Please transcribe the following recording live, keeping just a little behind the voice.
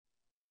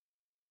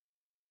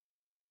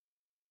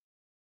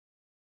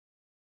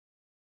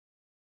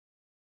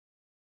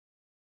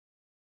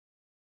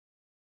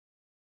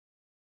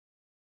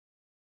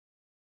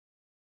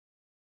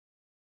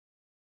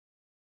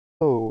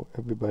Hello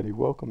everybody,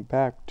 welcome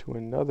back to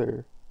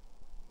another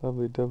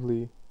lovely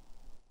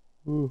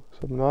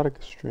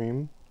Subnautica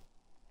stream.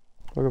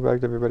 Welcome back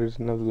to everybody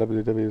to another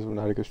lovely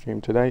Subnautica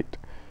stream tonight.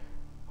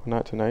 Well,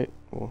 not tonight,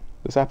 well,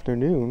 this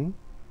afternoon,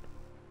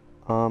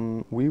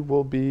 we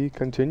will be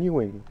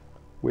continuing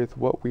with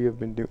what we have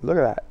been doing. Look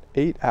at that,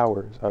 8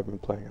 hours I've been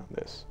playing on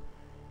this.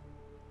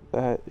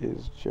 That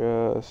is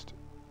just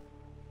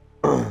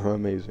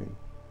amazing.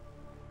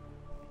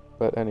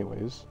 But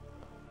anyways,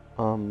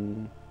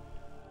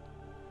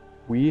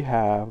 we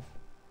have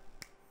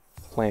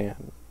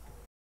plan.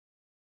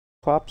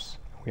 Clops.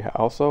 We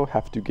also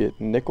have to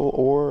get nickel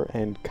ore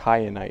and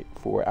kyanite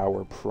for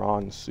our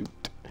prawn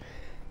suit.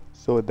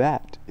 So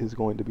that is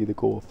going to be the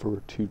goal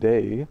for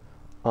today.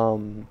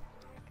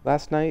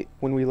 Last night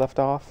when we left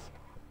off,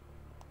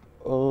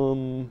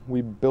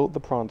 we built the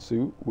prawn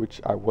suit,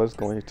 which I was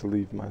going to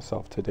leave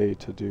myself today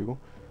to do,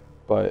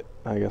 but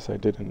I guess I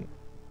didn't.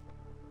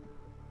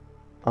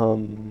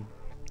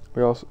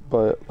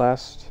 But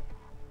last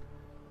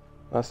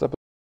episode,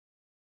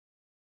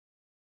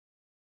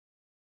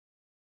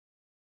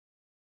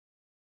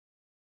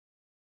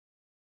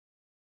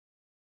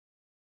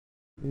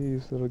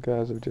 these little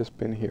guys have just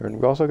been here,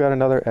 and we also got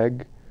another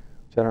egg,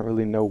 which I don't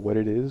really know what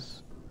it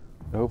is.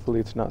 But hopefully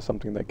it's not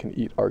something that can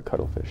eat our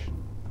cuttlefish.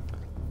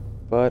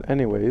 But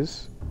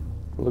anyways,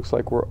 it looks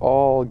like we're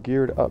all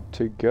geared up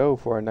to go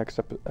for our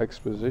next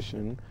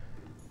exposition.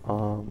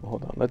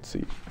 Hold on, let's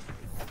see.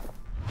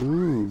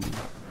 Ooh,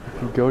 we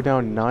can go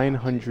down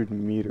 900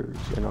 meters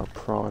in our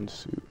prawn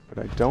suit, but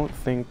I don't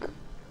think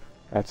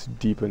that's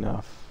deep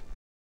enough.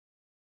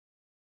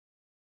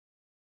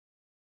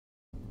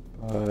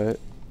 But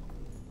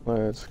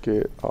let's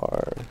get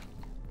our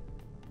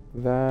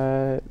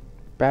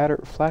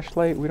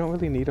flashlight. We don't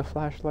really need a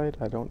flashlight,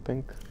 I don't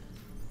think.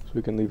 So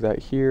we can leave that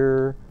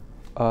here.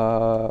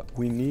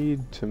 We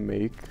need to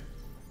make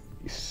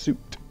a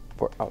suit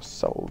for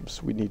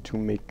ourselves. We need to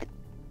make...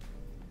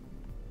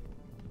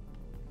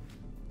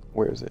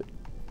 Where is it?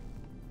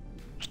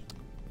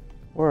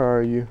 Where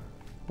are you?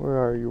 Where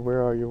are you?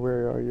 Where are you?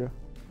 Where are you?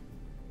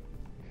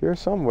 Here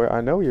somewhere.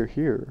 I know you're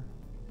here.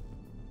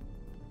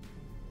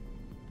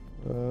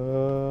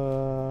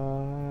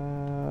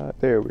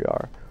 There we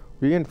are.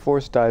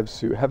 Reinforced dive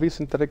suit. Heavy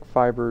synthetic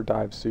fiber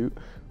dive suit,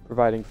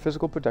 providing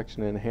physical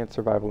protection and enhanced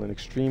survival in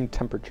extreme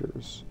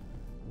temperatures.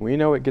 We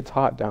know it gets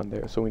hot down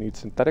there, so we need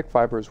synthetic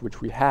fibers,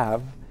 which we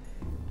have,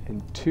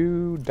 and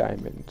 2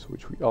 diamonds,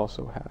 which we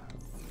also have,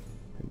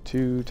 and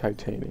 2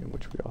 titanium,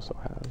 which we also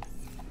have.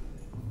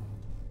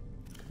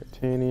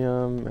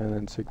 Titanium, and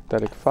then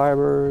synthetic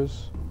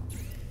fibers.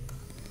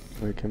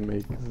 We can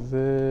make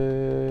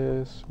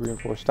this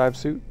reinforced dive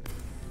suit.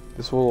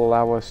 This will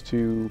allow us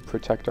to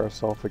protect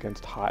ourselves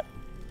against hot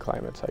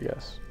climates, I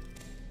guess.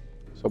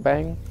 So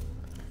bang,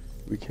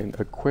 we can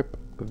equip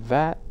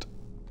that.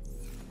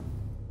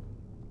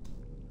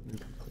 We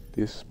can put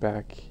this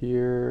back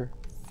here.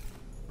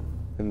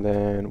 And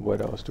then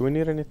what else? Do we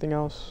need anything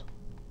else?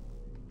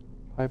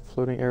 Pipe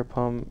floating air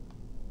pump.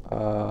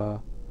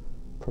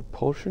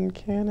 Propulsion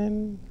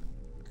cannon?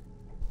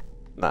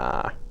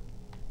 Nah.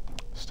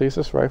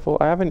 Stasis rifle.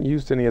 I haven't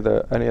used any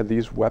of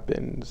these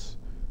weapons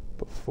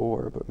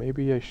before, but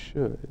maybe I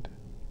should.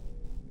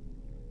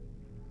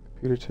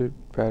 Computer chip,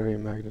 battery,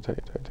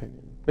 magnetite,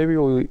 titanium. Maybe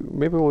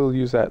we'll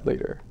use that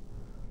later.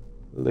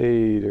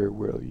 Later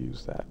we'll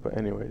use that. But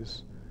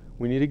anyways,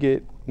 we need to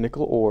get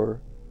nickel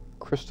ore,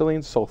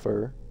 crystalline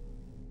sulfur,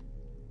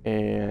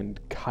 and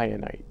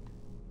kyanite.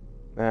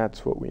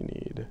 That's what we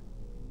need.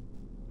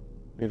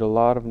 We need a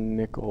lot of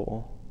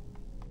nickel.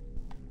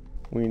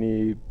 We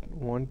need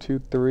 1, 2,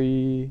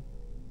 3,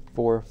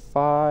 4,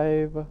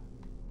 5.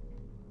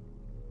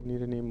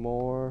 Need any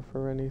more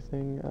for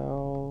anything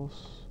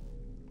else?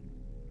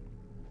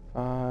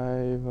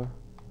 5.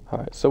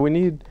 Alright, so we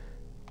need...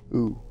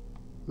 Ooh,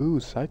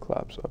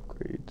 Cyclops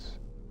upgrades.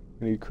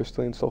 We need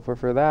crystalline sulfur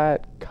for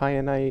that.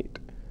 Kyanite.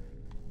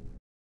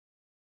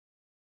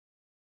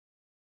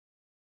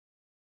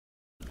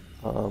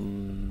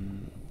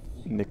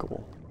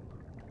 Nickel.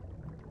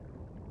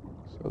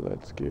 So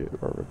let's get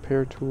our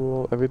repair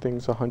tool.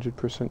 Everything's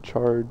 100%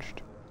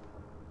 charged.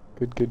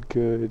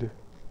 Good.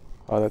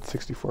 Oh, that's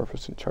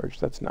 64% charged.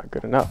 That's not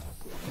good enough.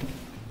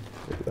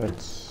 Okay,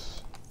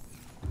 let's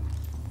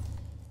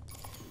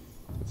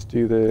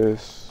do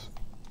this.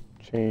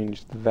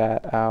 Change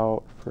that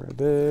out for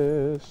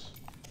this.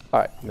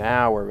 Alright,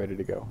 now we're ready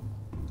to go.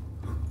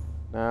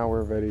 Now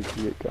we're ready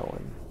to get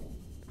going.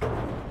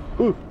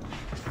 Ooh!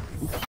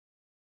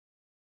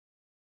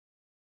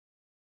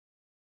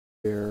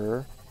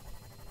 Here,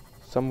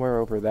 somewhere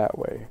over that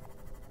way.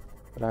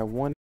 But I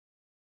want...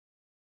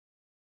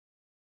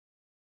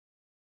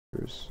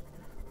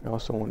 I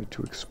also wanted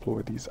to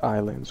explore these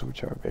islands,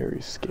 which are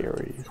very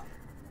scary.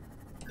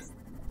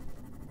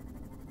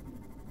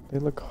 They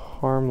look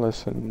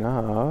harmless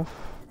enough.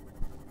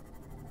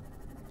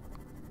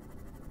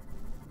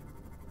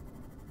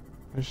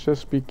 Let's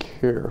just be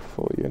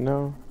careful, you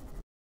know?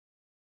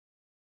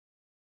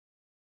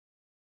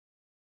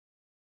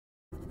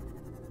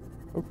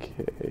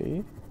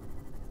 Okay.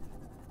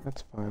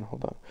 That's fine.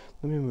 Hold on.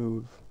 Let me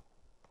move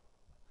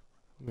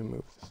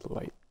this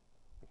light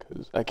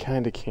because I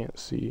kind of can't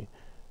see.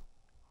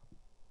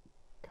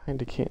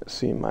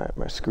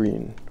 My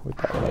screen with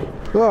that light.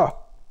 Ah!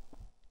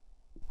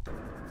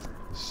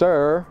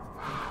 Sir,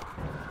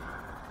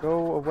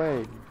 go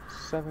away.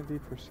 70%.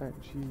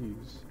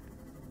 Jeez.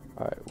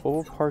 All right. Well,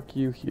 we'll park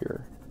you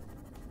here.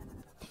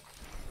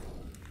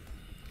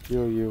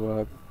 Heal you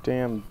up.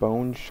 Damn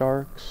bone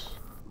sharks.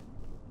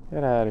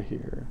 Get out of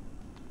here.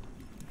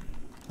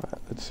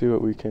 Alright, let's see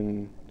what we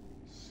can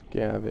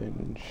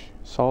scavenge.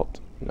 Salt?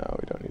 No,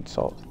 we don't need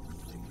salt.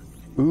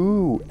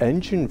 Ooh,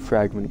 engine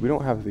fragment. We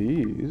don't have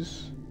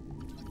these.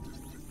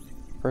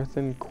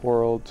 Earthen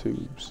coral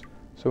tubes.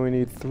 So we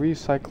need 3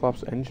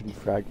 Cyclops engine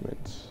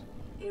fragments.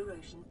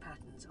 Erosion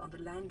patterns on the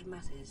land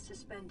masses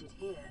suspended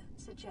here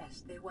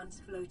suggest they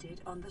once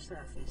floated on the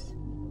surface.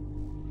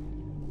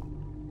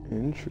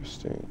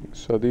 Interesting.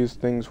 So these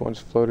things once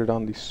floated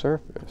on the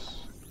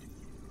surface.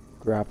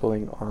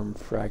 Grappling arm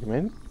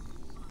fragment.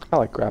 I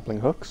like grappling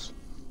hooks.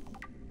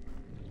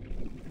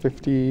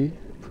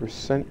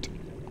 50%.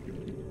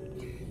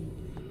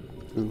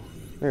 Ooh,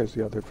 there's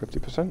the other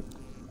 50%.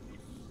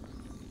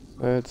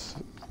 Let's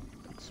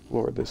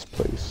explore this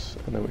place,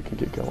 and then we can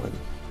get going.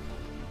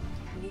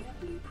 Near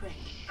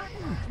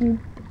blueprint.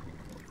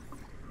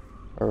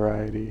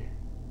 Alrighty.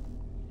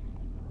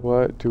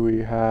 What do we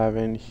have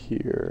in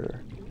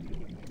here?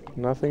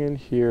 Nothing in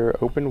here.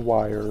 Open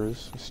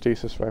wires.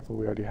 Stasis rifle,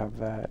 we already have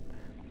that.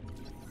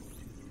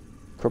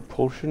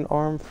 Propulsion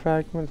arm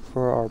fragment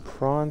for our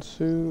prawn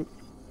suit.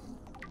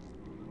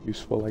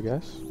 Useful, I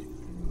guess.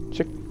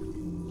 Chick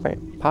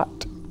plant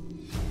pot.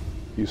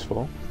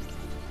 Useful.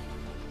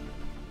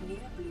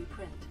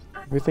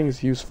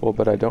 Everything's useful,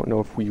 but I don't know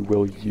if we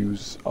will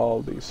use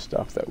all these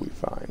stuff that we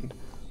find.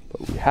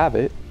 But we have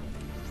it.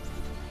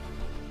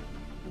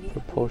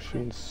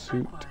 Propulsion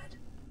suit.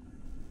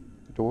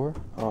 Door?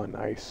 Oh,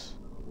 nice.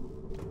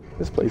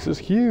 This place is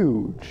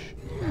huge.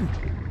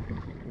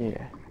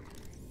 Yeah.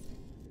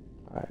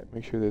 Alright,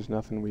 make sure there's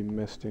nothing we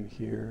missed in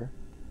here.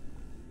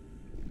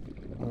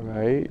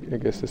 Alright, I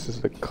guess this is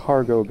the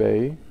cargo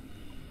bay.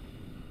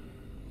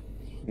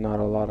 Not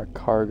a lot of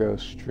cargo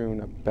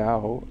strewn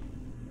about.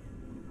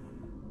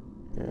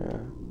 Yeah.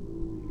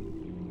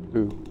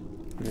 Ooh,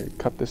 I'm gonna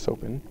cut this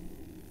open.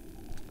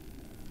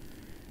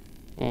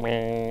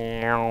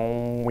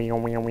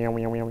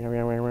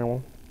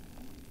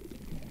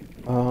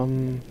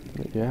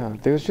 Yeah,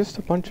 there's just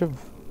a bunch of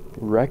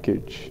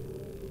wreckage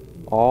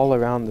all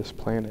around this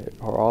planet,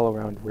 or all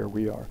around where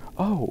we are.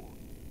 Oh!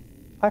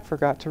 I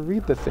forgot to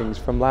read the things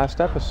from last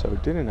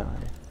episode, didn't I?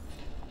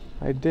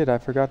 I did, I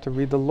forgot to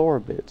read the lore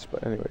bits,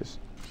 but anyways.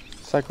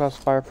 Cyclops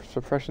fire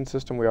suppression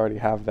system, we already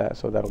have that,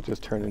 so that'll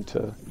just turn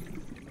into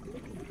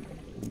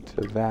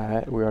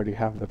that. We already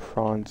have the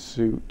prawn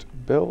suit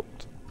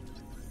built.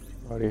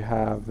 We already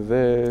have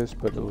this,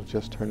 but it'll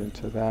just turn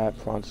into that.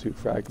 Prawn suit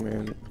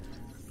fragment.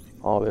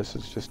 All this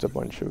is just a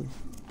bunch of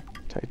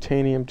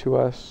titanium to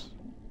us.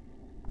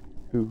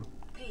 Ooh.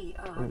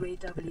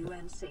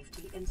 PRAWN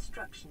Safety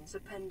Instructions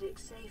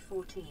Appendix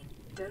A14.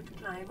 Don't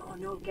climb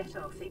on or get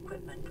off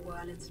equipment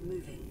while it's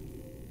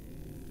moving.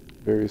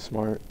 Very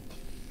smart.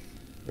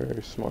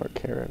 Very smart,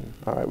 Karen.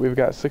 Alright, we've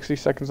got 60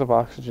 seconds of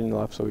oxygen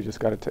left, so we just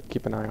gotta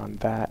keep an eye on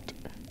that.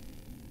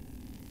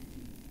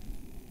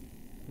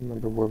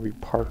 Remember where we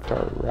parked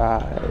our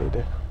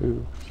ride.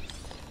 Ooh.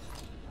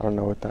 I don't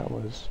know what that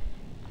was.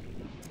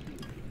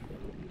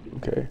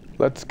 Okay,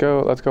 let's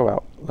go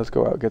out. Let's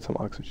go out, get some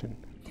oxygen.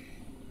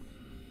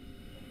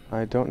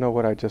 I don't know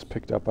what I just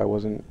picked up. I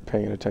wasn't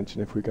paying attention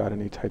if we got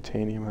any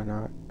titanium or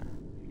not.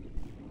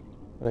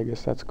 But I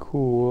guess that's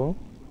cool.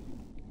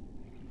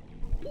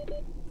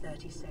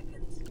 30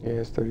 seconds.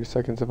 Yes, 30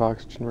 seconds of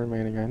oxygen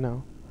remaining, I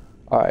know.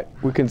 Alright,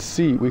 we can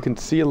see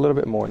a little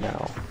bit more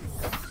now.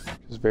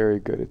 Which is very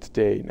good. It's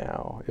day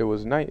now. It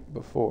was night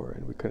before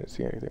and we couldn't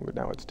see anything, but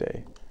now it's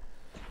day.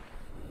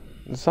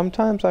 And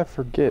sometimes I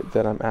forget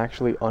that I'm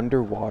actually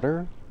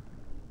underwater.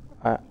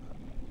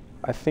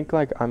 I think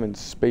like I'm in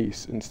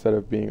space instead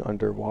of being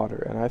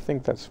underwater, and I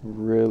think that's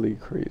really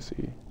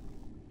crazy.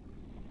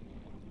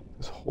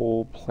 This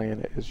whole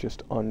planet is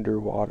just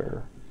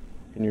underwater,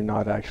 and you're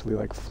not actually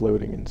like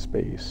floating in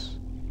space.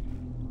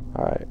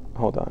 Alright,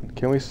 hold on.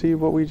 Can we see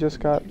what we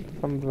just got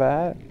from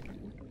that?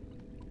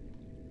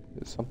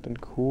 Is something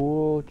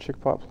cool?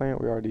 Chickpot plant,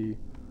 we already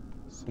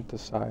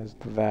synthesized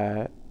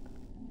that.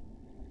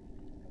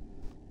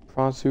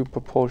 Prawn suit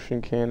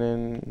propulsion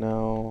cannon,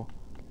 no.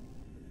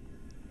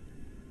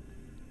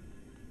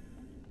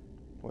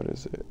 What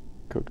is it?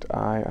 Cooked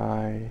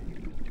eye.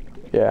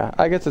 Yeah,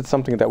 I guess it's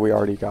something that we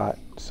already got,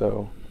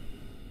 so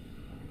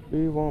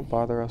we won't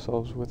bother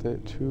ourselves with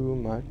it too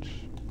much.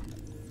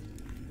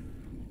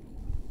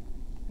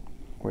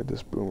 Where'd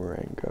this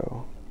boomerang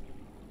go?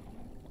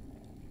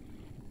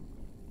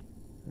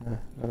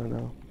 I don't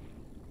know.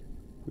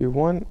 We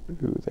want...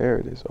 Ooh, there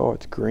it is. Oh,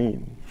 it's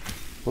green.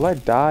 Will I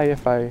die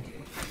if I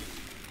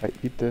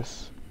eat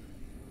this?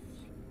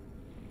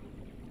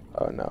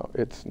 Oh no,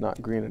 it's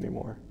not green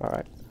anymore.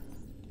 Alright.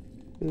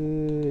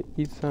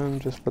 Eat some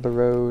just for the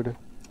road.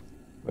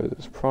 What is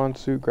this? Prawn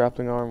suit,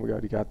 grappling arm. We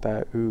already got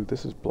that. Ooh,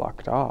 this is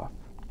blocked off.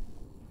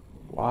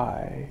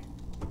 Why?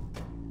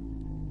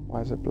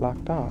 Why is it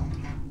blocked off?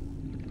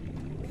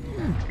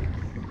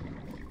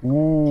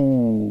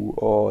 Ooh,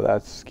 oh,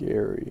 that's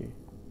scary.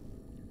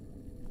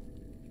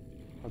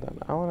 Hold on,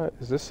 I wanna.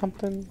 Is this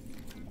something?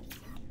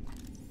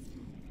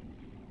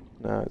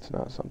 No, it's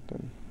not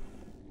something.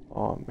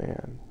 Oh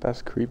man,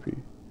 that's creepy.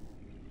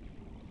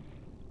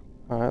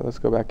 Alright, let's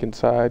go back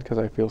inside because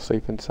I feel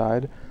safe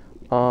inside.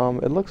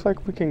 It looks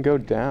like we can go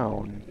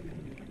down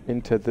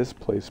into this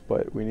place,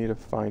 but we need to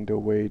find a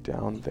way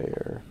down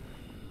there.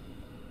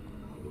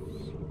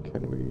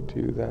 Can we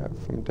do that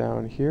from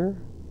down here?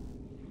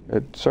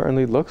 It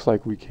certainly looks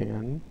like we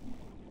can.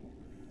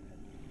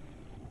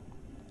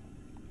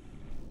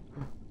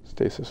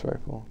 Stasis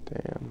rifle,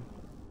 damn.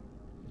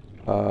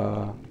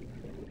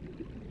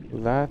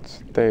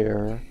 That's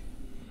there.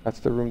 That's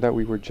the room that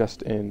we were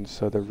just in,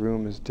 so the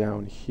room is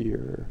down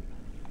here.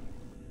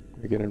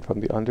 We get in from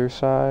the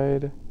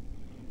underside.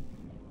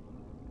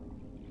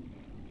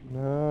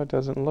 No, it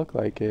doesn't look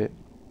like it.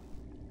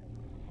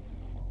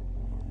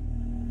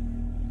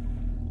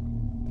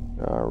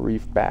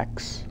 Reef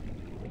backs.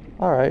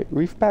 Alright,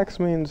 reef backs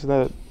means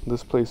that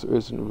this place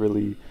isn't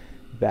really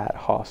that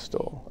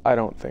hostile. I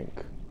don't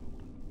think.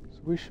 So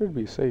we should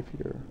be safe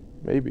here.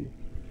 Maybe.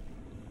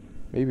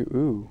 Maybe,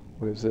 ooh,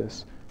 what is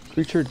this?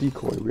 Creature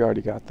decoy, we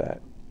already got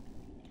that.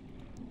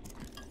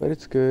 But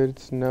it's good,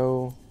 it's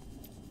no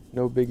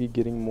biggie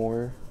getting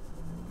more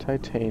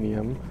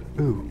titanium.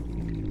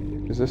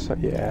 Ooh, is this,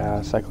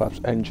 yeah, Cyclops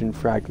engine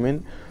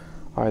fragment.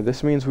 Alright,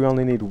 this means we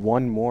only need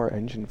one more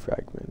engine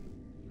fragment.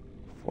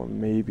 Or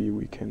maybe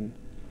we can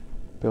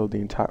build the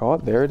entire, oh,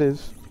 there it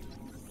is.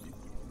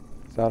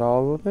 Is that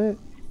all of it?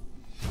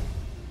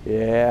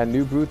 Yeah,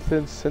 new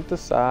Blueprint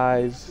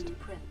synthesized.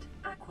 Blueprint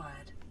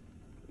acquired.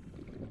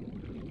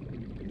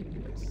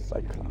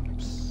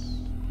 Cyclops.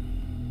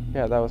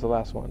 Yeah, that was the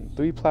last one.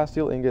 3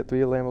 plasteel ingot,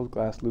 3 enameled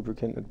glass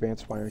lubricant,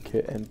 advanced wiring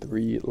kit, and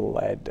 3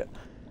 lead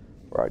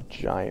for our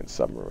giant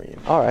submarine.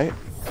 Alright.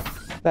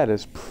 That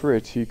is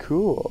pretty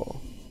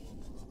cool.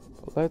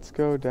 But let's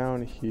go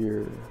down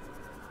here.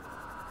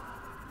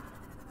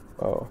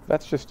 Oh,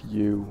 that's just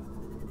you.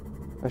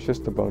 That's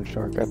just the bone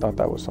shark. I thought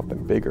that was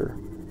something bigger.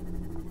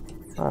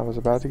 I was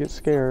about to get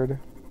scared.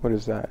 What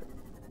is that?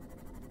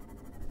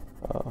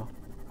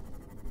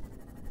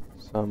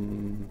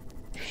 Some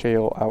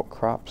shale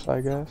outcrops,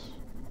 I guess.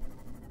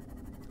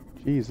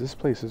 Jeez, this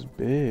place is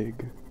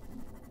big.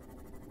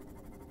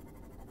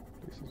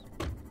 This is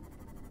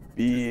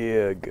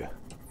big. Here,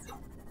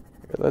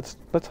 let's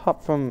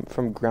hop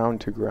from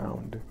ground to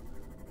ground,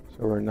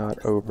 so we're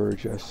not over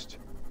just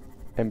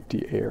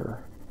empty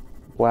air.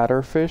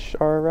 Bladderfish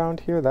are around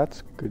here.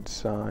 That's a good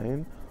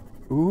sign.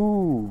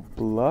 Ooh,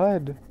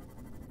 blood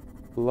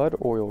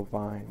oil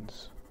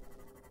vines.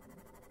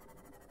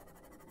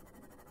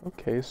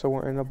 Okay, so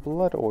we're in a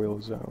blood oil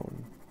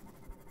zone.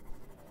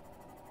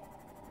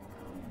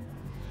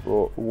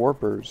 Well,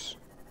 warpers.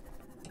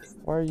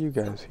 Why are you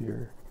guys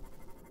here?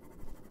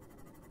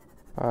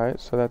 Alright,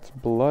 so that's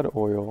blood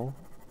oil.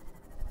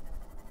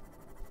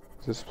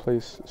 Is this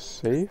place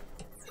safe?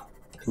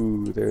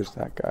 Ooh, there's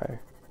that guy.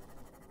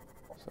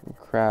 Some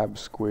crab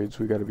squids.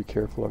 We gotta be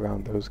careful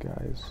around those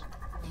guys.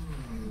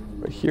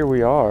 But here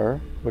we are.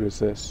 What is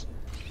this?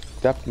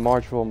 Depth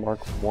module Mark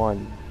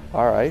 1.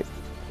 Alright.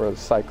 For the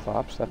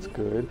Cyclops, that's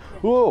good.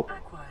 Whoa!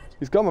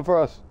 He's coming for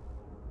us!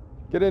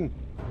 Get in!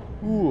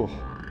 Ooh.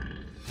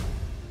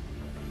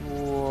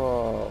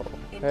 Whoa.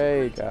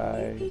 Hey,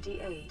 guy.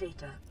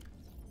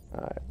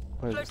 Alright.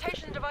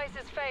 Flotation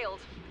devices failed.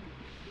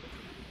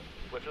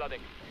 We're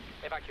flooding.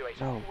 Evacuate.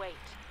 No. Wait.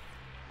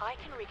 I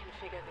can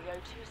reconfigure the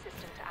O2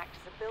 system to act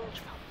as a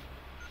bilge pump.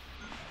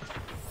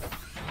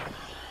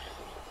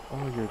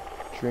 Oh, you're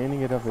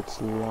draining it of its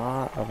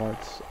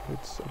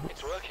It's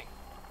working.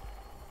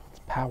 its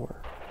power.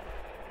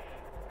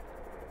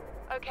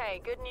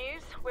 Okay, good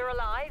news. We're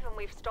alive and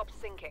we've stopped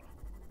sinking.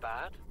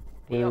 Bad?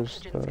 The Where's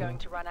oxygen's the going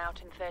to run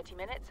out in 30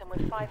 minutes and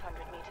we're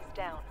 500 meters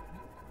down.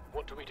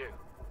 What do we do?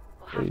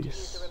 We'll have to use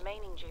Base. the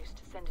remaining juice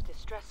to send a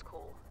distress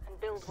call and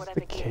build Is this whatever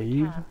the gear we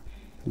cave? can.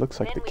 It looks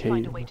like Then the we cave.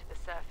 find a way to the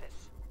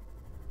surface.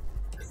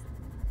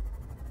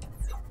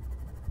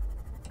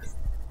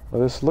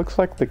 Well, this looks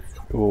like the...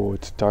 Oh,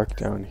 it's dark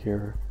down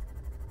here.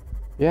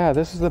 Yeah,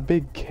 this is the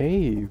big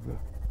cave.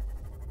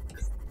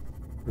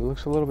 It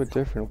looks a little bit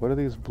different. What are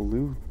these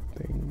blue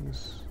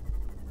things?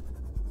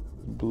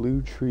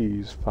 Blue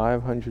trees,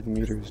 500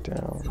 meters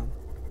down.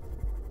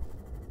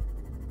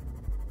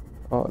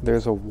 Oh,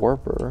 there's a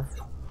warper.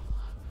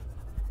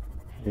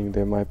 Meaning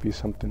there might be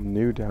something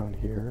new down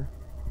here.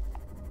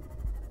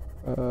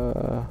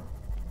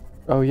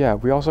 Oh yeah,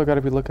 we also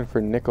gotta be looking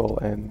for nickel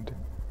and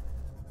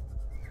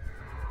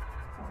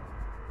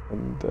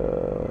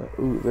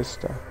ooh, this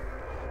stuff.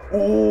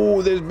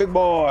 Ooh, there's big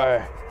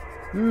boy!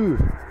 Ooh.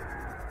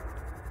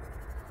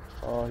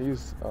 Oh,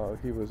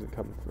 he wasn't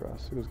coming for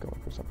us. He was going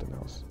for something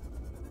else.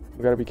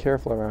 We gotta be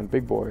careful around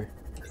big boy.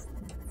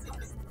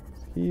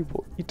 He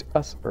will eat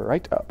us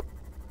right up.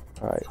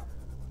 Alright.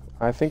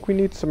 I think we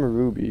need some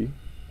ruby.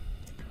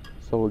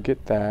 So we'll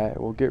get that.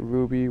 We'll get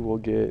ruby. We'll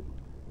get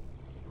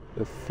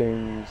the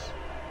things.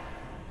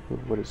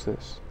 What is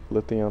this?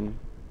 Lithium.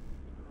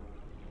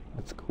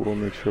 That's cool.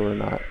 Make sure we're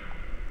not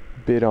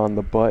bit on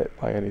the butt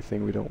by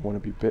anything we don't want to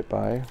be bit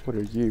by. What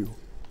are you?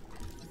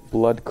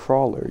 Blood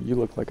crawler. You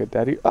look like a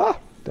daddy. Ah!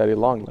 Daddy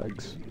long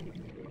legs.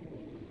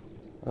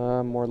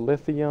 More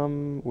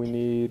lithium. We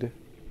need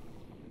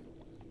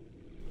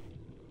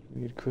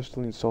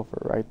crystalline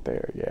sulfur right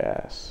there.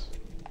 Yes.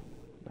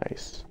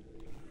 Nice.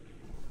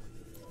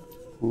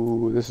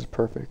 Ooh, this is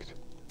perfect.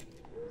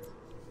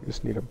 We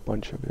just need a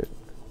bunch of it.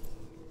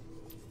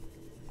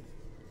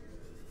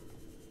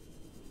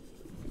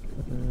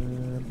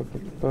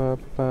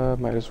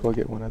 Might as well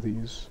get one of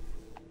these.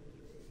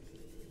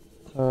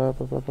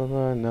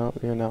 No,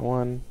 yeah, not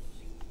one.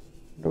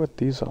 I wonder what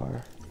these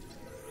are.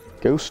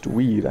 Ghost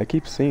weed. I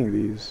keep seeing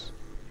these.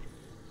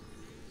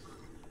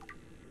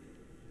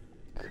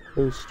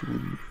 Ghost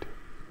weed.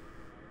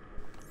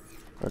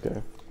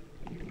 Okay.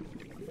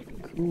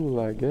 Cool,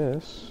 I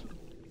guess.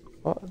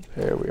 Oh,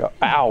 there we are.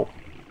 Ow!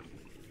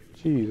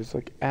 Jeez, it's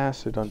like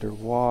acid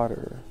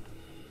underwater.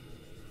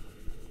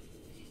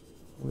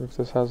 I wonder if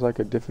this has like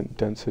a different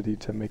density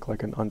to make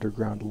like an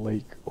underground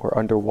lake or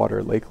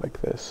underwater lake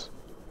like this.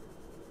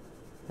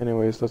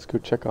 Anyways, let's go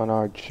check on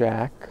our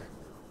Jack.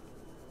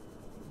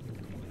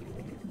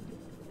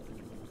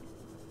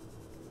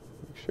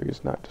 Make sure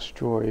he's not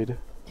destroyed.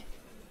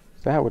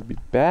 That would be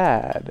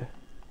bad.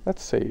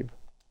 Let's save.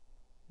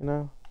 You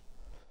know?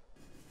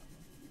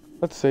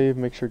 Let's save,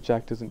 make sure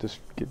Jack doesn't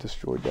get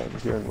destroyed down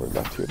here and we're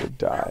left here to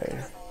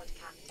die.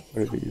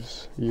 What are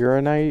these?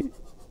 Uranite?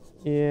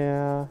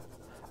 Yeah.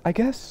 I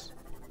guess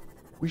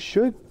we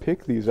should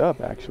pick these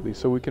up actually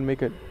so we can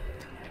make a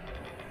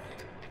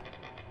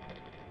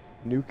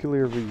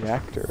nuclear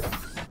reactor.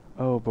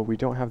 Oh, but we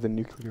don't have the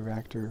nuclear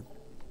reactor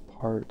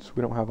parts.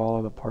 We don't have all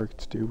of the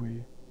parts, do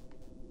we?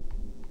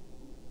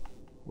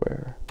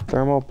 Where?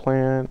 Thermal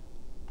plant.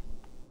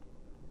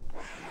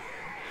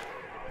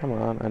 Come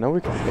on, I know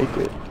we can make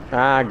it.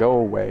 Ah, go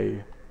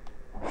away.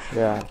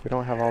 Yeah, we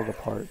don't have all the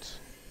parts.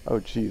 Oh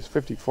geez,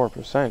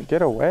 54%.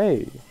 Get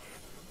away!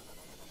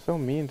 So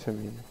mean to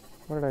me.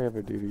 What did I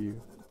ever do to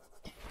you?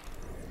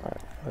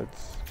 Alright,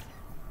 let's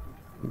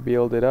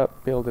build it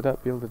up, build it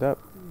up, build it up.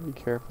 Be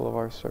careful of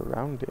our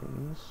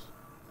surroundings.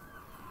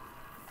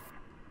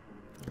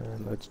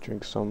 And let's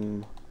drink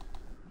a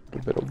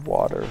bit of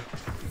water.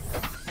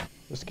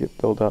 Let's get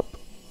filled up.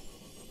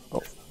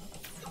 Oh.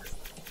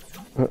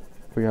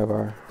 We have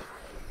our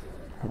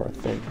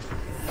thing.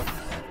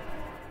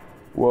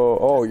 Whoa,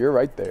 oh, you're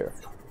right there.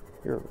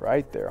 You're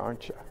right there,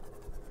 aren't you?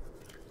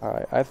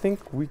 Alright, I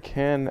think we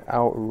can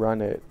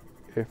outrun it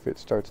if it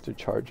starts to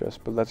charge us,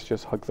 but let's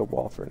just hug the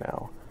wall for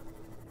now.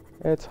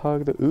 Let's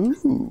hug the...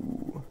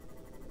 Ooh!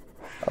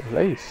 A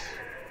place.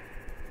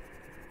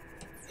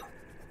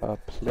 A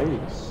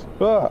place.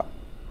 Ah!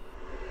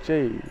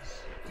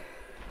 Jeez.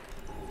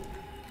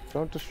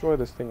 Don't destroy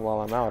this thing while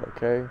I'm out,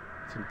 okay?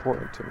 It's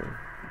important to me.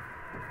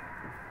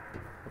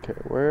 Okay,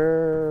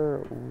 where...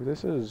 Ooh,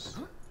 this is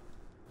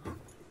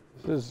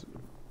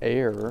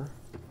air.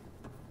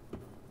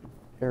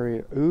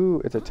 Area.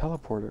 Ooh, it's a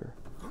teleporter.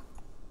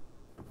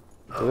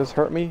 Does this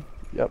hurt me?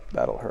 Yep,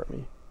 that'll hurt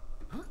me.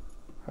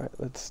 Alright,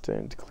 let's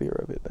stand clear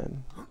of it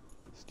then.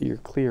 Steer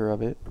clear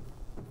of it.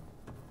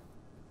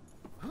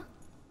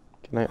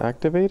 Can I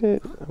activate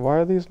it? Why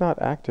are these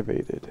not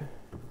activated?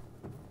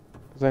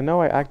 Because I know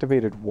I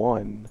activated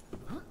one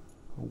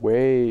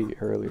way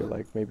earlier,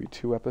 like maybe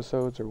 2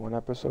 episodes or 1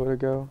 episode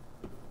ago.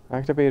 I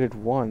activated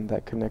one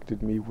that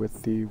connected me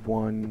with the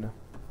one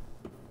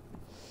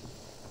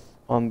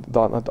on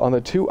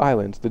the 2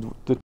 islands.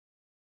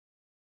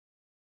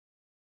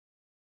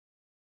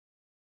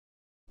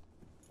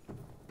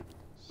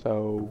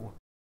 So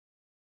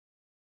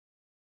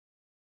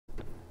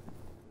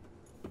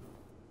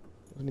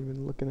wasn't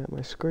even looking at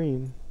my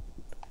screen.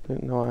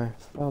 Didn't know I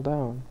fell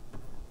down.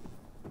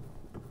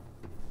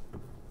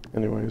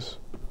 Anyways.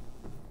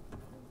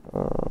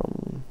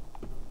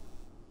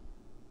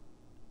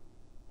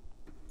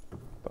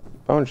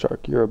 Bone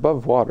shark, you're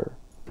above water.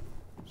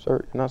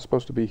 Sir, you're not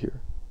supposed to be here.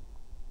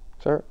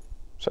 Sir?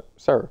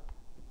 Sir?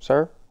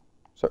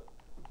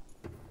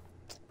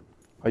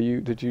 Are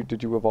you, did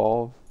you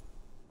evolve?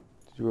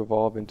 Did you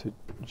evolve into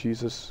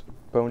Jesus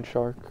bone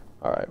shark?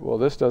 Alright, well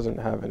this doesn't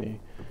have any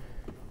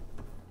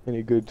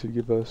good to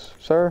give us.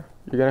 Sir,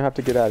 you're gonna have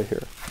to get out of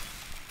here.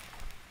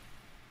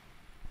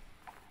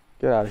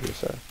 Get out of here,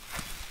 sir.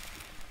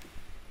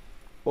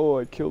 Oh,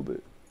 I killed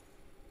it.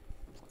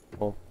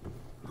 Well,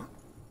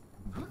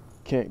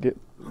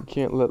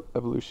 can't let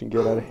evolution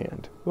get out of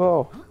hand.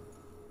 Whoa.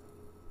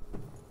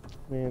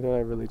 Man, did I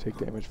really take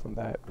damage from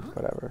that?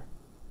 Whatever.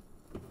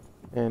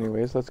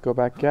 Anyways, let's go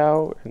back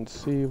out and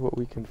see what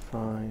we can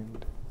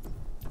find.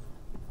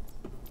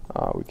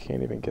 We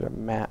can't even get a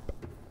map.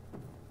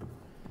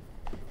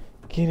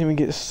 Can't even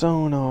get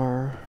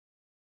sonar.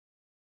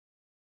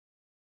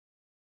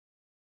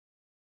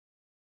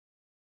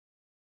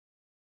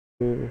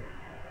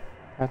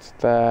 That's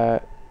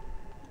that.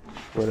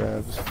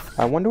 Whatevs.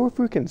 I wonder if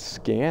we can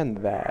scan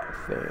that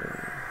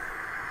thing.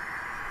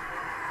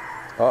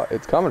 Oh,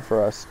 it's coming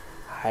for us.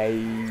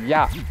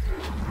 Hiya!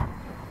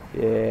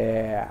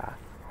 Yeah.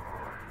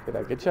 Did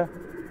I get you?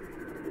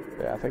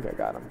 Yeah, I think I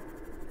got him.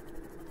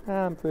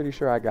 I'm pretty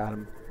sure I got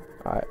him.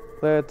 Alright,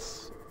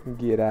 let's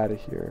get out of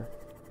here.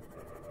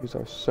 Use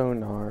our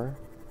sonar.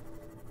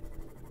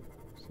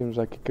 Seems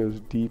like it goes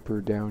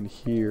deeper down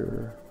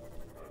here.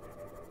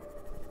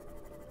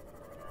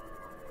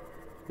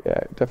 Yeah,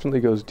 it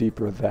definitely goes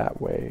deeper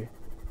that way.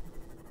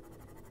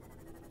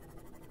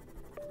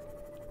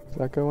 Does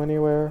that go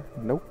anywhere?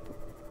 Nope.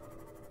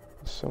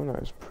 The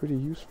sonar is pretty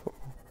useful.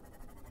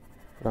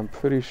 But I'm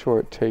pretty sure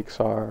it takes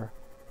our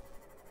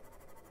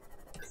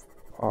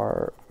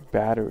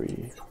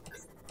battery.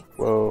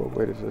 Whoa,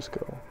 where does this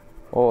go?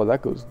 Oh,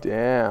 that goes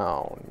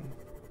down.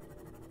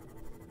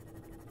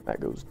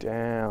 That goes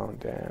down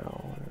in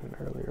an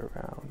earlier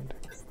round.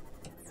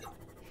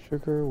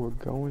 Sugar, we're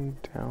going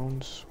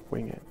down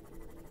swinging.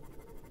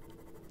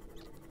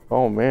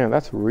 Oh man,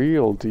 that's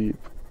real deep.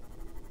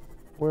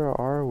 Where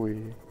are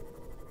we?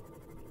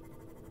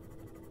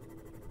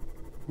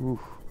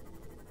 Oof.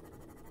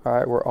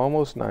 Alright, we're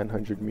almost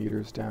 900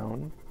 meters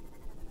down.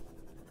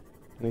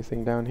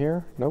 Anything down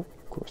here? Nope,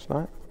 of course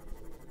not.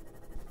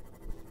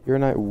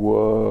 Uranite,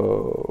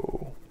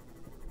 whoa.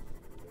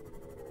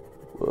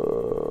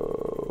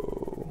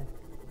 Whoa.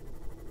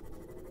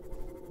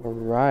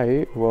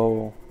 Alright,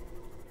 well,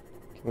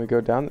 can we go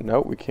down?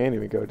 Nope, we can't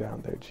even go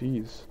down there,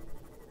 jeez.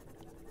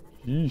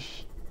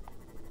 Yeesh.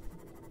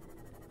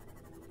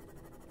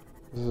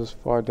 This is as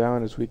far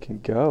down as we can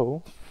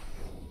go.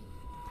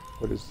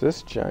 What is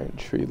this giant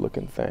tree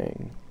looking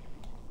thing?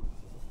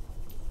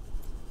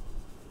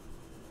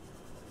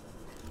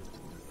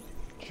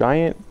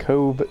 Giant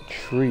cove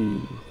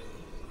tree.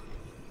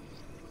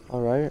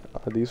 Alright,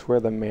 are these where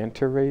the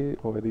manta ray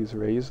or these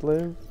rays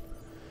live?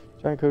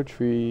 Giant cove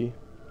tree.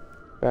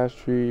 Vast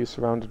tree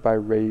surrounded by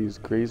rays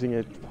grazing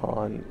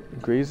on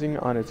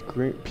its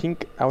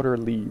pink outer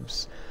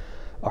leaves.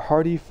 A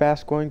hardy,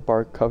 fast-growing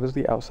bark covers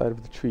the outside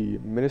of the tree.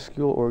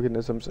 Minuscule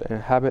organisms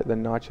inhabit the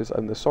notches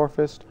on the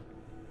surface.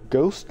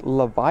 Ghost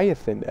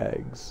leviathan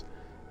eggs.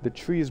 The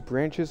tree's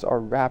branches are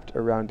wrapped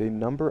around a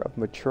number of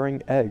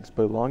maturing eggs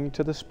belonging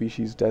to the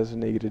species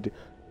designated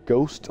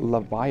ghost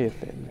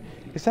leviathan.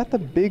 Is that the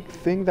big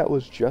thing that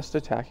was just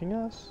attacking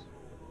us?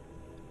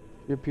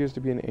 It appears to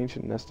be an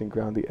ancient nesting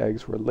ground. The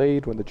eggs were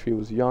laid when the tree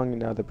was young,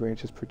 and now the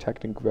branches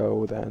protect and grow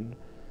with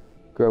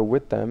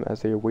them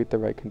as they await the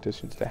right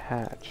conditions to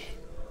hatch.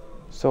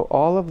 So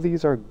all of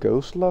these are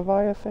ghost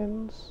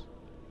leviathans?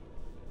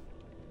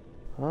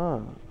 Ah.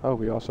 Oh,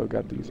 we also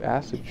got these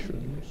acid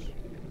shrooms.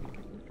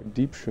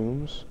 Deep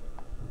shrooms.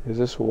 Is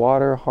this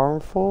water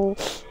harmful?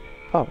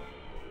 Oh.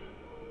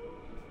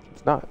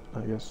 It's not.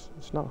 I guess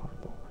it's not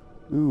harmful.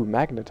 Ooh,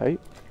 magnetite.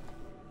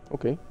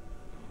 Okay.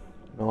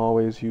 Can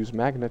always use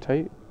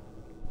magnetite.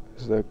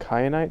 Is the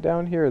kyanite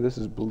down here? This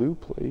is blue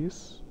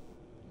place.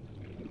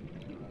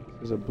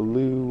 This is a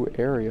blue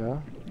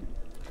area.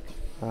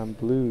 I'm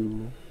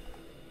blue.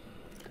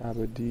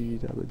 Dabba-dee,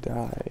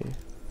 dabba-die.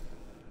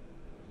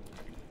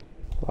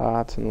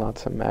 Lots and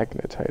lots of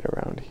magnetite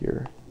around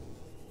here.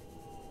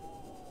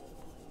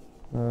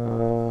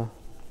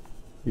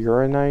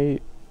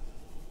 Uranite.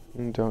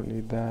 Don't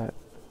need that.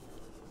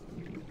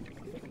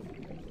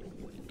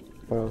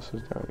 What else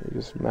is down here?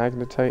 Just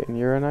magnetite and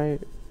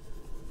uranite?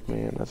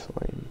 Man, that's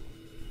lame.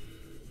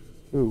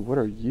 Ooh, what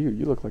are you?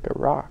 You look like a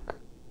rock.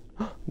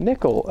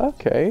 Nickel,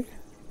 okay.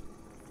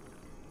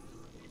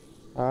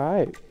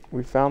 Alright,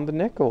 we found the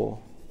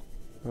nickel.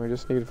 We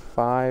just need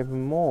 5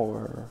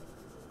 more.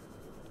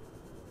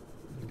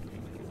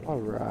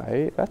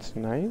 Alright, that's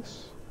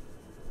nice.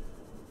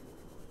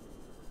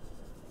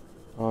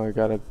 Oh, we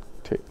gotta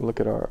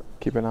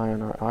keep an eye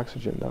on our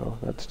oxygen though.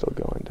 That's still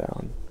going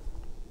down.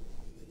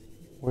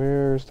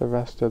 Where's the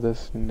rest of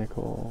this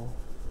nickel?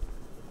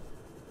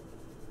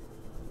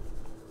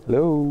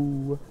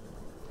 Hello?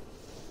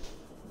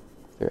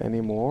 Is there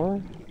any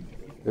more?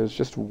 There's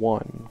just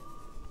one.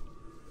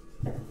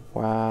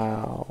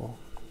 Wow.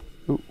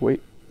 Ooh,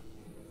 wait.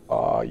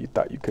 Oh, you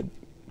thought you could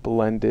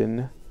blend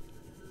in.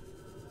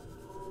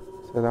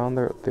 So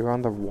they're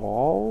on the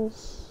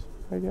walls,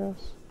 I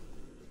guess?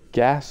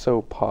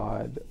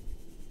 Gasopod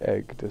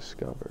egg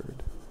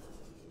discovered.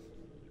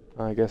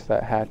 I guess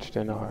that hatched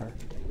in our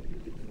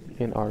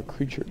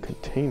creature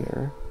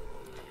container.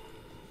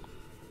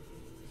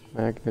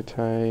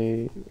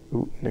 Magnetite.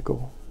 Ooh,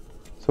 nickel.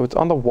 So it's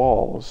on the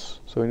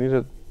walls. So we need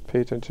to pay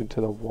attention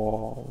to the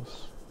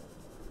walls.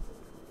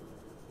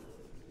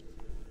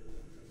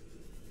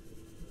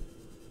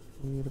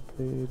 Need to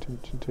pay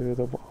attention to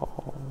the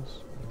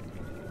walls.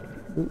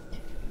 Ooh.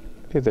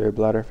 Hey there,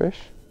 bladderfish.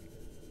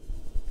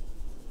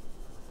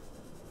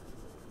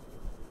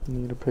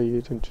 Need to pay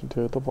attention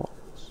to the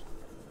walls.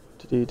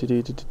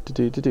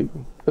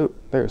 Oh,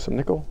 there's some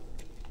nickel.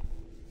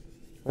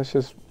 Let's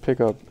just pick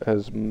up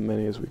as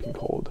many as we can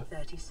hold.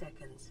 30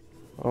 seconds.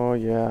 Oh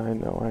yeah, I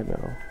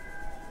know.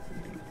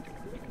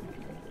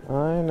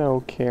 I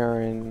know,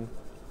 Karen.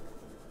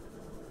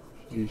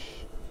 Sheesh.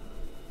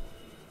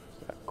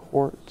 Is that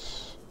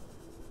quartz?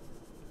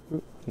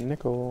 Ooh,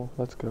 nickel.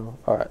 Let's go.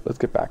 Alright, let's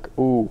get back.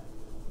 Ooh.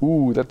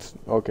 Ooh, that's...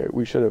 Okay,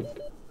 we should have...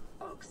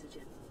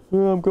 Oxygen.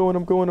 I'm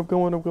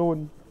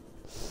going.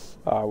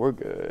 Ah, we're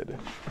good.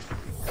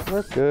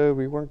 We're good.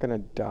 We weren't gonna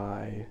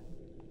die.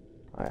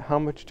 Alright, how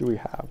much do we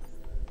have?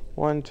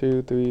 1,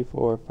 2, 3,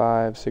 4,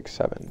 5, 6,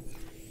 7.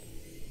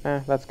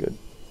 That's good.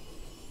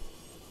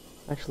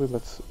 Actually,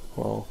 let's...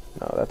 Well,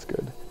 no, that's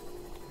good.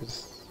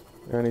 Is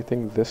there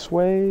anything this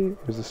way? Or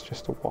is this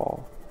just a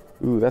wall?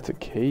 Ooh, that's a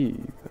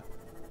cave.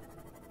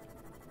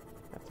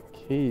 That's a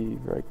cave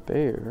right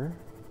there.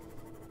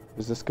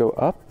 Does this go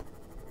up?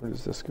 Or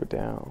does this go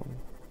down?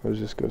 Or does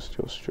this go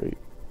still straight?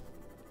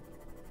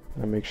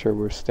 And make sure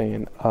we're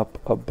staying up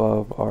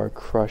above our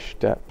crush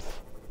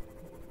depth.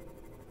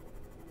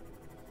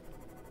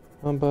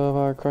 Above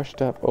our crush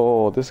depth.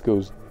 Oh, this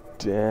goes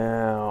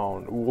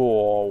down.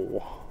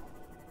 Whoa.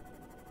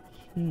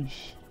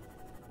 Sheesh.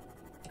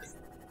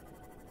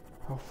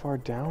 How far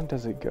down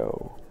does it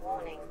go?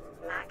 Warning,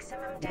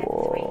 maximum depth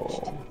Whoa.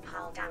 reached.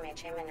 Hull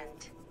damage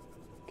imminent.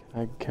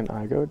 Can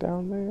I go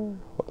down there?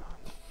 Hold on.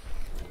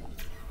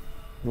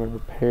 I'm gonna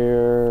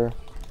repair.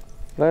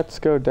 Let's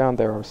go down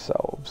there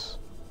ourselves.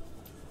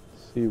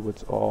 See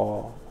what's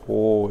all.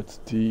 Oh, it's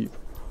deep.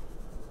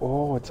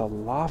 Oh, it's a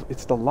lava.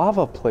 It's the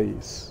lava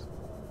place.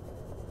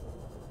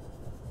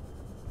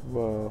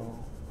 Whoa.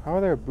 How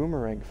are there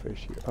boomerang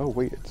fish here? Oh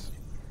wait, it's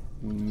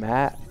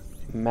magmarang.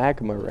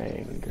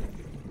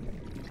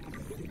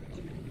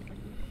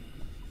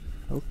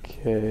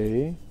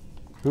 Okay.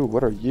 Ooh,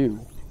 what are you?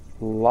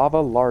 Lava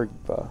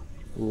larva.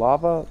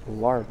 Lava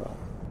larva.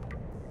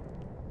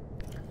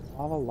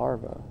 Lava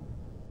larva.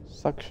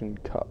 Suction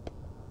cup.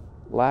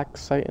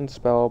 Lacks sight and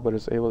spell, but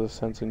is able to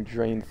sense and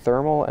drain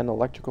thermal and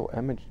electrical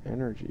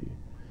energy.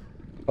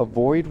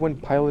 Avoid when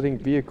piloting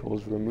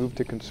vehicles. Remove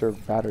to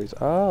conserve batteries.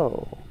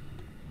 Oh.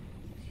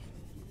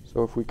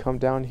 So if we come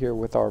down here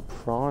with our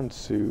prawn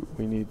suit,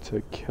 we need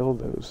to kill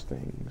those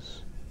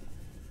things.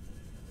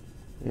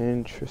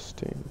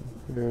 Interesting.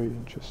 Very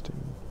interesting.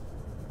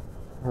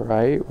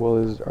 Alright, well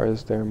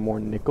is there more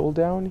nickel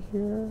down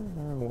here?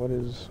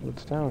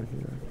 What's down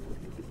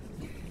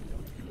here?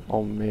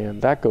 Oh man,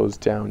 that goes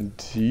down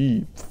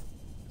deep. Is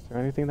there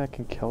anything that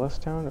can kill us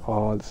down?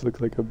 Oh, this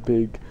looks like a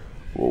big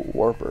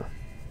warper.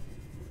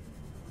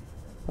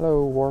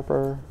 Hello,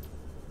 warper.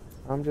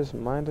 I'm just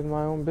minding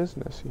my own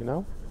business, you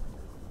know?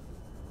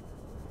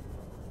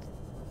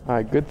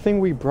 Alright, good thing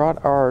we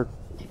brought our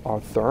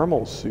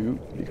thermal suit,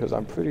 because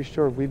I'm pretty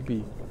sure we'd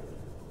be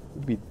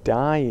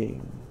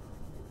dying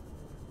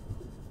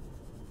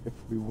if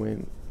we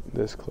went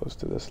this close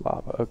to this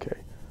lava. Okay.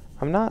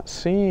 I'm not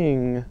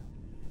seeing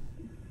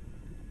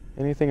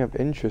anything of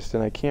interest,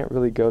 and I can't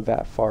really go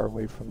that far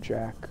away from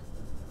Jack.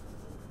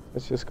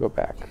 Let's just go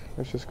back.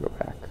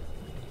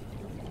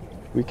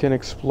 We can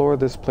explore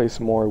this place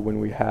more when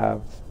we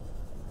have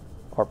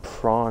our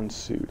prawn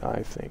suit,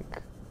 I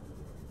think.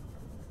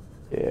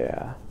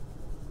 Yeah.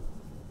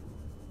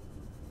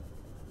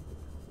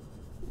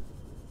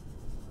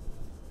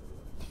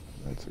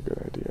 That's a good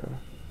idea.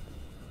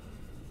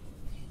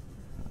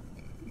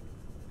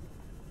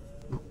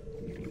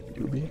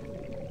 Ruby?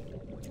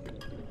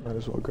 Might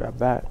as well grab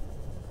that.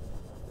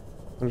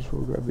 Might as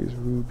well grab these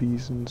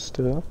rubies and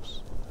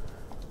stuffs.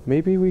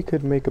 Maybe we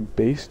could make a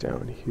base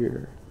down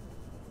here.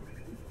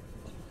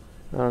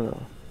 I don't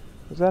know.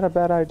 Is that a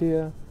bad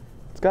idea?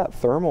 It's got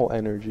thermal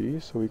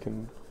energy, so we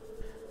can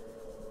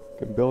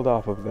build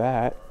off of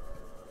that.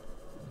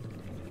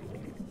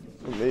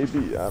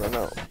 Maybe, I don't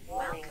know.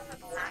 Welcome.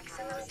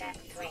 Maximum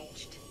depth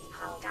reached.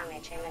 Hull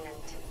damage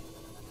imminent.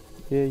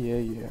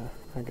 Yeah.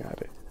 I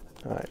got it.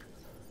 Alright.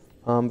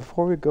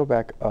 Before we go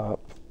back up,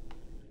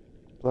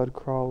 blood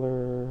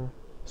crawler,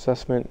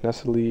 assessment,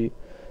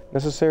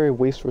 necessary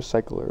waste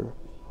recycler,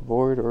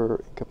 avoid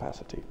or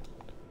incapacitate.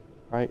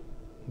 Right?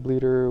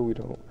 Bleeder, we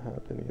don't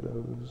have any of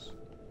those.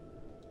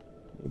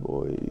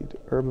 Void,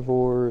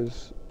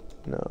 herbivores,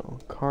 no.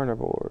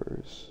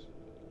 Carnivores.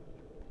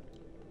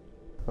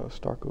 Oh,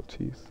 Starco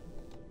teeth.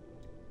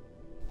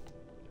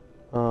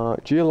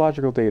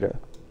 Geological data.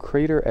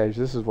 Crater edge.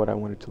 This is what I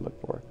wanted to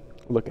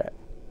look at.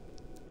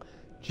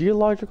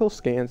 Geological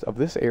scans of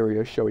this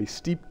area show a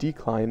steep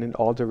decline in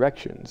all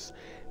directions.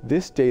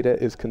 This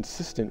data is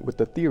consistent with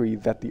the theory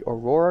that the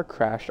aurora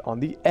crashed on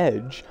the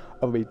edge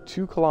of a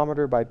 2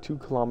 kilometer by 2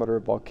 kilometer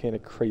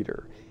volcanic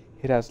crater.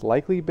 It has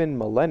likely been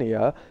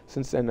millennia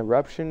since an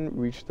eruption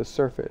reached the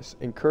surface,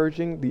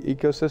 encouraging the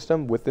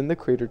ecosystem within the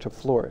crater to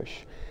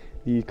flourish.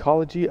 The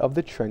ecology of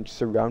the trench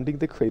surrounding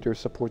the crater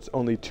supports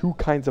only 2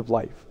 kinds of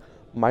life,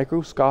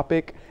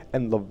 microscopic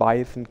and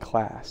Leviathan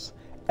class.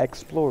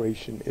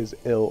 Exploration is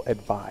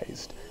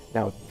ill-advised.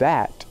 Now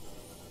that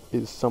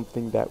is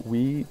something that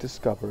we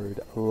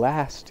discovered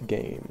last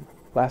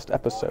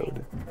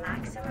episode.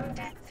 Maximum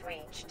depth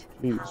reached.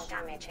 Hull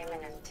damage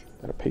imminent.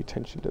 Gotta pay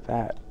attention to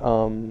that.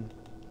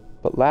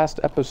 But last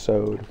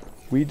episode,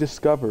 we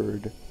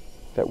discovered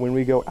that when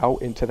we go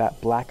out into that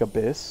black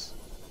abyss,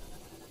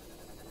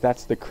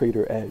 That's the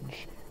crater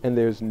edge. And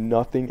there's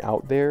nothing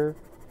out there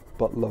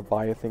but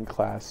Leviathan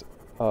class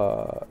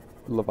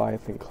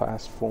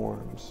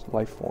forms,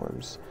 life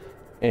forms.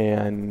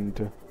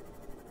 And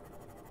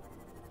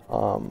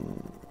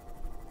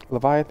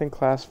Leviathan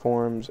class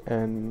forms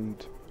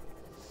and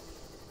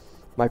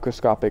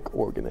microscopic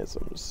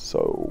organisms.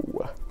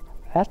 So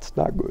that's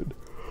not good.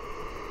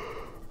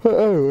 But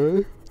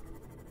anyway,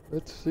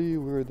 let's see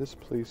where this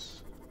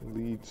place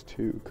leads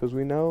to, because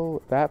we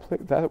know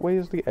that way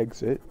is the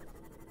exit.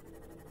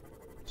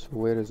 So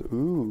where does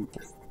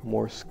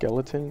more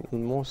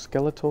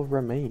skeletal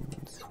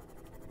remains.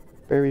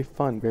 Very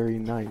fun, very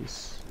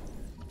nice,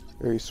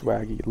 very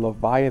swaggy.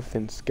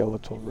 Leviathan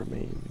skeletal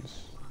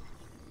remains.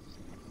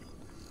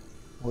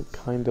 What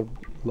kind of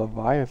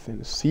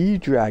Leviathan? Sea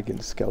dragon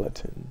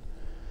skeleton.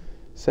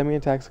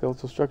 Semi-intact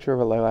skeletal structure of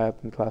a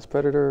Leviathan class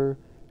predator.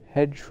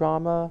 Head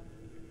trauma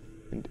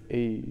and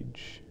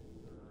age.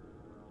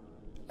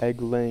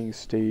 Egg-laying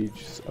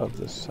stage of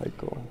the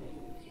cycle.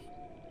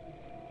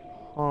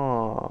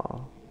 Huh.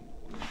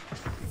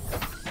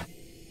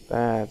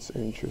 That's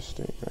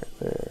interesting right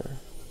there.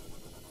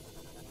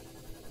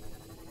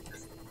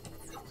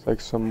 It's like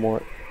some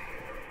more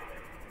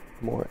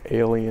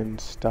alien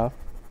stuff.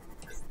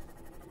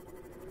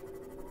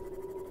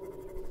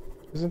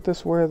 Isn't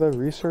this where the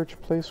research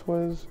place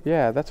was?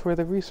 Yeah, that's where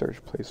the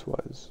research place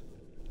was.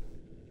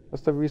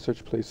 That's the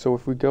research place. So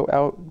if we go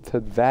out to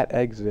that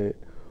exit,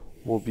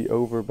 we'll be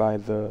over by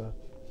the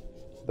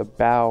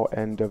bow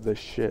end of the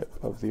ship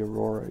of the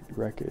Aurora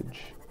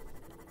wreckage.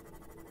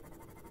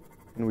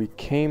 And we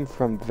came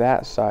from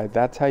that side.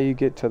 That's how you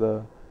get to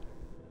the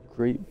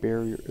Great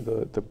Barrier,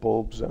 the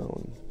bulb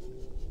zone.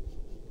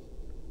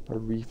 Or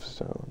reef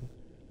zone.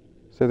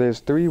 So there's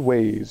 3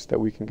 ways that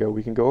we can go.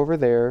 We can go over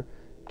there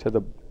to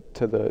the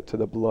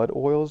blood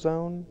oil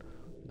zone.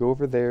 Go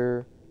over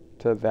there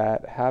to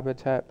that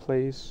habitat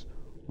place.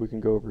 We can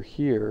go over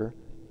here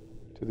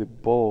to the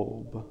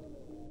bulb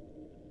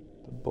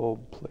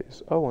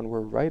place. Oh, and we're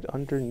right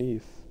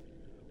underneath.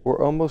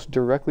 We're almost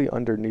directly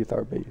underneath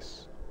our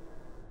base.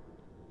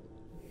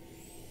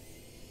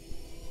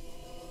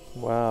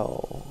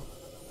 Wow.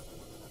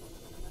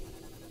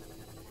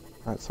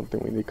 That's something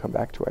we need to come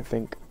back to, I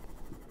think.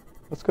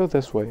 Let's go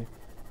this way,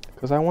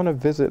 because I want to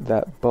visit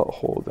that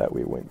butthole that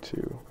we went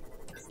to.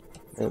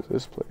 There's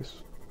this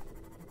place.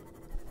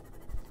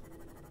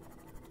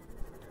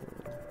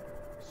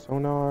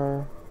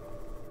 Sonar.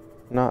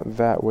 Not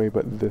that way,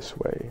 but this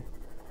way.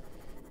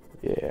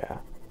 Yeah.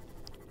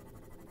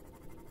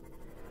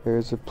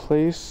 There's a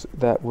place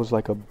that was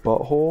like a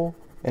butthole,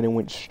 and it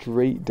went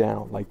straight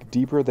down, like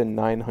deeper than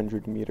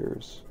 900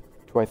 meters,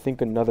 to I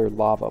think another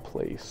lava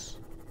place.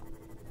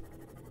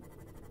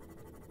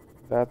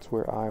 That's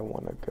where I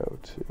want to go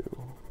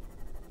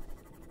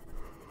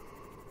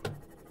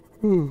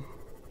to.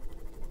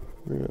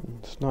 Man,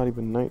 it's not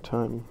even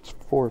nighttime. It's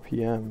 4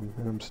 p.m.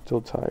 and I'm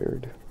still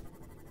tired.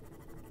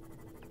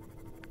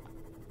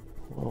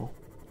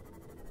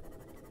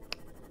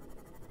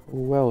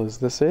 Well, is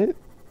this it?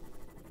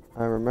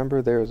 I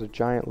remember there's a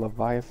giant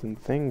Leviathan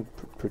thing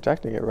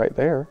protecting it right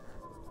there.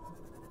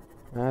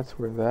 That's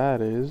where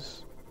that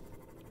is.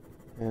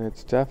 And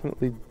it's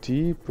definitely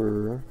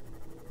deeper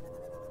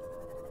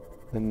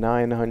than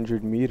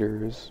 900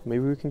 meters.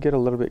 Maybe we can get a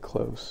little bit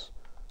close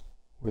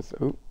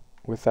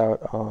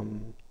without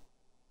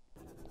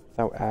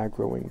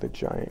aggroing the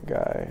giant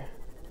guy.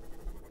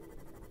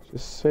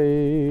 Just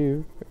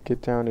save,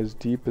 get down as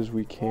deep as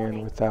we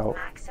can without...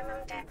 Maximum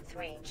depth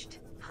reached.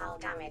 Hull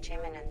damage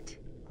imminent.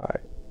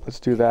 Alright, let's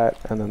do that,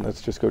 and then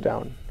let's just go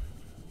down.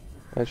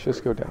 Let's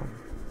just go down.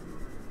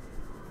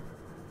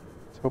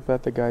 Let's hope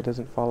that the guy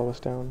doesn't follow us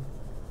down.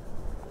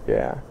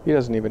 Yeah, he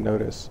doesn't even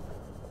notice.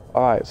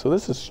 Alright, so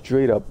this is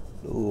straight up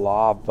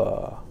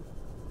lava.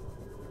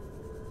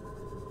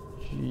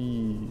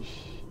 Jeez.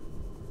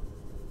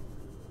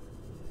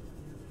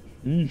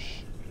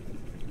 Yeesh.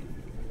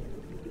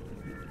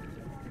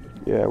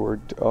 Yeah,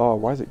 oh,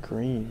 why is it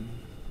green?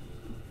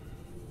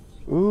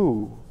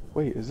 Ooh,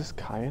 wait, is this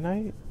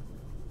kyanite?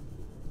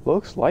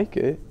 Looks like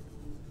it.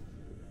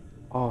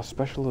 Oh,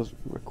 special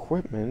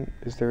equipment.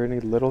 Is there any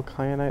little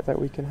kyanite that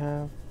we can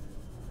have?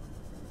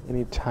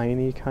 Any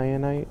tiny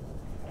kyanite?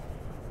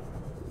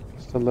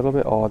 Just a little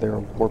bit. Oh, there are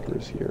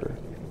warpers here.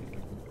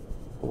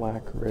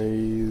 Black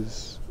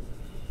rays.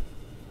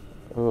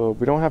 Oh,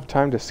 we don't have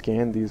time to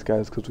scan these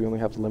guys because we only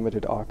have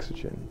limited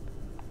oxygen.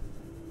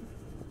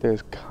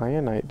 There's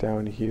kyanite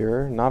down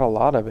here. Not a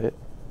lot of it.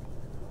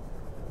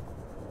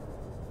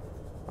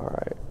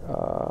 Alright,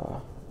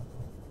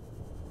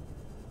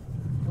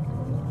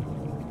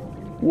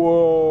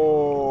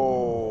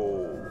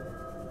 Whoa!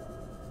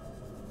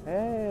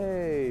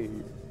 Hey!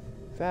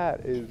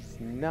 That is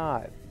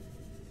not...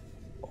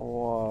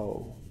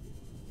 Whoa.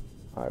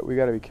 Alright, we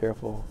gotta be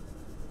careful.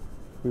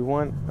 We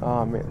want...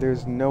 Oh man,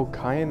 there's no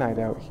kyanite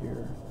out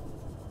here.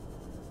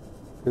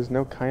 There's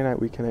no kyanite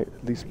we can at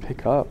least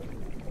pick up.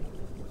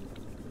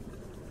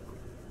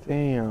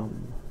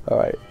 Damn.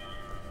 Alright.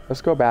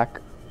 Let's go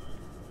back.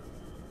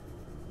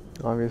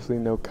 Obviously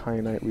no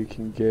kyanite we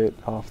can get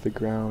off the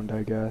ground,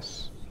 I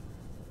guess.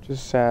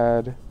 Just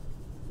sad.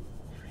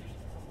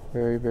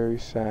 Very, very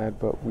sad,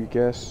 but we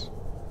guess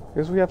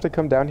we have to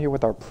come down here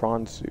with our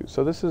prawn suit.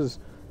 So this is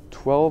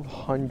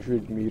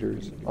 1,200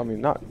 meters. I mean,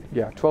 not,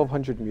 yeah,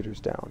 1,200 meters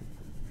down.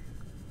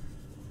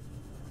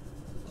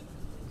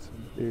 It's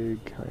a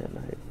big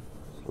kyanite,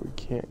 but we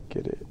can't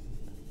get it.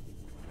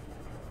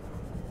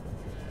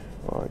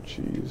 Oh,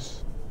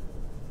 jeez.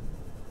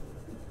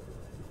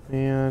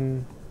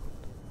 Man.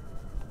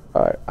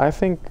 Alright, I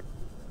think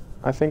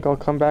I'll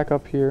come back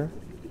up here.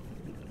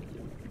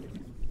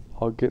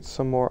 I'll get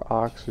some more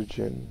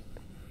oxygen,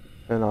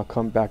 and I'll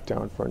come back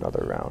down for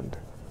another round.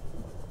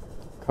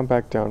 Come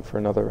back down for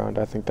another round.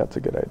 I think that's a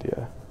good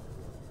idea.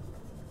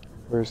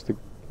 Where's the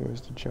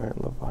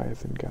giant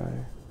Leviathan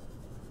guy?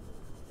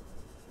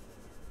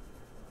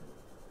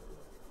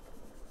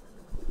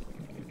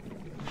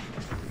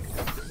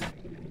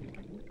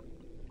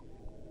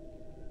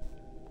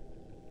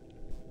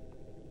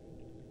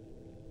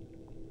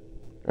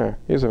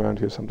 He's around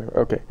here somewhere.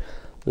 Okay,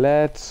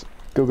 let's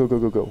go.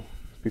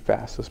 Let's be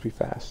fast. Let's be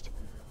fast.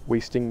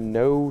 Wasting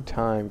no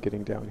time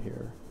getting down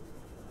here.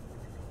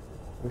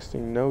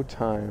 Wasting no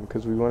time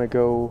because we want to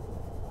go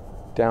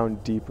down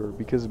deeper.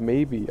 Because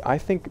maybe, I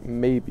think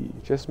maybe,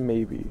 just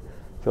maybe,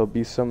 there'll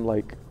be some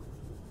like,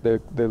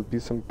 there'll be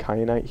some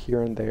kyanite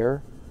here and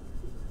there.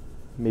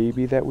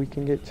 Maybe that we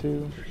can get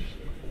to.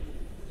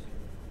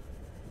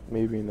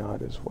 Maybe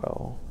not as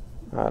well.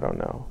 I don't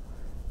know.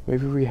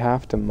 Maybe we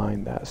have to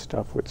mine that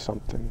stuff with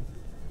something.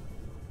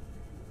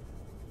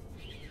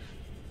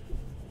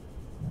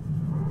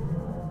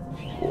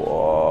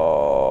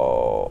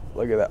 Whoa!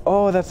 Look at that.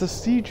 Oh, that's a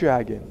sea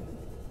dragon.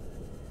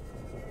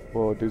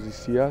 Whoa, does he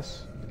see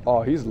us?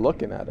 Oh, he's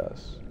looking at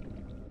us.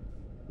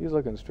 He's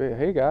looking straight.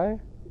 Hey, guy.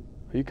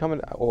 Are you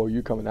coming? Oh,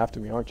 you're coming after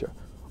me, aren't you?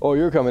 Oh,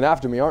 you're coming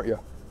after me, aren't you?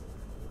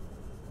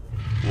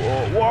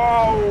 Whoa!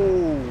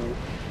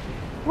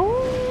 Whoa!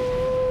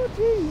 Oh,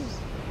 jeez.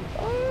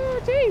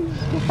 Oh, jeez.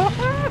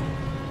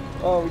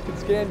 Oh, we can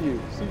scan you.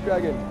 Sea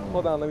dragon.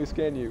 Hold on, let me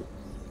scan you.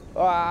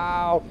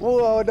 Wow.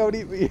 Whoa, don't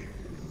eat me.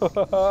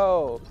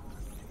 Whoa.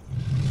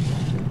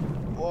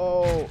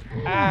 Whoa.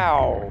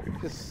 Ow.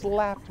 Just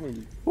slapped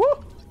me. Woo.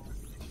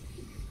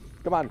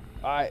 Come on.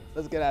 All right,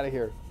 let's get out of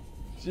here.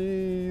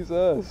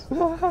 Jesus.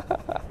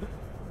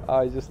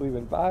 Oh, he's just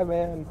leaving. Bye,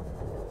 man.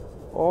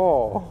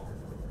 Oh.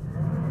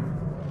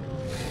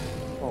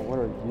 Oh, what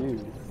are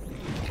you?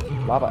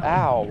 Lava.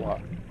 Ow.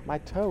 My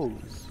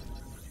toes.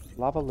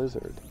 Lava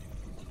lizard.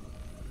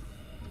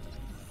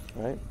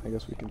 Alright, I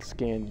guess we can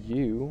scan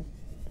you.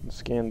 And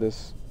scan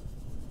this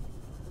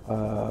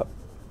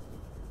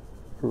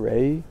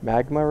ray,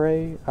 magma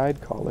ray, I'd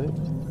call it.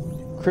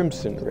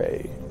 Crimson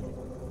ray.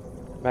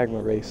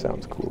 Magma ray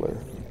sounds cooler.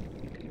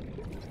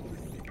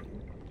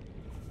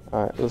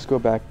 Alright, let's go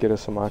back, get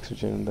us some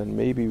oxygen, and then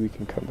maybe we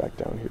can come back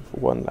down here for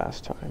one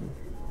last time.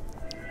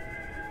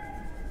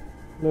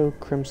 Hello,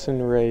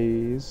 crimson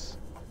rays.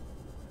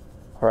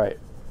 Alright,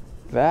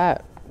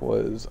 that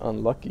was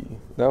unlucky.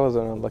 That was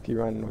an unlucky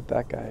run with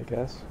that guy, I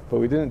guess. But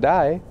we didn't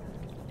die.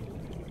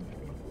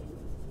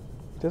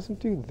 Doesn't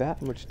do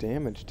that much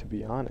damage, to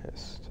be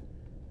honest.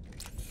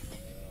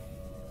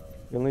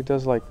 It only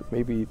does like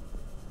maybe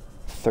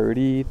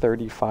 30,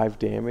 35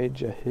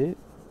 damage a hit.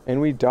 And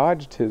we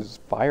dodged his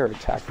fire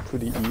attack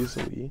pretty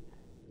easily.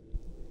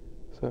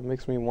 So it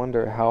makes me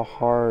wonder how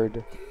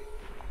hard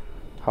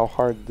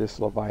this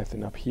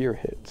Leviathan up here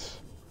hits.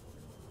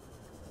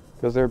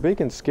 Because they're big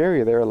and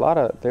scary. They're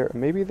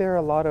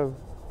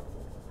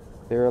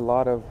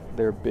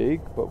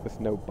big but with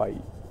no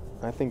bite.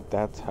 I think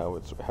that's how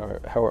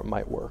it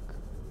might work.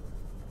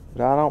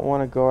 But I don't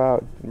want to go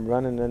out and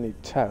running any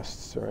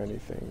tests or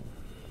anything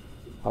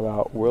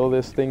about, will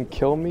this thing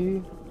kill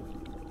me?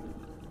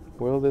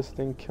 Will this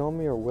thing kill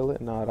me or will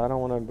it not? I don't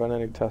want to run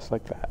any tests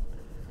like that.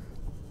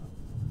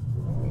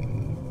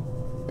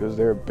 Because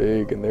they're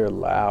big and they're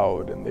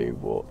loud and they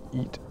will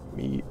eat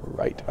me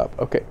right up.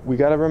 Okay, we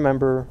gotta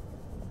remember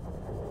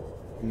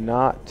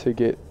not to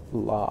get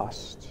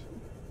lost.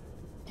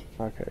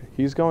 Okay,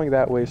 he's going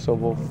that way, so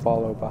we'll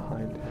follow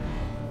behind him.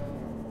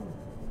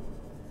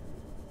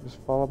 Just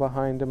follow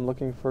behind him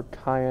looking for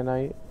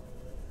kyanite.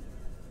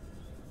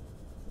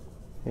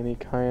 Any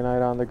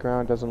kyanite on the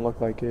ground? Doesn't look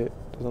like it.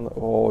 Doesn't look,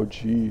 oh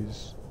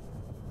jeez.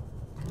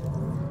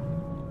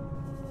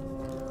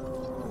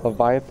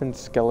 Leviathan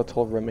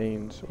skeletal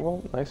remains.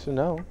 Well, nice to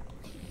know.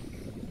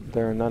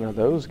 There are none of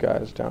those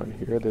guys down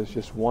here. There's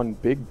just one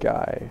big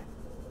guy.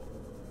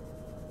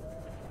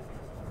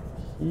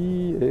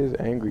 He is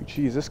angry.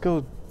 Jeez, this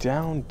goes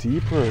down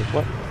deeper.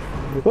 What?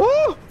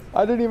 Oh!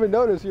 I didn't even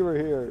notice you were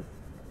here.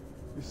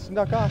 You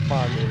snuck off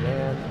on me,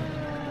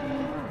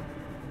 man.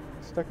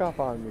 Snuck off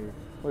on me.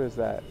 What is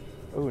that?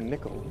 Oh,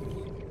 nickel.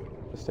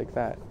 Let's take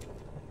that.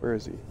 Where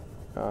is he?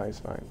 Oh, he's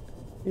fine.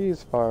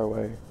 He's far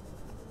away.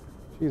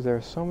 Jeez, there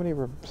are so many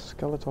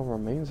skeletal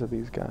remains of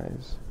these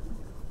guys.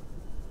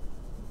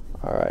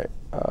 Alright,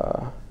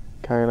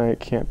 kyanite,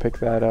 can't pick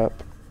that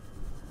up.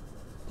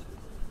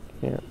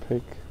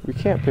 We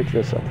can't pick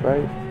this up,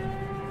 right?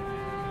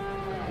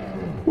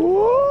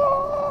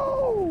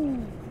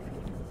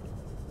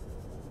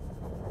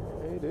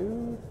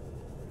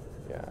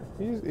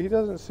 Yeah, he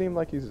doesn't seem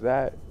like he's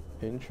that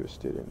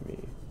interested in me.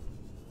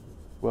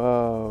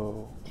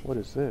 Whoa, what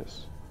is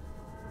this?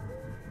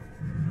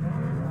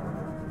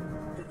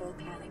 The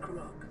volcanic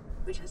rock,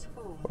 which has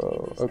formed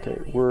Whoa, in this okay,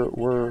 area,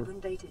 we're carbon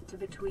dated to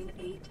between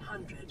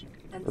 800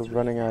 and we're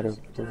running out of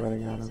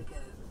 3,000 years ago.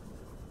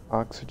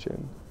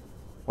 oxygen.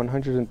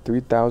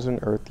 103,000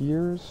 Earth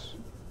years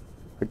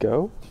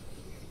ago?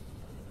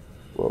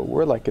 Whoa,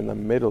 we're like in the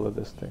middle of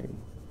this thing.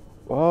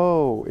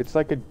 Whoa, it's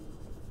like the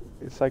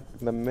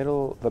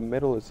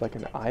middle is like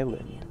an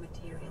island.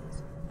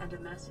 Materials and a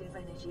massive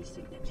energy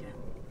signature.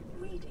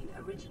 Reading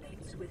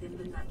originates within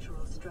the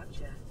natural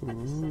structure at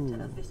the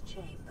center of this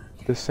chamber.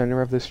 The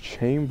center of this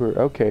chamber,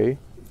 okay.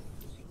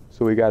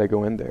 So we gotta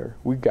go in there.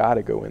 We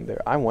gotta go in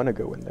there. I wanna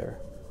go in there.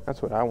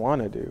 That's what I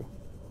wanna do.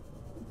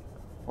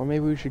 Or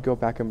maybe we should go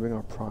back and bring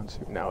our prawn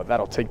suit. No,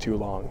 that'll take too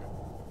long.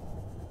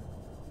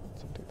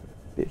 Something that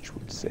a bitch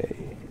would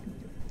say.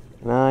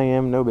 And I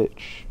am no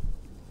bitch.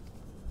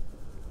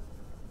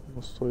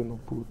 No soy no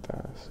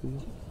puta, see?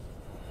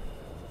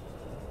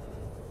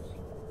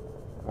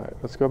 Alright,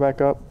 let's go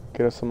back up,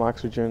 get us some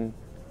oxygen.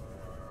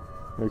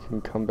 We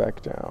can come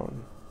back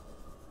down.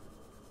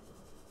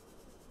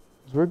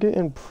 'Cause we're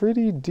getting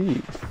pretty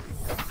deep.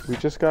 We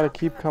just gotta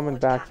keep coming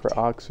back for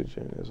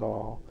oxygen is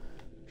all.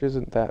 Which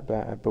isn't that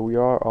bad, but we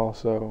are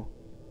also...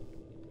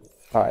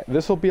 Alright,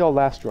 this will be our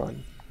last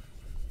run.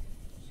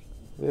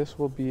 This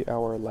will be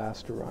our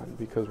last run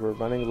because we're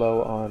running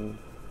low on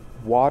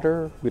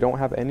water. We don't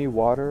have any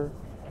water,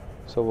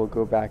 so we'll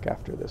go back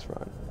after this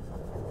run.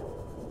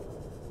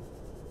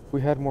 If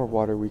we had more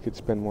water, we could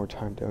spend more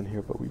time down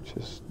here, but we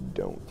just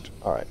don't.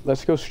 Alright,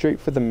 let's go straight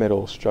for the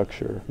middle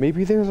structure.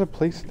 Maybe there's a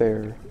place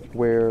there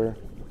where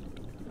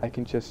I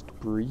can just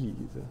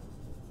breathe.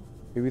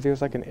 Maybe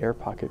there's like an air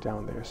pocket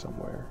down there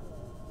somewhere.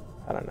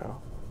 I don't know.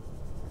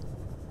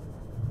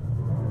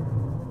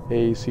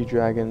 Hey, sea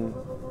dragon.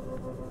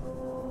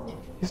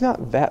 He's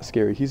not that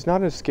scary. He's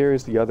not as scary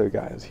as the other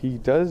guys. He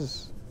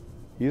is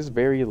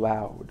very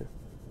loud.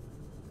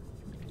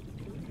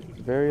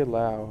 He's very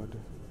loud.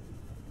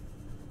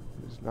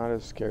 He's not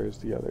as scary as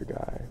the other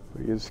guy,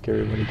 but he is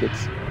scary when he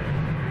gets...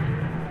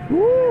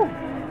 Woo!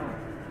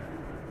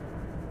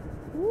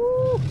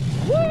 Woo!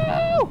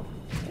 Woo!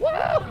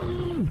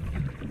 Woo!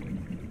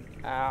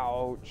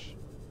 Ouch.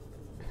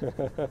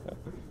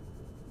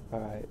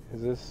 Alright,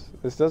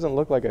 this doesn't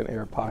look like an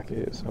air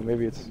pocket, so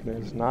maybe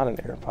it's not an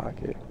air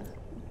pocket.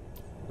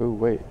 Ooh,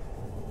 wait.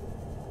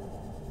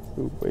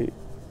 Ooh, wait.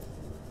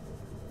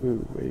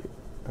 Ooh, wait.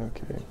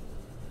 Okay.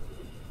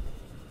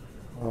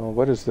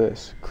 What is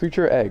this?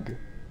 Creature egg.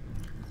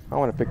 I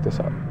want to pick this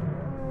up.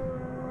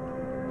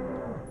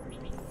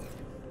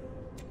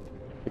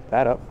 Pick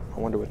that up. I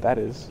wonder what that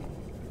is.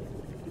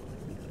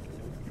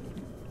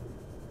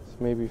 Let's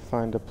maybe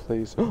find a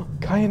place. Oh,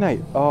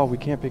 kyanite! Oh, we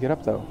can't pick it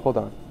up though. Hold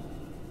on.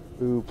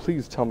 Ooh,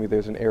 please tell me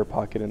there's an air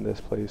pocket in this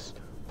place.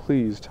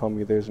 Please tell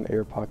me there's an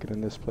air pocket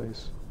in this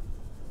place.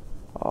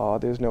 Oh,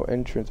 there's no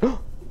entrance.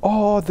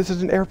 Oh, this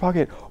is an air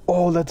pocket.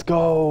 Oh, let's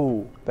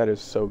go. That is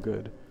so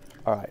good.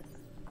 All right.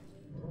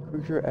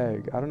 Creature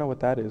egg. I don't know what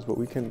that is, but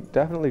we can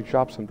definitely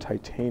drop some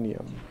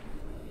titanium.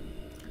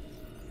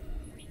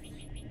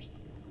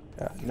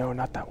 Yeah, no,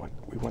 not that one.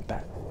 We want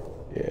that.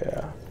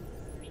 Yeah.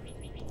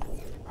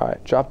 All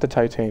right, drop the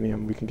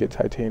titanium. We can get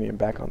titanium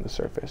back on the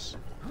surface.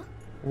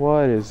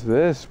 What is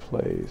this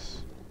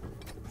place?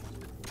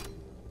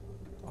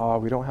 Oh,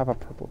 we don't have a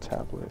purple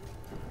tablet.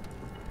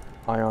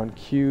 Ion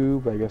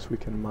cube, I guess we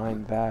can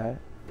mine that.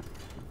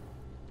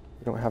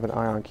 We don't have an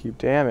ion cube,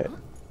 damn it.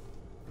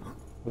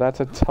 Well,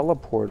 that's a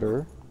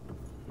teleporter.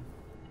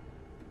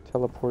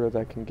 Teleporter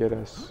that can get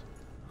us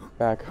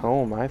back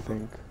home, I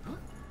think.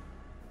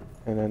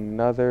 And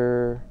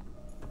another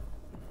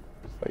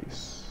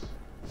place.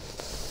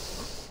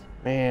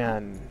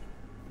 Man.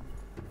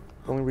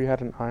 If only we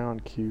had an ion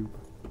cube.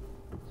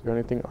 Is there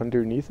anything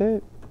underneath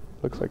it?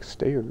 Looks like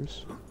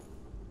stairs.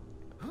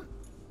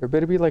 There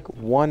better be like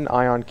one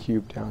ion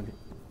cube down here.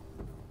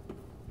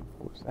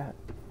 What was that?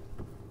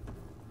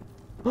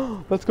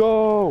 Let's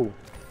go!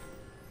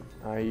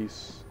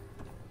 Nice.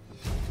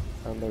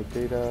 Download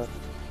data.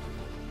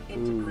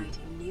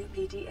 Integrating new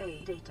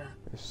PDA data.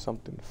 There's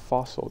something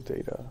fossil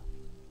data.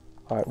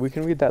 Alright, we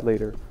can read that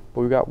later.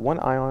 But we got one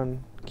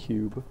ion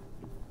cube.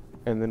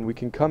 And then we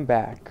can come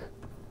back.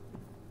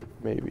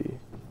 Maybe.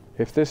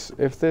 If this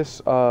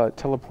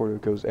teleporter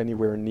goes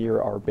anywhere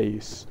near our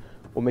base,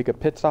 we'll make a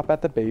pit stop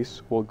at the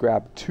base, we'll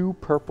grab 2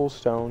 purple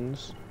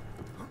stones,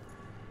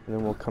 and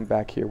then we'll come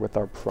back here with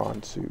our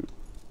prawn suit.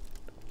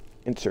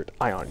 Insert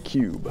ion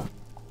cube.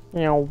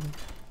 Meow.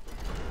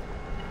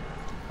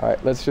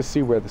 Alright, let's just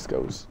see where this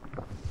goes.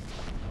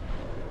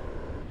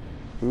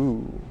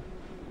 Ooh.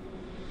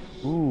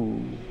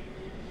 Ooh.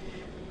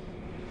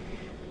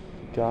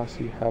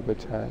 Gassy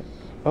habitat.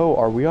 Oh,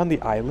 are we on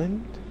the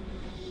island?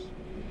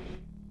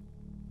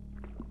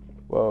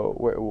 Whoa,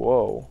 wait,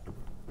 whoa.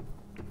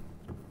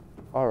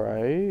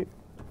 Alright.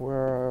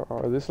 Where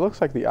are... This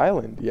looks like the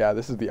island. Yeah,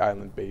 this is the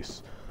island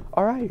base.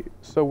 Alright,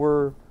 so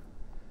we're...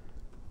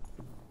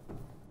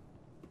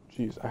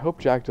 Jeez, I hope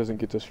Jack doesn't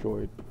get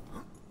destroyed.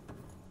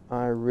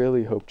 I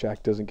really hope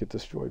Jack doesn't get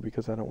destroyed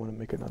because I don't want to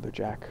make another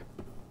Jack.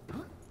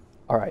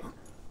 Alright.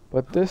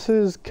 But this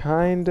is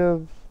kind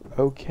of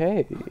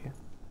okay.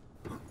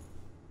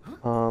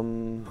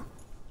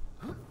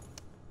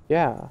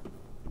 Yeah.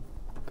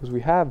 Because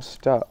we have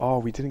stuff. Oh,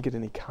 we didn't get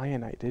any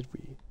kyanite, did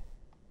we?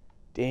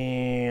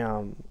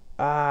 Damn.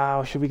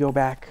 Ah, should we go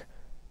back?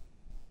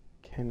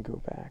 Can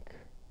go back.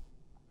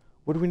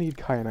 What do we need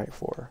kyanite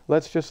for?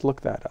 Let's just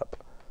look that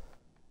up.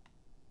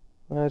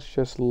 Let's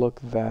just look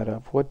that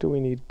up. What do we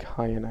need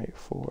kyanite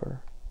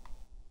for?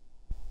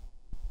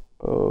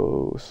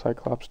 Oh,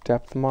 Cyclops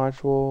depth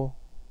module.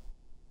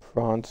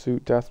 Prawn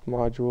suit depth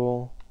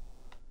module.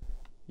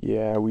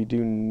 Yeah, we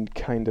do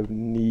kind of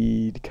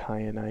need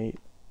kyanite,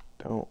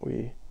 don't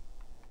we?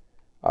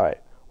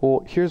 Alright,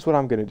 well, here's what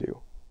I'm going to do.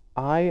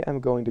 I am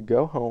going to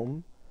go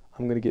home.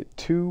 I'm going to get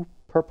 2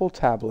 purple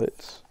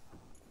tablets.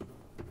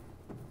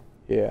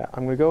 Yeah,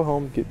 I'm going to go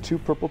home, get 2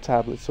 purple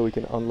tablets so we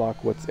can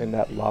unlock what's in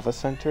that lava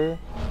center.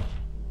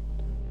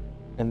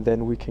 And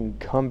then we can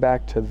come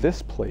back to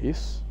this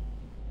place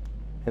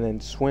and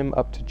then swim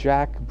up to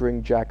Jack,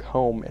 bring Jack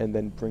home, and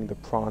then bring the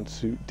prawn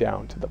suit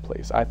down to the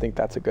place. I think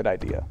that's a good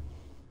idea.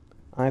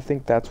 I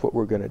think that's what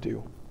we're going to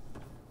do.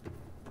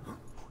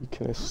 We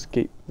can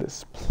escape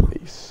this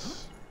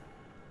place.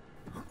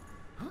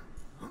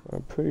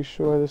 I'm pretty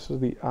sure this is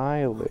the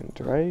island,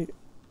 right?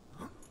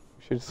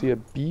 We should see a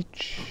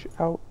beach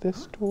out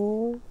this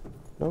door.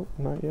 Nope,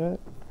 not yet.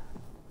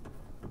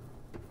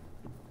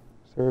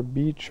 Is there a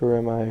beach, or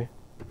am I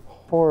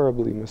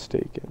horribly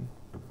mistaken?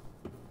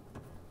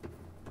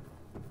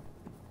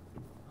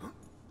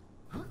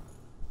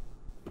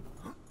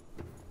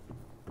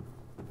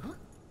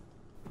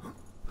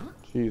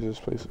 Jeez, this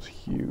place is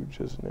huge,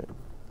 isn't it?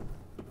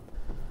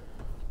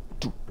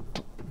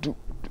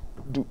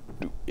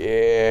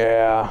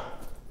 Yeah.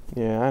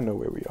 Yeah, I know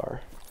where we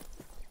are.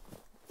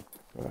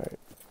 Alright.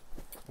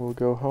 We'll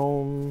go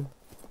home,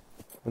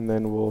 and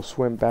then we'll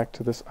swim back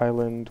to this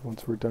island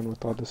once we're done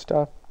with all this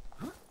stuff.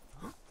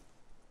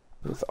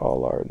 With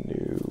all our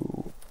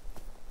new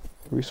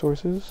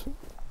resources.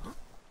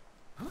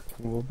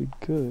 And we'll be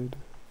good.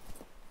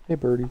 Hey,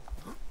 birdie.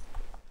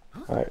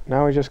 Alright,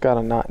 now we just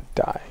gotta not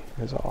die,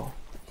 is all.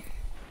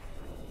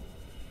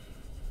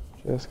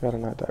 Just gotta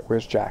not die.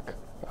 Where's Jack?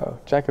 Oh,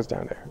 Jack is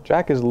down there.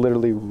 Jack is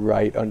literally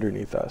right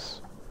underneath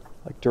us.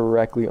 Like,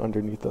 directly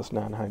underneath us,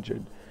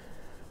 900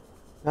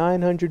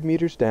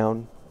 meters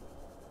down.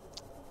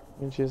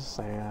 Which is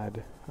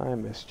sad. I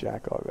miss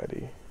Jack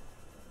already.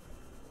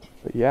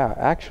 But yeah,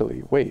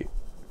 actually, wait.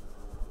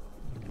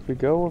 If we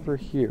go over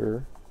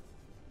here...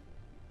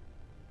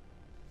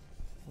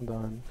 Hold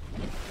on.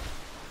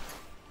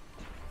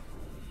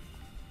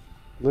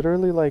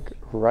 Literally, like,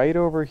 right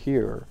over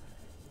here.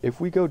 If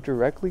we go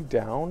directly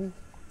down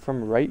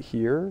from right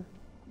here,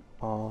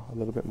 a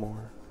little bit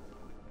more.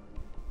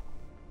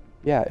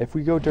 Yeah, if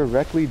we go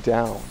directly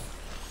down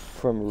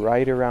from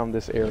right around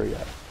this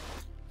area,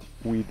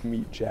 we'd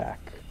meet Jack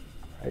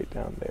right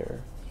down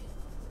there.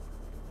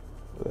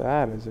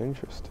 That is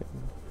interesting.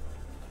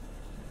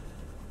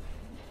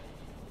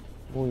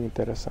 Muy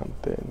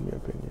interesante, in my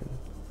opinion.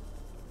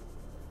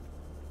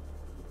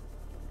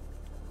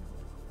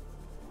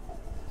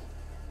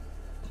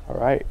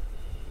 Alright.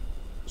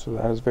 So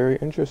that is very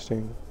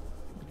interesting.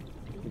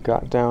 We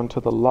got down to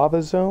the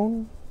lava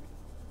zone.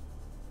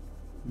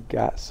 We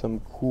got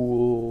some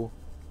cool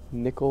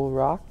nickel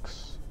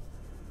rocks.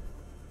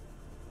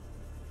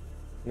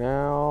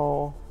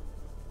 Now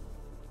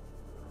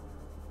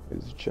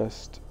is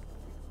just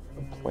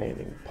a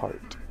planning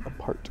part, a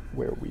part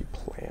where we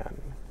plan.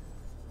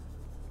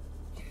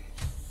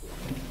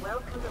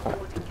 Welcome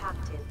aboard,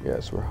 Captain.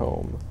 Yes, we're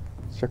home.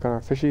 Let's check on our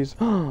fishies.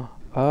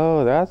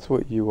 Oh, that's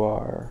what you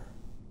are.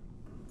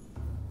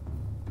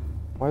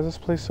 Why is this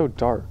place so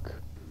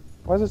dark?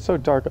 Why is it so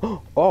dark?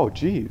 Oh,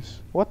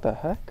 jeez. What the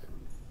heck?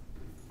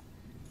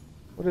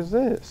 What is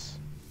this?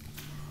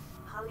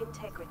 Hull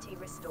integrity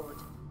restored.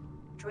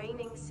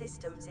 Draining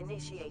systems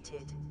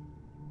initiated.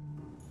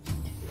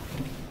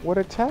 What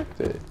attacked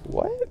it?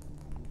 What?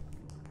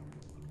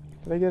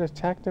 Did I get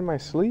attacked in my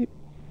sleep?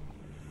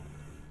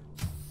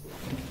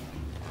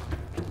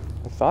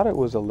 I thought it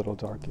was a little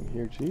dark in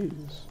here.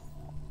 Jeez.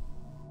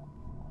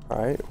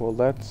 Alright, well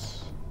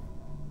let's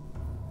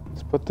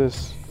put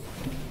this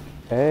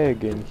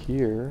egg in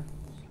here.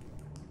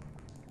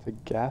 It's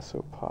a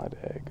gasopod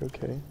egg,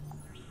 okay.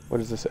 What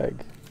is this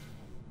egg?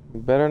 You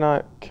better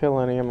not kill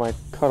any of my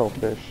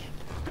cuttlefish.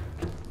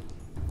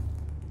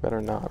 Better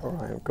not, or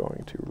I am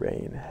going to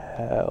rain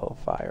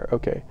hellfire.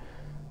 Okay.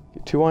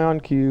 Get 2 ion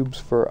cubes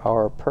for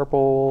our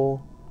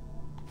purple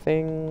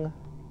thing.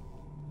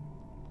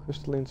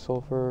 Crystalline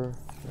sulfur.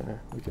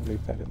 We can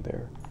leave that in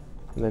there.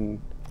 And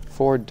then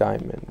 4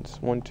 diamonds.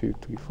 1, 2,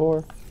 3,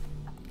 4.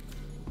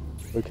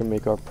 We can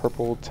make our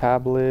purple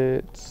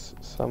tablets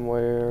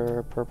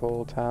somewhere.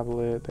 Purple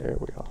tablet. There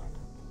we are.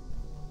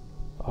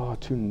 Oh,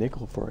 2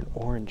 nickel for an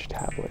orange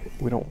tablet.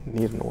 We don't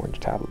need an orange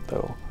tablet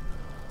though.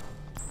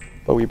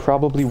 But we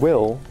probably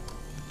will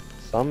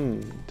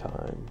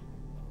sometime.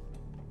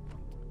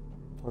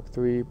 Mark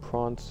 3,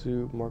 prawn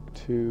suit, Mark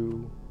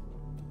 2,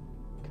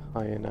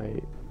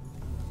 kyanite.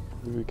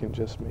 Maybe we can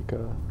just make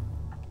a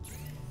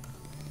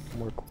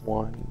Mark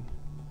 1.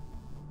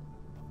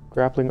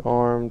 Grappling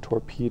arm,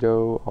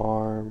 torpedo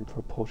arm,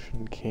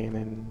 propulsion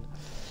cannon,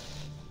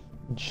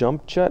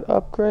 jump jet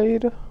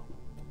upgrade?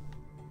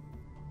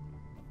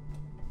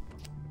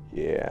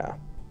 Yeah.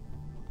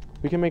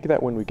 We can make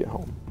that when we get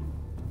home.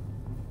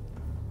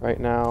 Right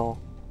now,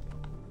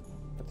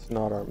 that's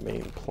not our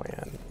main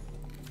plan.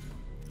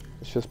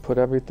 Let's just put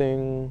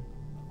everything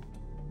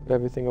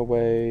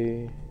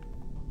away.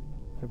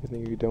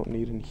 Everything you don't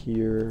need in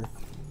here.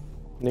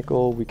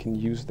 Nickel, we can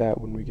use that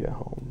when we get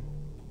home.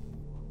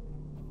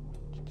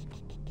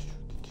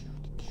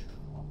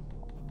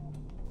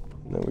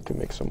 And then we can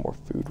make some more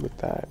food with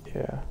that,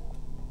 yeah.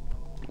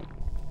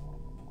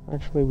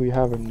 Actually, we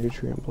have a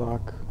nutrient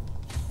block.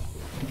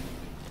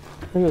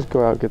 Let's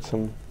go out and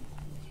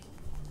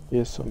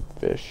get some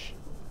fish.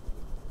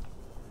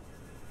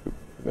 Oop,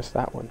 missed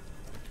that one.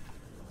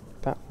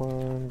 That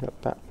one,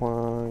 got that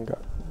one,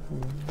 got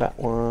that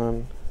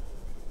one.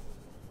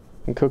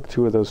 And cook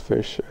 2 of those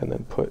fish and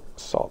then put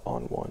salt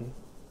on 1.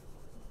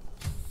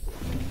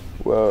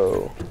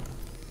 Whoa.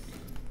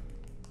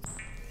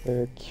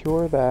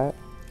 Cure that.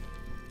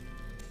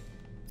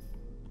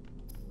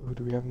 Ooh,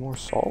 do we have more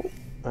salt?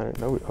 I don't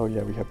know. Oh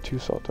yeah, we have 2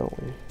 salt, don't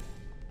we?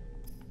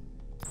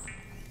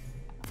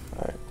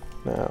 Alright,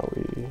 now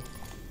we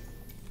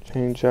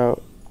change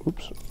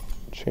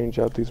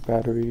out these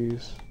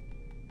batteries.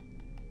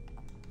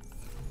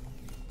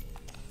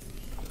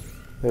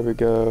 There we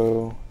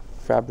go.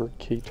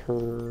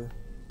 Fabricator.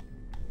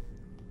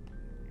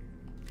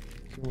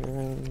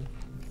 And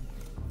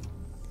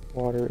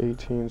water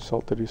 18,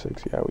 salt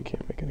 36. Yeah, we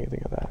can't make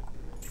anything of that.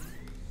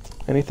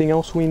 Anything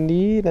else we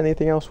need?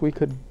 Anything else we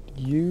could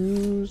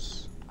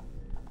use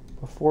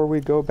before we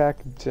go back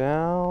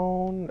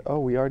down? Oh,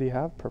 we already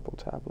have purple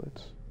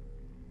tablets.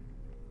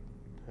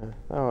 Yeah,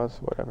 oh, that's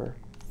whatever.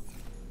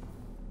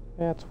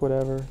 That's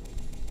whatever.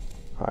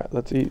 Alright,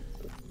 let's eat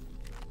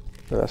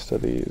the rest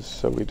of these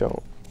so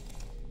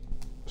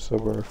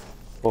we're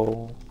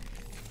full.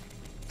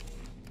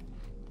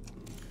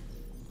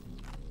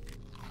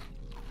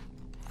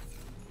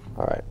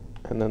 Alright,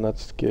 and then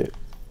let's get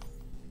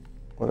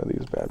one of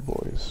these bad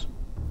boys.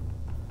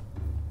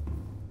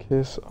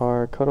 Kiss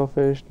our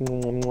cuttlefish.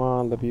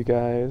 Mwah, love you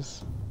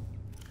guys.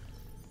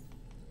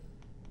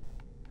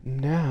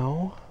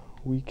 Now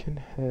we can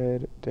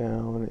head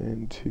down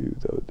into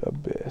the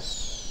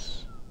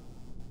abyss.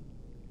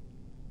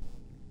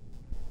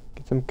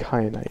 Get some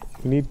kyanite.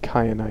 We need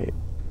kyanite.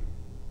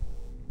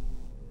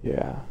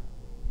 Yeah.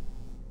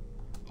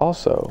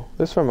 Also,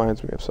 this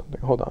reminds me of something.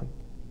 Hold on.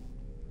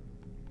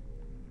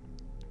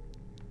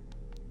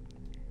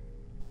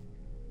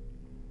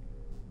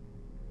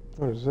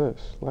 What is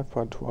this?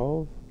 LifePod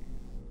 12?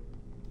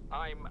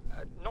 I'm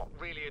not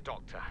really a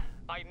doctor.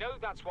 I know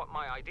that's what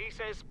my ID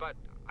says, but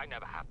I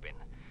never have been.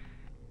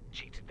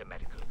 Cheated the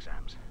medical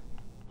exams.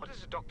 What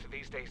does a doctor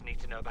these days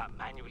need to know about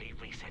manually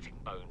resetting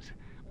bones?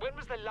 When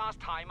was the last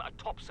time a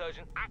top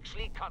surgeon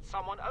actually cut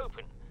someone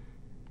open?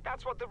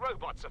 That's what the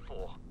robots are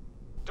for.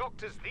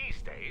 Doctors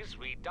these days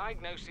read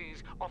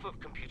diagnoses off of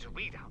computer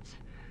readouts.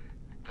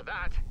 For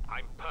that,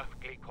 I'm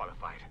perfectly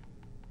qualified.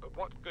 But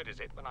what good is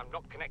it when I'm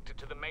not connected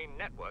to the main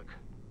network?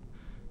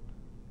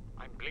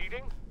 I'm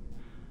bleeding.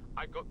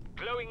 I've got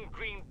glowing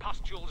green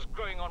pustules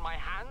growing on my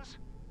hands.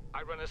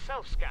 I run a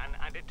self-scan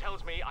and it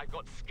tells me I've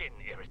got skin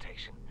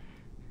irritation.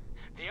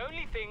 The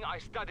only thing I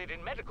studied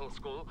in medical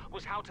school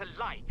was how to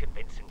lie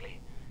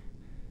convincingly.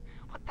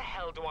 What the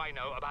hell do I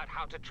know about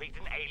how to treat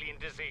an alien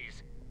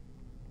disease?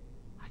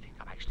 I think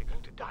I'm actually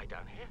going to die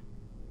down here.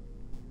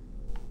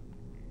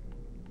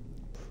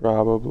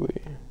 Probably.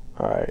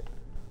 Alright.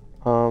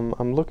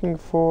 I'm looking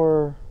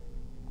for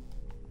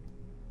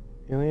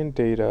alien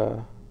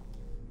data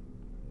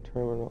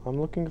terminal. I'm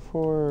looking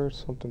for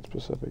something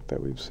specific that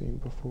we've seen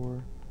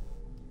before.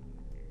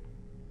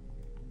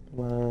 Come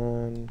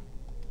on.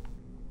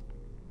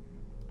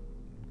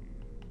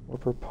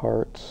 Warper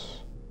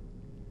parts.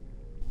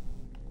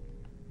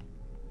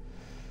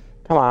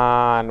 Come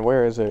on,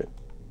 where is it?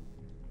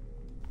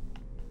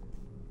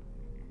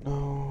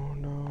 No,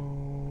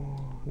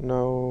 no,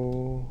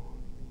 no,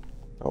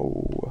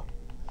 no.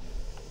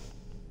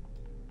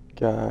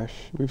 Gosh,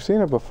 we've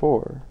seen it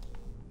before.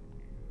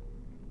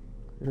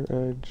 Clear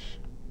edge,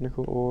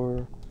 nickel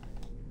ore.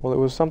 Well, it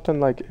was something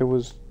like it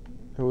was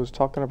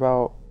talking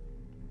about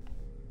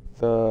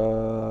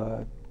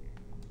the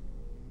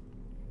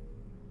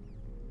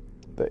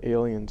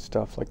alien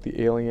stuff, like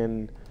the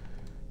alien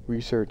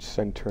research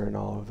center and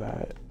all of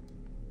that.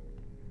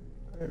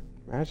 I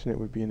imagine it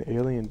would be an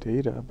alien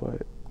data,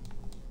 but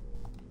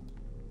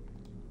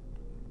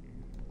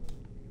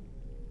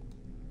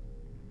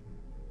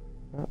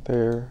not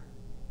there,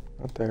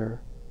 not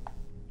there,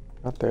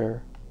 not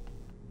there,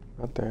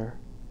 not there.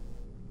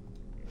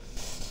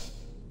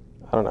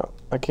 I don't know.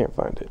 I can't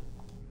find it.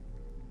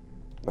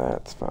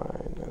 That's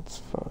fine. That's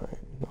fine.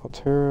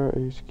 Altera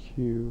HQ.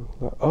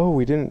 Oh,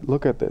 we didn't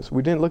look at this.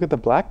 We didn't look at the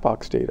black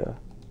box data.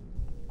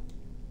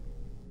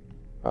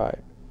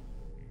 Alright.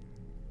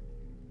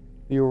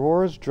 The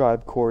Aurora's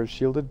drive core is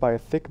shielded by a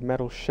thick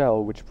metal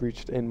shell which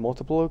breached in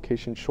multiple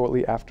locations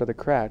shortly after the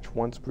crash.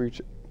 Once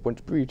breached,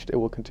 it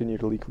will continue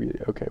to leak.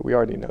 Okay, we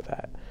already know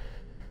that.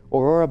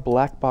 Aurora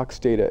black box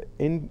data.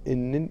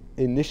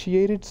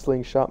 Initiated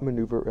slingshot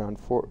maneuver around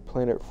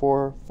planet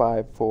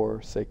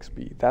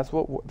 4546b. That's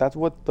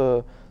what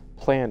the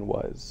plan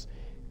was,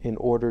 in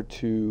order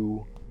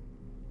to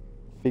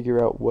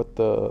figure out what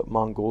the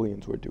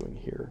Mongolians were doing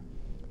here.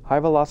 High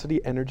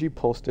velocity energy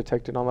pulse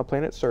detected on the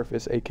planet's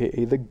surface,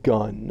 aka the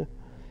gun.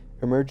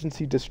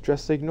 Emergency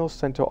distress signal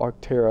sent to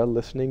Arctera.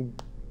 Listening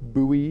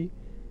buoy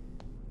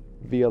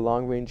via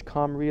long-range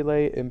comm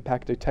relay.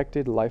 Impact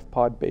detected. Life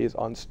pod bays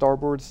on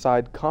starboard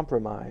side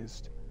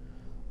compromised.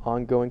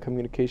 Ongoing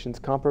communications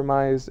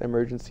compromised.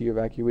 Emergency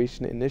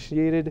evacuation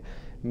initiated.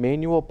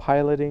 Manual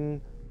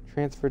piloting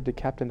transferred to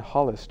Captain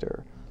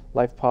Hollister.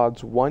 Life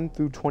pods 1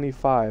 through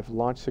 25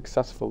 launched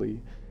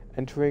successfully.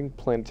 Entering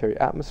planetary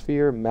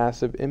atmosphere.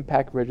 Massive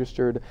impact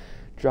registered.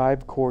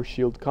 Drive core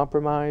shield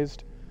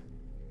compromised.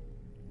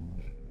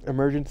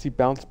 Emergency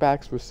bounce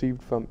backs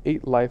received from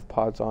 8 life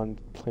pods on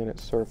planet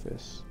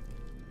surface.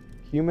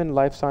 Human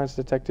life signs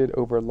detected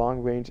over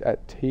long range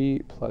at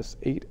T plus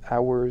 8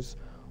 hours.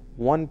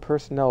 1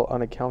 personnel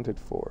unaccounted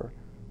for.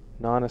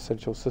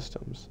 Non-essential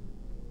systems.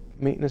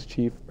 Maintenance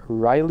Chief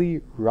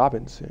Riley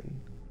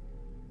Robinson.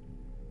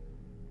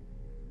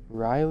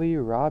 Riley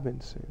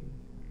Robinson.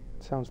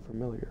 Sounds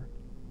familiar.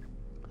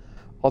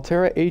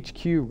 Altera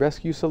HQ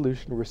rescue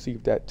solution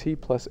received at T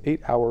plus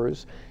 8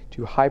 hours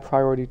to high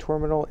priority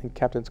terminal in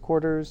captain's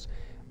quarters.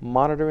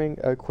 Monitoring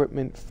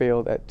equipment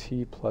failed at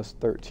T plus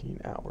 13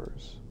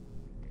 hours.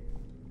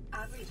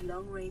 Average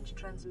long-range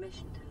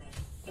transmission delay,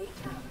 8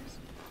 hours.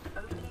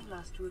 Opening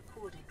last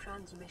recorded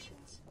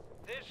transmissions.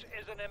 This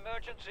is an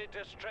emergency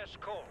distress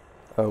call.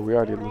 Oh, we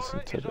already Aurora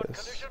listened to is on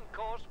this. collision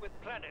course with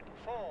planet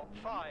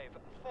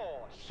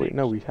 4546. Wait,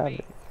 no, we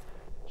haven't.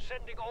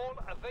 Sending all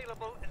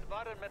available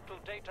environmental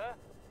data.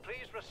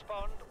 Please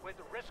respond with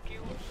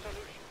rescue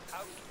solution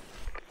out.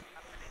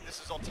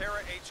 This is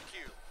Altera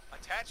HQ.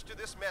 Attached to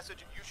this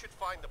message, you should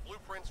find the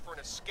blueprints for an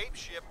escape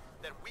ship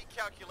that we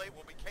calculate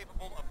will be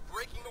capable of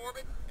breaking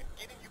orbit and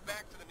getting you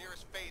back to the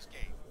nearest phase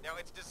gate. Now,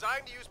 it's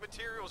designed to use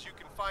materials you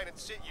can find in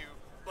situ,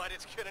 but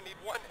it's gonna need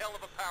one hell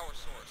of a power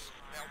source.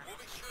 Now, we'll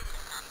be sure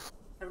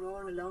to...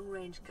 Aurora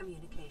long-range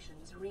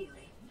communications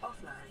relay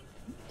offline.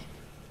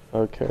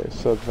 Okay,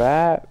 so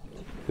that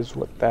is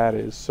what that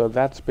is. So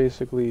that's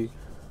basically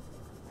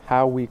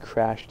how we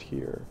crashed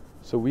here.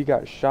 So we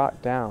got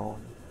shot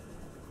down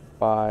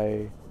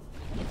by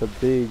the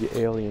big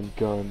alien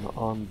gun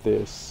on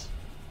this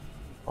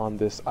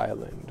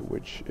island,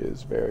 which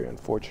is very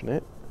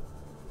unfortunate.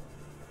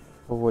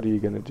 But what are you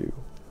gonna do?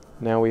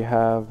 Now we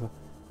have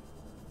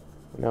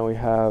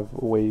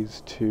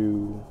ways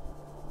to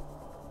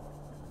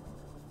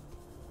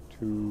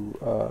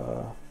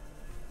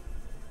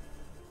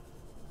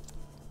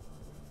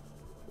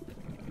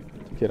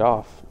get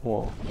off.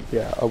 Well,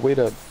 yeah, a way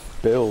to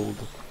build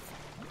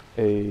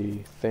a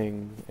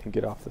thing and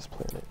get off this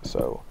planet.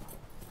 So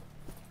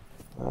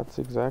that's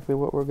exactly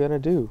what we're gonna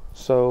do.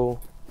 So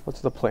what's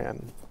the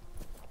plan?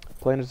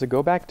 Plan is to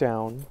go back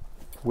down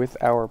with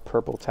our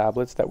purple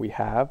tablets that we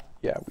have.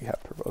 Yeah, we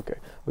have purple. Okay,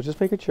 we'll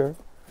just make it sure.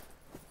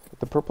 With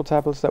the purple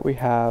tablets that we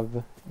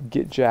have,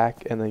 get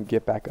Jack and then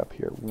get back up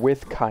here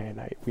with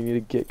kyanite. We need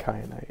to get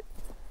kyanite.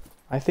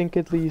 I think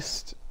at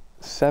least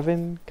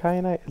 7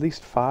 kyanite, at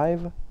least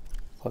 5.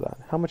 Hold on,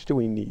 how much do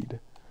we need?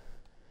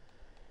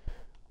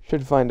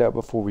 Should find out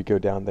before we go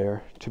down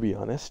there, to be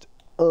honest.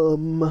 3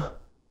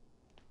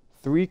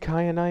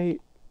 kyanite.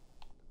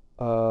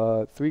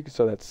 3,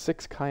 so that's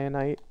 6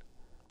 kyanite.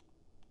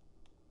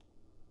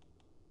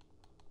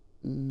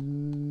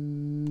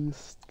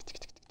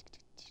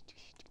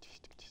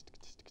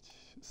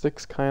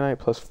 6 kyanite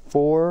plus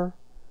 4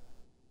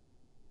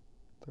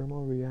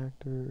 thermal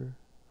reactor.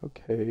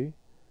 Okay,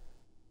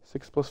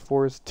 6 plus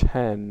 4 is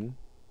 10,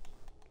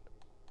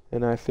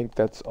 and I think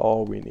that's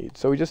all we need.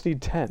 So we just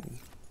need 10.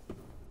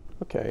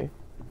 Okay,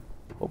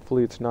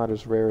 hopefully it's not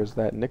as rare as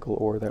that nickel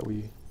ore that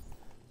we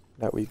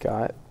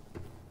got,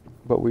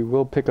 but we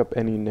will pick up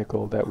any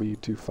nickel that we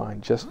do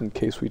find just in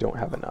case we don't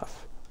have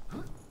enough.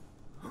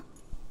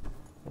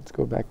 Let's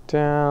go back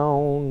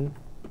down.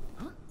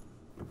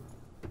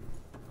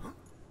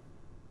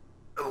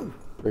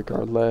 Break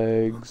our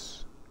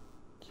legs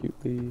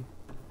cutely.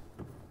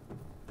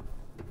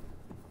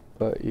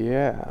 But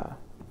yeah,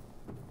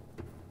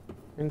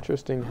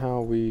 interesting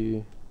how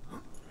we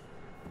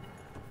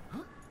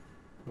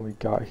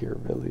got here,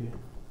 really.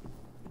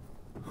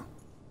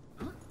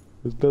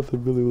 There's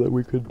nothing really that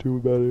we could do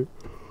about it.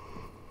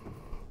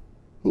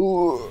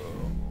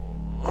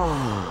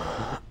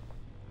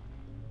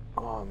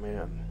 Oh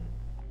man,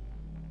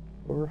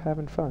 we're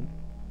having fun.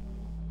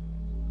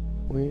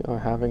 We are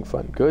having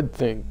fun. Good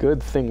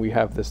thing we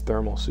have this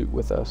thermal suit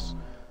with us,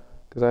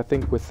 because I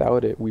think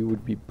without it we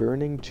would be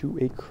burning to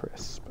a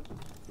crisp.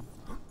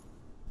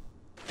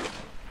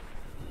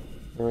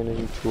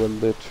 Burning to a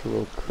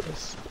literal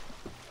crisp.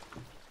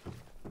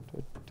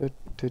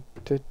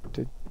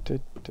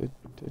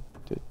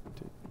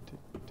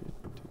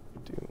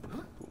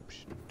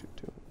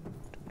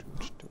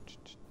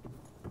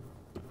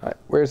 Alright,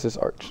 where's this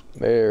arch?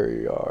 There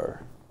we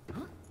are.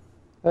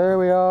 There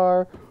we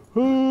are.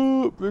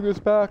 Ooh, bring us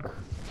back.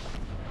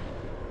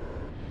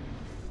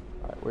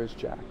 Alright, where's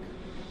Jack?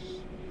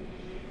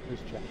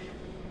 Where's Jack?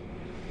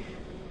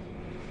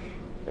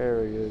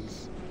 There he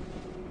is.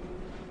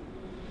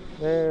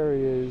 There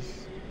he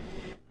is.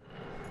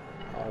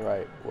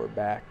 Alright, we're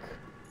back.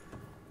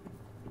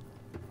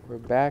 We're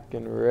back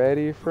and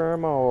ready for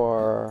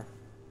more.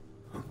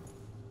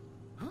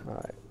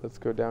 Alright, let's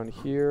go down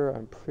here.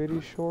 I'm pretty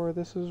sure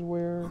this is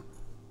where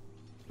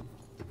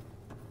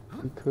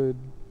we could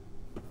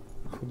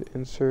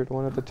insert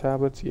one of the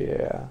tablets.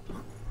 Yeah.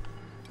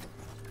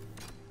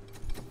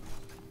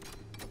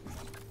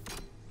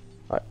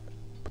 Alright,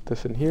 put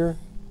this in here.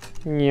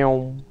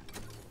 Meow.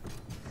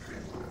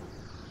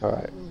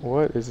 Alright,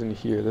 what is in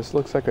here? This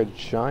looks like a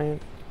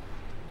giant...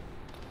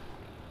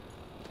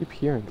 I keep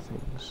hearing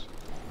things.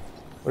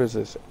 What is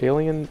this?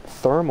 Alien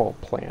thermal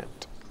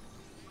plant.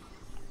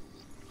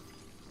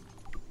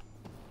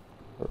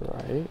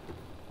 Alright.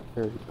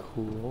 Very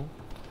cool.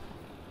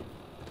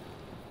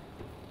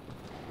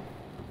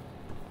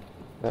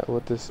 That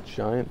what this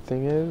giant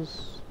thing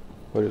is?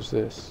 What is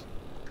this?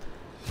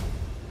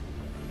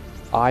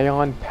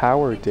 Ion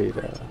power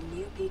data.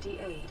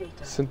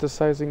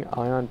 Synthesizing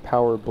ion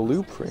power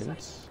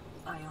blueprints.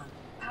 Ion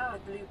power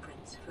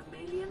blueprints for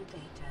alien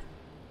data.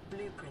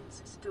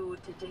 Blueprints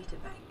stored to data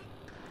bank.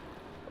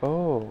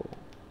 Oh.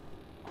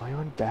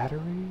 Ion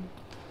battery?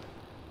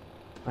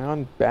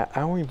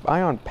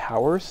 Ion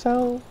power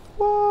cell?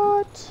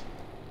 What?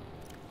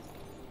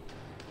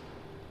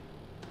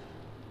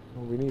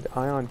 Well, we need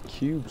ion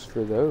cubes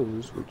for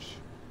those, which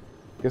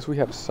I guess we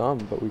have some,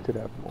 but we could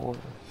have more.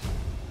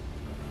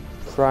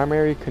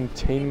 Primary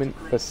containment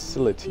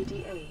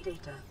facility.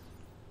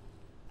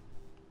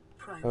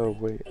 Oh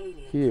wait,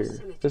 here.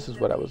 This is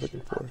what I was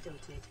looking for.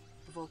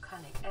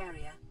 Volcanic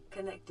area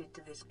connected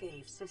to this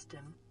cave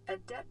system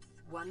at depth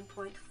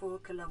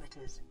 1.4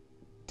 kilometers.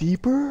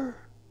 Deeper?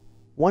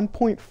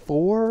 1.4?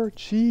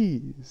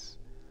 Jeez.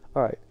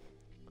 Alright.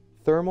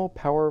 Thermal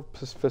power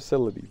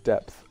facility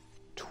depth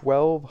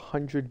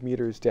 1,200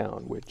 meters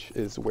down, which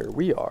is where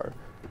we are.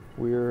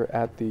 We're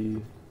at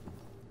the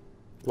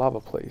lava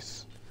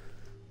place.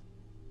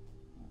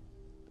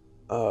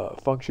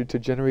 Function to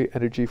generate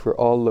energy for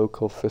all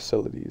local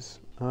facilities.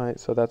 Alright,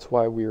 so that's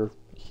why we're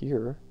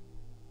here.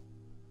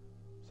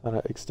 It's on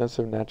an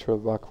extensive natural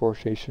rock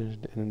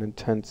formation and an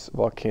intense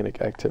volcanic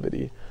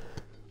activity.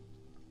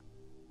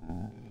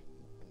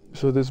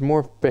 So there's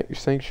more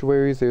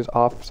sanctuaries, there's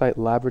off-site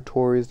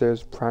laboratories,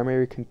 there's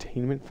primary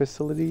containment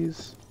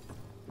facilities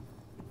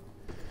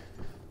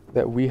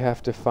that we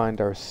have to find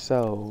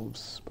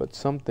ourselves, but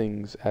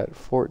something's at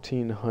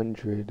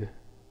 1,400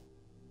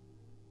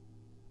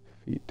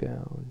 feet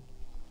down.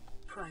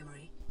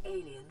 Primary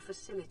alien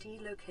facility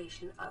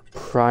location update.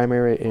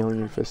 Primary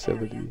alien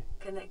facility.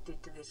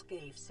 Connected to this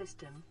cave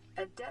system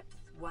at depth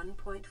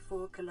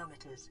 1.4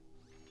 kilometers.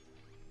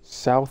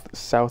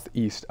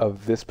 Southeast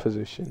of this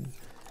position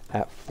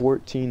at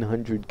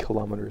 1,400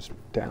 kilometers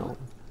down.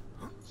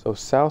 So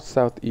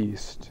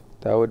southeast,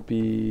 that would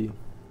be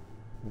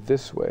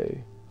this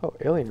way. Oh,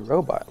 alien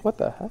robot. What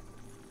the heck?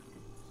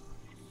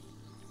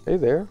 Hey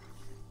there.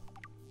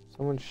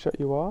 Someone shut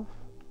you off?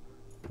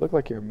 Look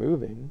like you're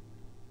moving.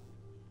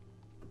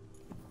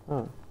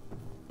 Huh.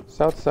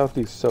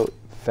 Southeast. So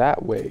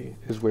that way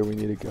is where we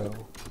need to go.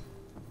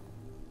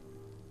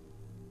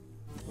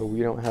 But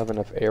we don't have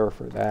enough air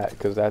for that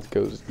because that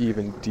goes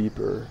even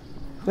deeper.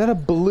 Is that a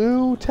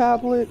blue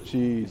tablet?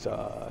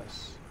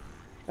 Jesus.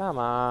 Come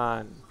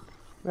on.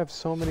 We have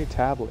so many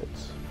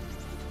tablets.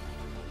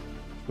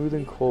 Smooth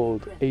and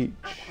cold. H.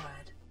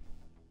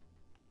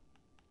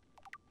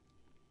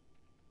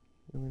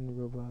 Alien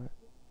robot.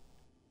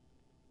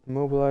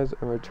 Immobilize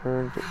and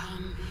return to...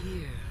 Come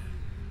here.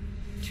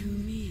 To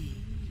me.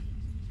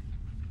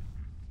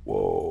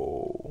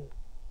 Whoa.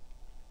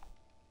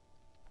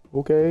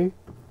 Okay.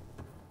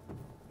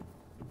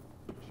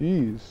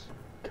 Jeez.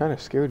 Kind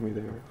of scared me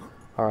there.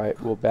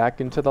 Alright, well,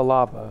 back into the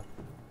lava.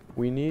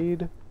 We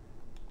need...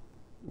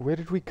 Where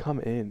did we come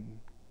in?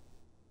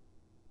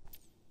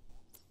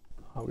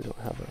 Oh, we don't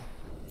have a...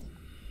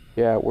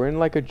 Yeah, we're in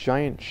like a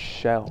giant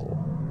shell.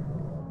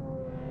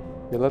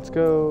 Okay, let's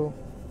go...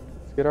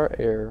 Let's get our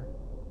air.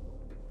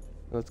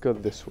 Let's go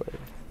this way.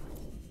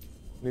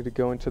 We need to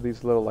go into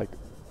these little, like,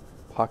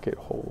 pocket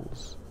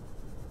holes.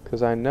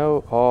 Because I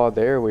know... Oh,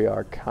 there we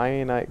are.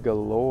 Kyanite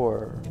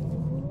galore.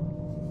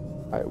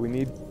 Alright, we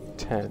need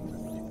 10.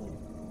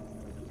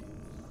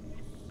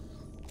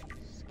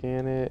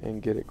 Scan it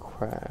and get it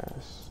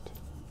crashed.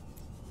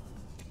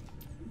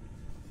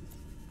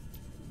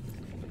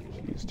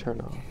 Jeez,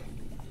 turn off.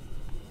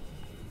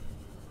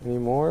 Any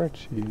more?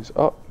 Jeez.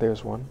 Oh,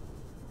 there's one.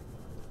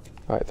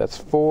 Alright, that's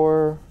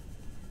 4,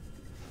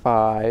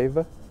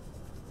 5.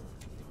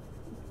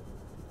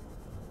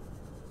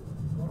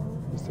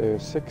 Is there a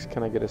 6?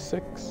 Can I get a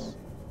 6?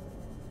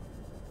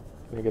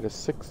 Can I get a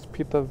 6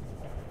 piece of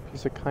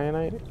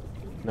kyanite?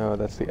 No,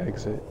 that's the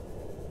exit.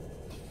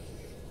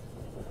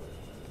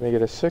 Can I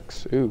get a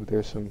 6? Ooh,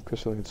 there's some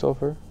crystalline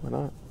sulfur. Why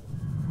not?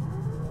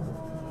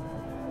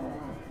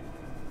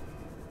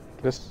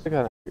 Get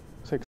a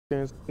 6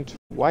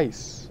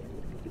 twice.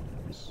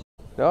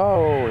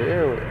 No,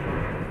 here we.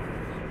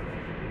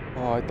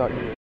 Oh, I thought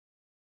you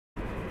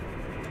were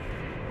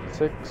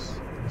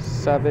 6,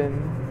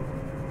 7.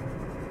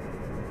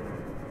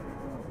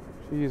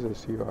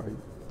 Jesus, you are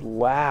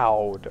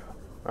loud.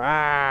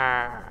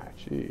 Ah,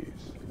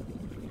 jeez.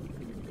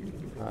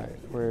 Alright,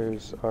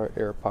 where's our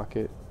air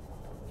pocket?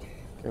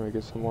 Can we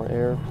get some more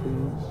air,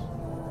 please?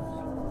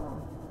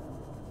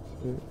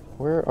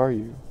 Where are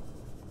you?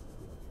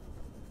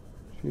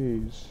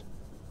 Jeez.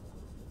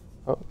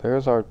 Oh,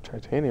 there's our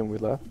titanium we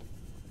left.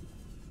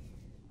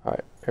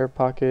 Alright, air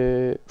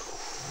pocket.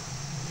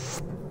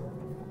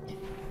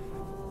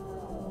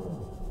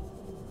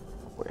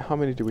 Wait, how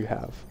many do we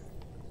have?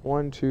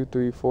 1, 2,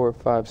 3, 4,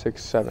 5,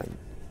 6, 7.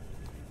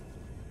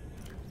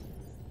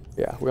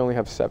 Yeah, we only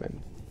have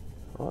 7.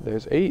 Oh,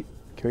 there's 8.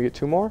 Can we get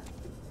 2 more?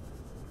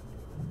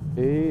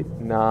 8,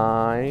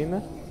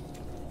 9.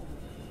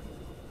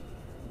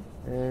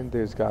 And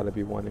there's gotta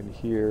be 1 in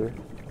here.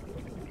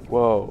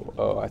 Whoa.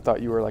 Oh, I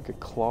thought you were like a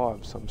claw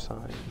of some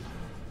sign.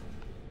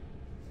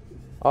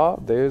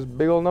 Oh, there's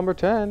big old number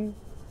 10.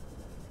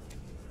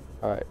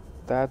 Alright,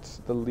 that's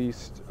the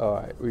least.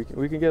 Alright, we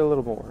can get a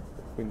little more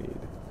if we need.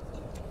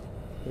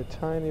 A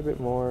tiny bit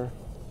more.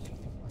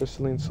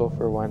 Crystalline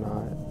sulfur, why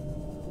not?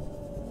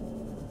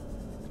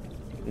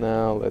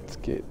 Now let's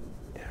get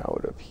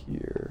out of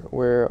here.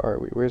 Where are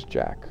we? Where's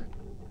Jack?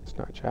 It's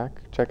not Jack.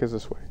 Jack is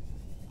this way.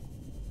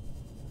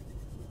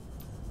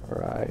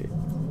 Alright.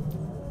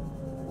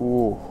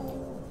 Ooh.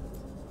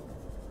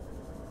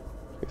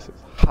 This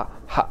is hot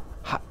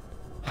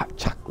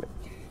chocolate.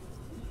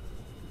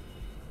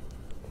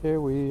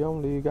 Here we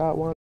only got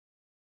one.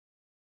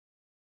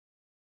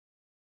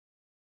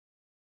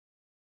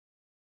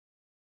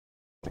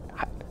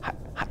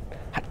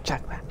 Hot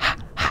chocolate.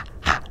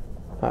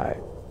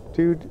 Alright.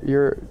 Dude,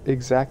 you're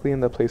exactly in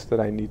the place that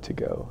I need to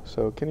go.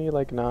 So can you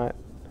like not?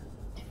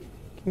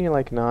 Can you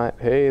like not?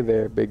 Hey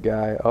there, big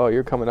guy. Oh,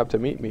 you're coming up to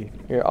meet me.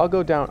 Here, I'll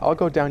go down,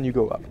 you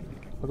go up.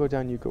 I'll go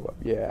down, you go up.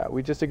 Yeah,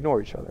 we just ignore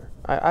each other.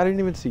 I didn't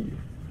even see you.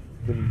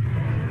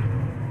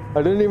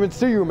 I didn't even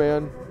see you,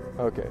 man.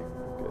 Okay,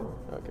 good.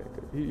 Okay,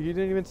 good. He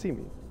didn't even see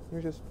me.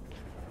 You're just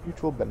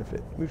mutual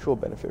benefit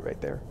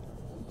right there.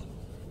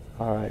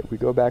 Alright, we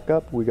go back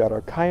up. We got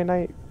our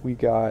kyanite. We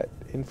got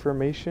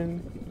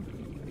information.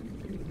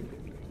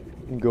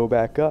 And go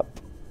back up.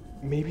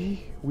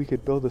 Maybe we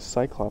could build a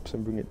Cyclops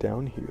and bring it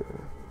down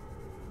here.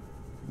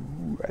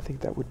 Ooh, I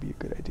think that would be a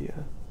good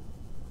idea.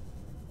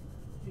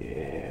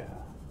 Yeah.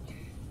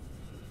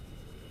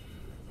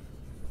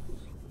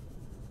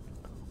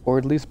 Or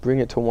at least bring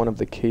it to one of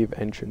the cave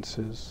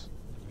entrances.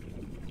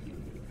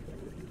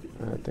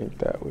 I think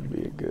that would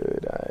be a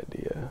good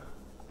idea.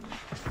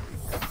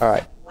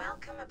 Alright.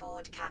 Welcome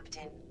aboard,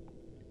 Captain.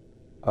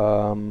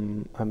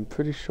 I'm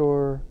pretty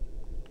sure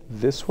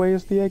this way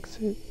is the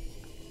exit.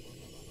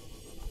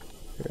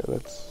 Here,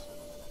 let's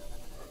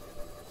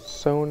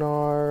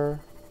sonar.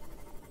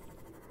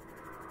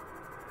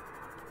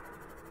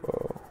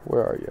 Whoa,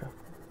 where are you?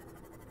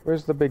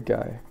 Where's the big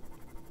guy?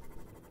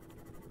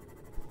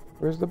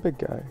 Where's the big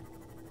guy?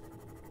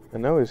 I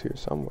know he's here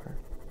somewhere.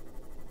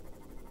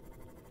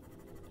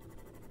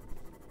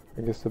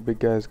 I guess the big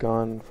guy's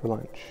gone for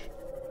lunch.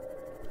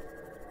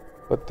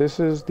 But this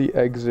is the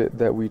exit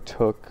that we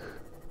took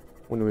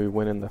when we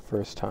went in the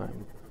first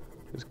time.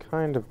 It's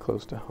kind of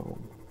close to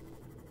home.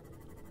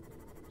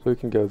 So we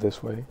can go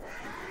this way.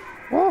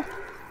 Ah!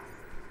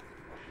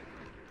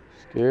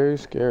 Scary,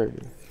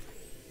 scary.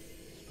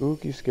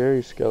 Spooky,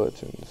 scary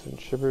skeletons and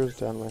shivers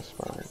down my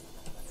spine.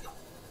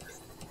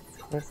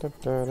 Lock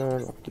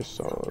your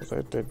souls,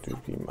 I do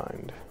be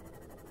mind.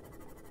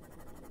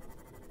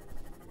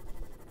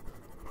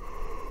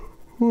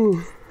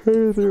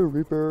 Hey there,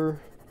 Reaper.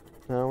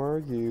 How are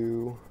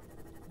you?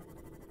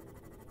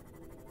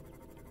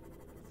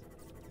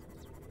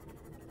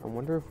 I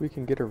wonder if we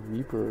can get a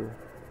Reaper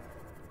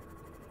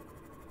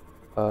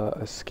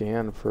a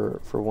scan for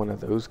one of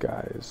those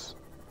guys.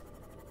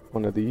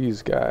 One of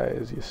these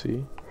guys, you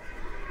see?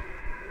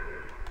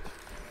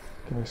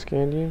 Can I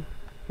scan you?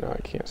 No, I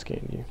can't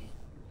scan you.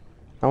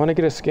 I want to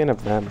get a scan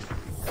of them.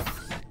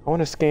 I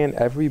want to scan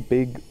every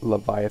big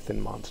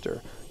Leviathan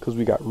monster. Because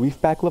we got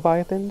reefback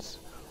Leviathans.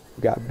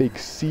 We got big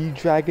sea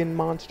dragon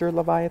monster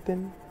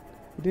Leviathan.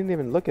 We didn't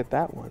even look at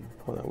that one.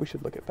 Hold on, we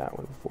should look at that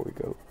one before we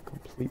go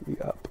completely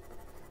up.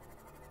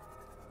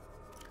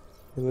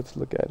 Here, let's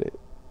look at it.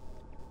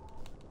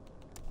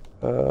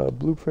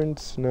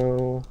 Blueprints,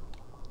 no.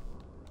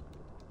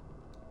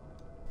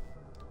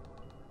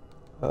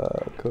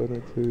 Code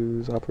and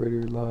clues,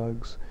 operator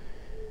logs.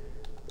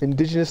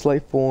 Indigenous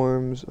life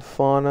forms,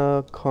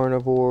 fauna,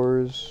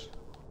 carnivores.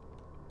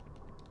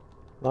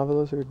 Lava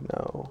lizard,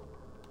 no.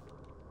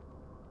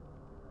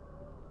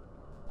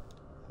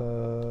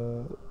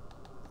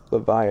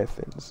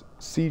 Leviathans.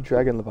 Sea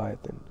Dragon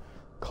Leviathan.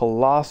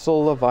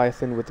 Colossal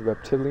Leviathan with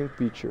reptilian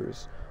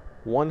features.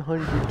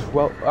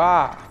 112.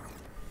 Ah!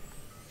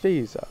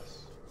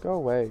 Jesus. Go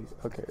away.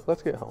 Okay,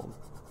 let's get home.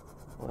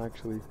 Well,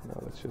 actually, no,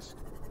 let's just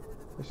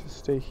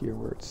stay here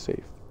where it's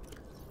safe.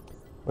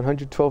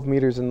 112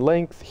 meters in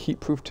length,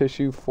 heat-proof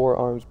tissue, 4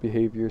 arms,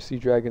 behavior, sea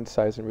dragon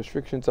size and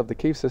restrictions of the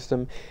cave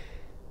system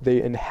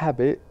they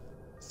inhabit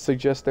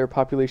suggest their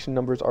population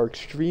numbers are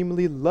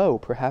extremely low,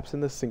 perhaps in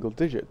the single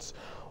digits.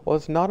 While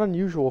it's not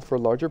unusual for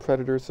larger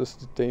predators to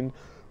sustain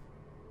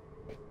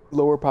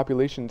lower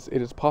populations,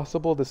 it is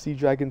possible the sea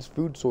dragon's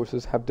food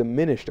sources have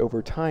diminished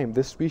over time.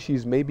 This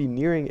species may be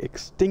nearing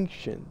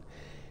extinction.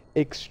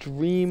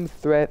 Extreme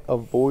threat,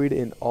 avoid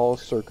in all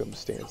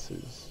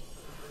circumstances.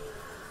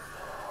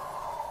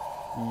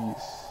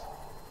 Jeez.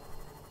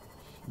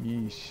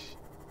 Sheesh.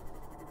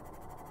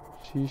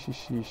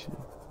 Sheesh.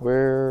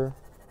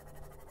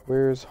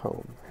 Where's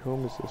home?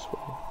 Home is this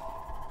way.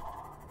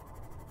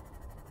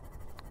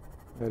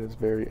 That is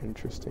very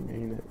interesting,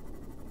 ain't it?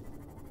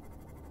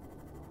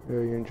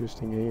 Very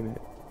interesting, ain't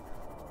it?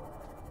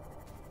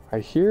 I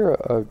hear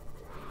a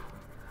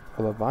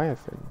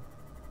Leviathan.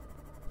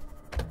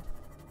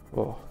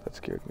 Oh, that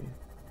scared me.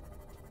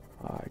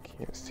 I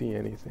can't see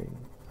anything.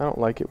 I don't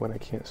like it when I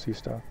can't see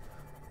stuff.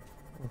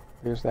 Oh,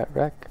 there's that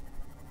wreck.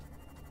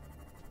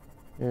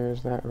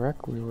 There's that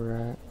wreck we were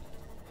at.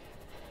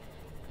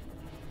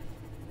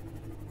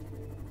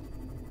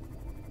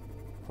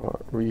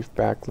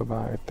 Reef-back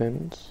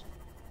Leviathans.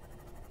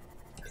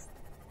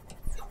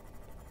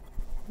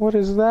 What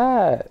is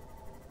that?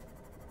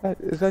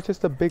 Is that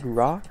just a big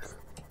rock?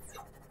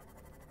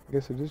 I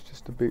guess it is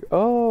just a big...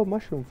 Oh,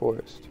 mushroom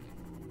forest.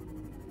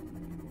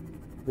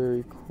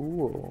 Very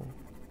cool.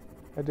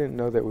 I didn't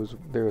know there was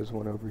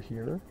one over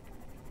here.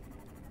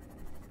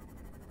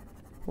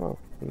 Well,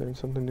 I learn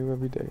something new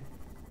every day.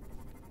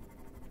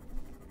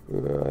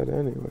 But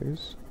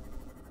anyways.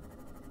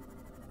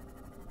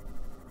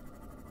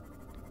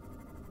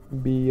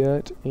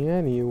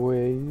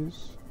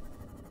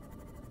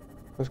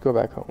 Let's go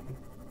back home.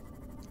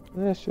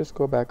 Let's just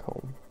go back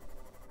home.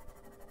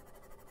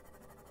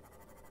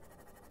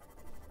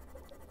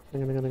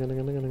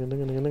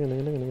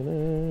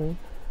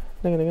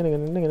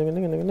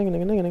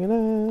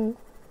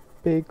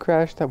 Big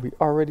crash that we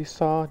already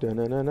saw.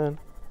 Dun-dun-dun-dun.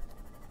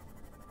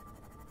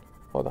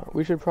 Hold on.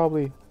 We should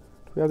probably... Do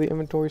we have the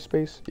inventory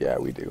space? Yeah,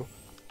 we do.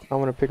 I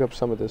want to pick up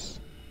some of this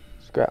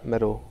scrap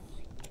metal.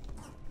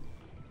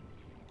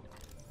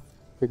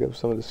 Pick up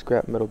some of the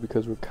scrap metal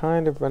because we're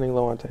kind of running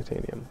low on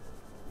titanium.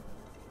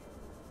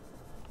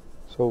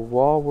 So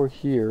while we're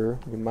here,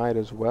 we might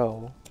as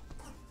well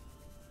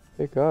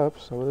pick up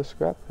some of the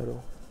scrap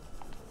metal.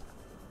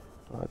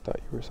 Oh, I thought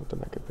you were something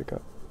I could pick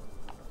up.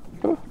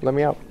 Ooh, let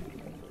me out.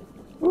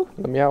 Ooh,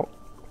 let me out.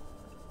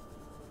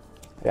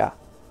 Yeah.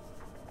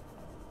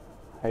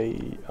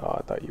 Hey, oh,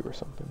 I thought you were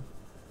something.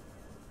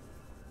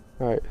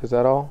 Alright, is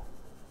that all?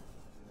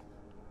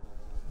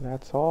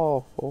 That's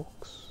all,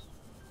 folks.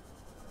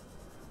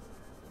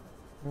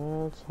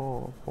 That's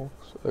all,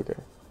 folks. Okay.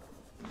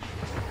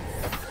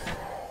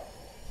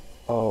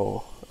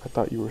 Oh, I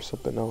thought you were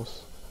something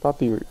else. I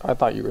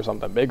thought you were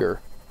something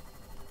bigger.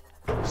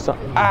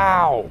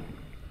 Ow!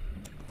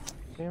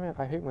 Damn it,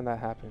 I hate when that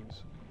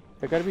happens.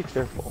 I gotta be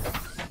careful.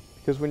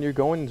 Because when you're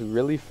going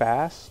really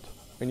fast,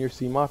 and you're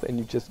Seamoth and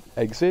you just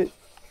exit,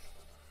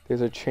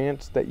 there's a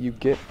chance that you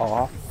get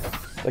off,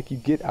 like you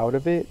get out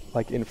of it,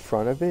 like in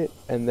front of it,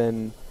 and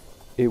then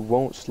it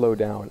won't slow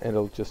down and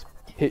it'll just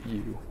hit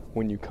you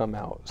when you come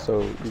out.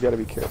 So you gotta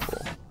be careful.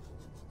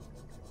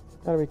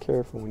 Gotta be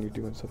careful when you're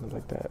doing something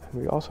like that.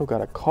 And we also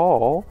got a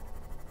call.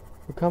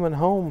 We're coming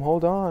home,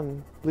 hold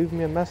on. Leave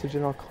me a message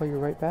and I'll call you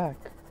right back.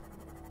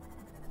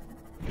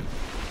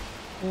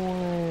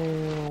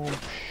 Wow.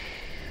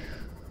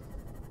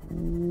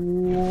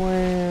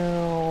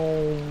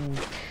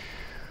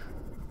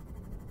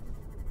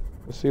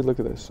 Let's see, look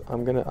at this.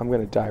 I'm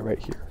gonna die right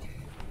here.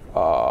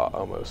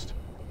 Almost.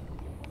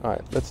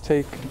 Alright, let's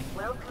take...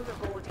 Welcome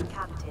aboard,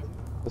 Captain.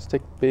 Let's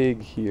take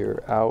Big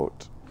here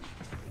out.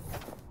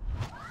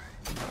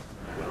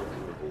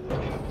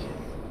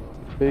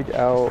 Big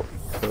out,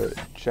 put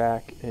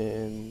Jack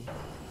in.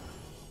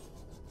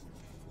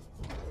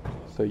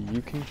 So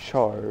you can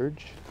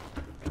charge.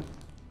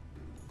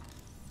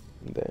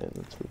 And then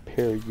let's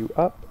repair you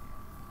up.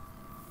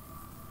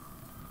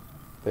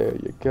 There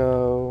you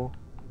go.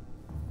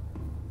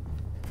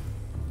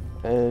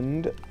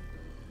 And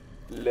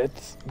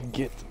let's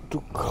get to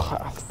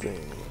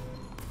crafting.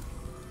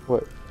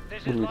 What?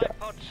 This What is do we Life got?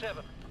 Pod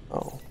 7.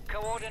 Oh.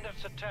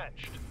 Coordinates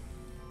attached.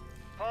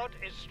 Pod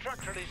is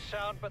structurally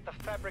sound, but the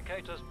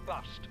fabricators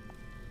bust.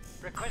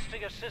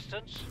 Requesting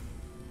assistance.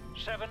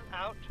 7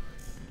 out.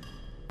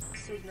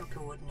 Signal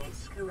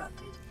coordinates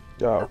corrupted.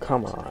 Oh,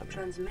 come Approximate on.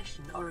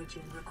 Transmission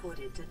origin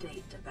recorded to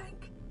data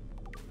bank.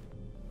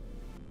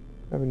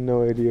 I have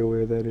no idea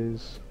where that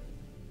is.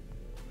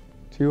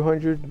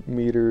 200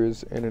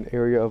 meters in an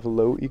area of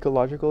low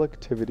ecological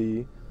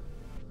activity.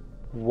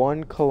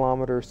 1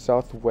 kilometer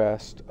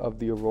southwest of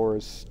the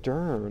Aurora's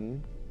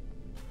stern.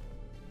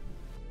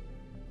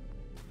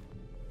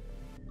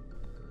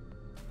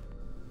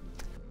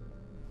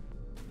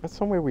 That's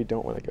somewhere we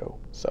don't want to go.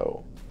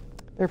 So,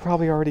 they're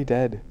probably already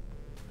dead.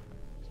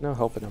 There's no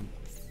helping them.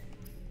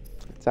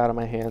 It's out of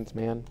my hands,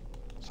 man.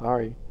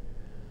 Sorry.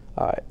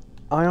 Alright.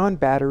 Ion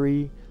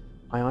battery,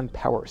 ion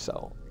power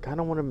cell. I kind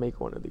of want to make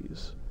one of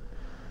these.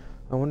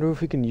 I wonder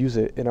if we can use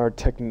it in our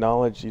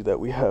technology that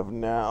we have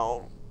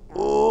now.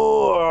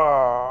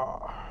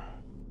 Ugh.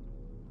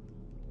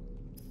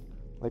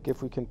 Like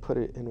if we can put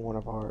it in one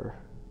of our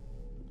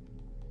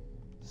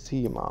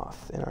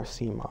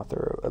Seamoth,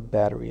 or a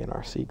battery in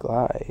our Sea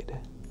Glide.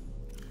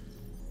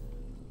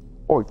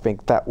 I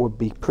think that would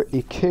be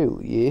pretty cool,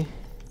 yeah?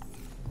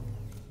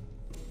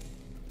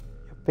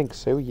 I think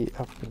so, yeah,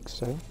 I think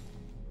so.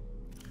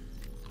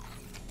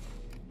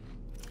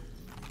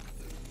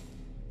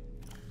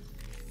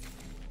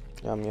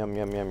 Yum, yum,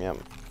 yum, yum, yum.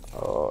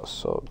 Oh,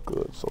 so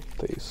good, so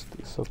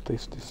tasty, so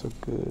tasty, so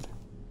good.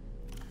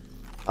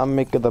 I'm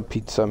making the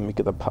pizza, I'm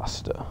making the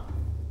pasta.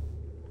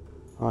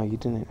 Oh, you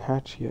didn't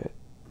hatch yet.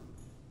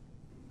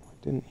 Why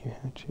didn't you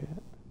hatch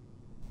yet?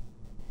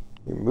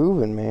 You're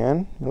moving,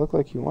 man. You look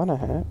like you want to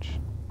hatch.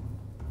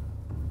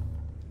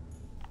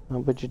 Oh,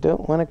 but you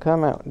don't want to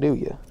come out, do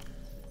you?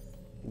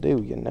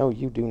 Do you? No,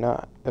 you do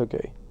not.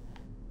 Okay.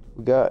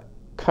 We got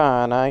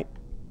kyanite.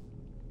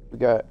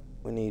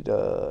 We need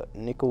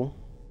nickel.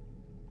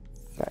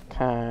 Got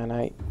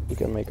kyanite. We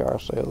can make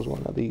ourselves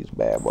one of these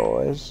bad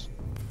boys.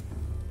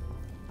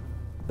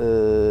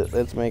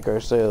 Let's make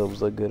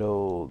ourselves a good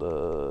old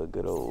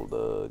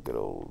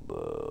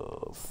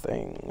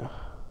thing.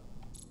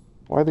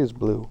 Why are these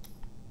blue?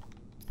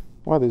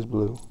 Why are these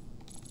blue?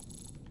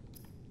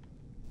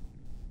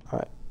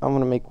 Alright, I'm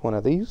gonna make one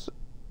of these.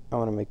 I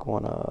wanna make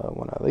one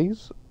of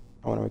these.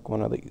 I wanna make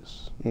one of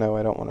these. No,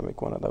 I don't wanna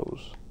make one of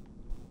those.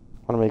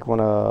 I wanna make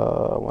one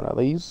of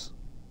these.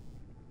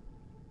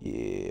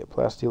 Yeah,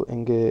 plasteel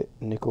ingot,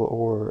 nickel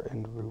ore,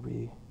 and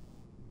ruby.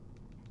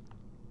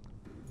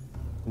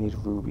 We need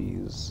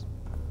rubies.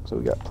 So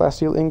we got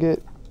plasteel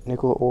ingot,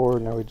 nickel ore,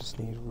 now we just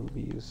need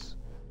rubies.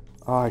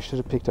 Oh, I should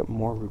have picked up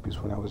more rubies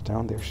when I was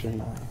down there,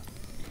 shouldn't I?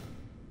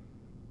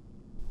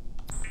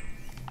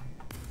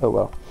 Oh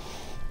well.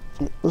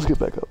 Let's get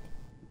back up.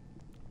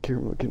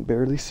 Camera can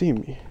barely see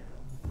me.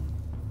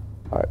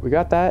 Alright, we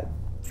got that.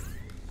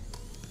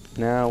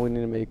 Now we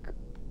need to make...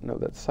 No,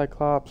 that's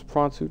Cyclops,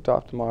 prawn suit,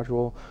 dot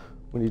module.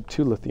 We need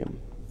 2 lithium.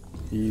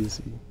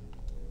 Easy.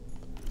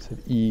 I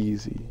said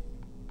easy.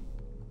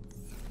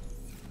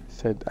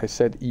 I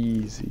said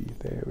easy.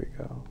 There we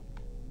go.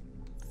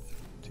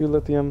 2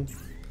 lithium.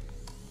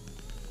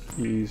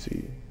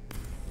 Easy.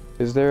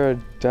 Is there a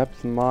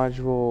depth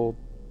module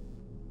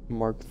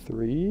Mark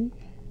III?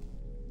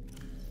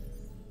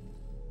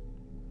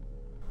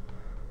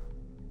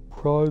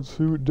 Prawn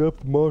suit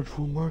depth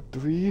module Mark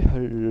III?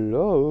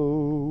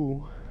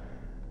 Hello?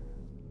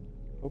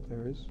 Hope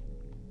there is.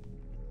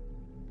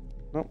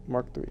 Nope,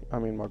 Mark III. I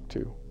mean Mark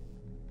II.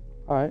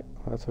 Alright,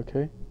 well, that's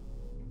okay.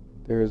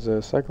 There's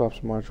a Cyclops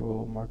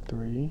module Mark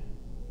III.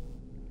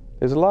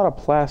 There's a lot of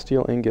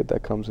plasteel ingot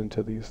that comes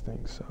into these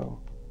things, so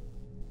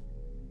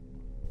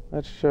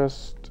let's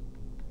just...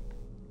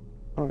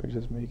 Why don't we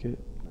just make it?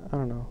 I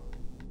don't know.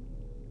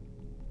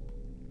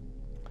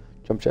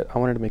 Jump jet. I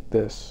wanted to make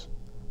this.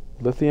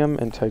 Lithium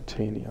and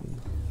titanium.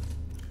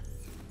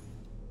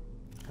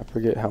 I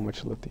forget how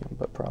much lithium,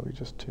 but probably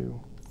just 2.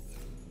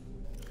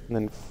 And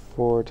then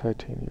 4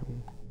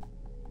 titanium.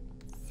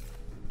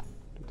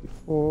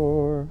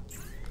 54.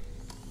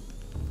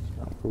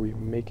 Now where we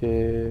make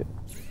it.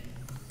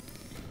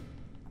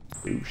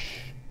 Boosh.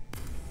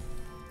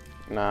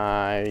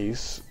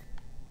 Nice.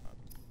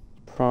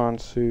 Prawn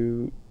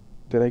suit.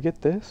 Did I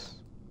get this?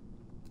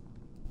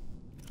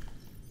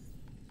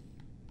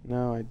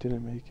 No, I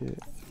didn't make it.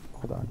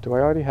 Hold on. Do I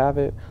already have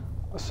it?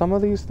 Some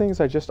of these things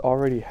I just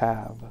already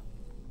have.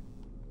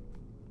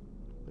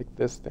 Like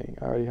this thing.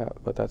 I already have,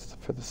 but that's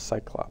for the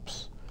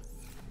Cyclops.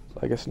 So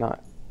I guess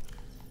not.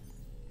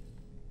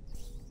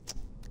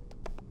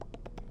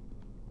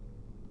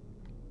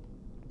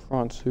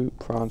 Prawn suit,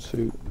 prawn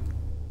suit.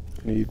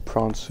 Need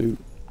prawn suit.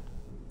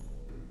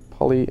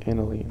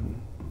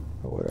 Polyaniline.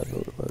 Or whatever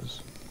it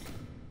was.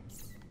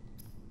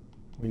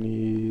 We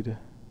need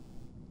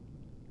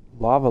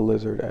lava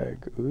lizard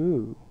egg.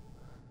 Ooh.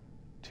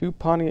 2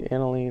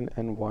 polyaniline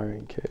and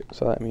wiring kit.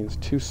 So that means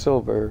 2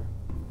 silver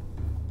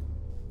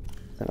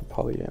and a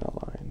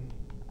polyaniline.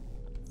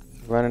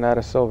 Running out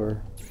of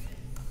silver.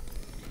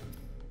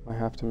 I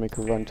have to make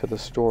a run to the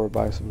store,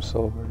 buy some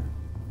silver.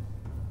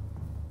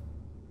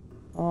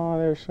 Oh,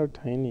 they're so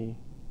tiny.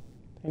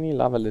 Tiny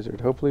lava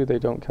lizard. Hopefully they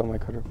don't kill my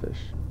cuttlefish.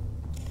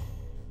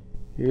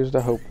 Here's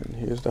the hoping.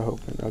 Here's the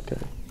hoping.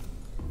 Okay.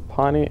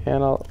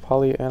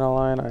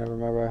 Polyaniline. I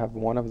remember I have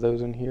 1 of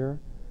those in here,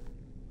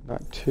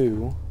 not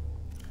 2.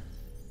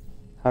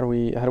 How do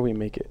we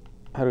make it?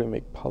 How do we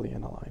make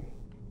polyaniline?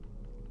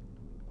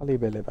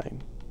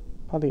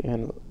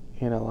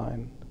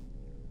 Polyaniline.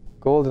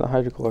 Gold and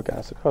hydrochloric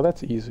acid. Oh,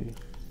 that's easy.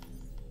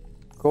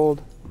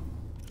 Gold,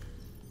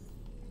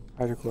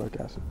 hydrochloric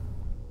acid.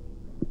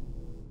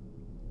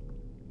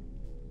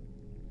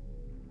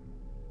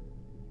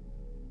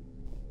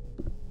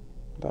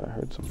 Thought I heard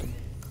heard something.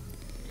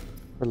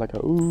 Or like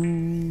a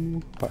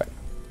ooh. Alright.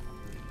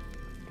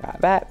 Got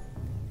that.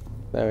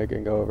 Then we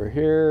can go over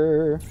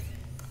here.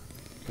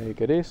 Make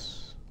it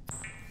this.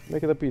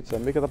 Make it the pizza.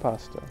 Make it the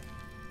pasta.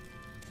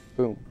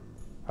 Boom.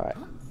 Alright.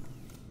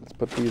 Let's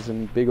put these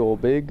in big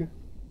old big.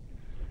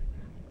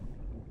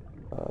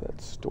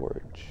 That's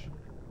storage.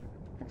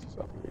 Access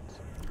upgrades.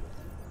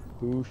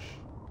 Boosh.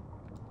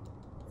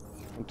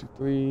 1, 2,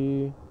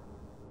 3.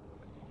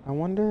 I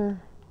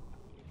wonder.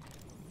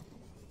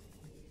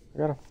 I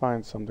gotta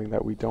find something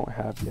that we don't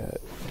have yet.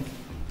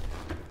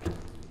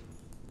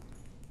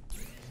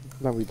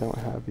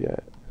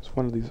 It's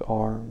one of these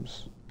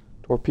arms.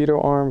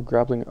 Torpedo arm,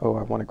 grappling. Oh,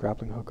 I want a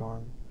grappling hook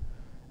arm.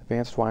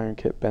 Advanced wiring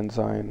kit,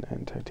 benzine,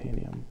 and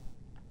titanium.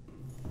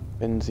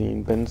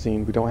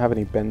 Benzene. We don't have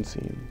any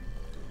benzene.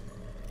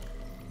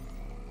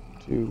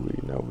 Do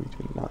we? No, we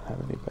do not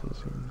have any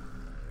benzene.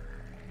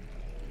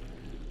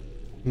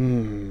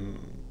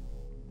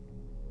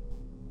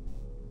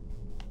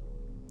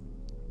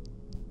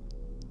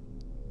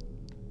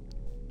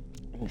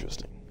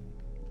 Interesting.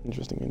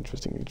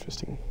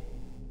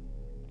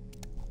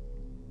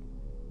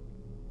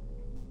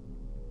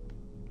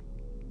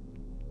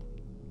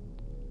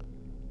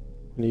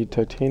 We need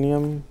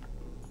titanium.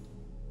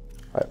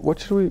 Alright, what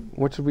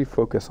should we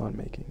focus on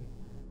making?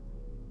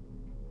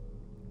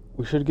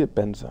 We should get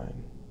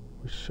benzine.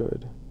 We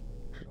should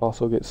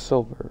also get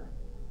silver.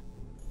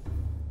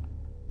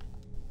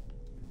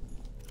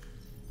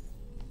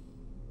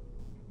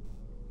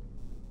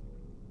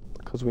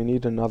 Because we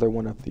need another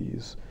one of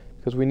these.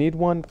 Because we need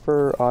one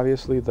for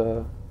obviously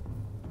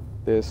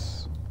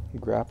this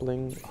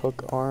grappling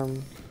hook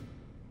arm.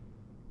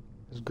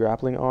 This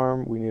grappling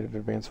arm we need an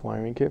advanced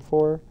wiring kit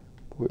for.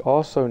 But we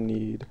also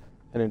need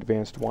an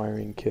advanced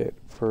wiring kit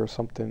for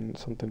something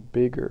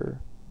bigger.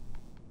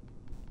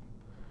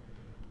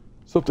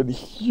 Something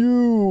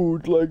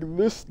huge like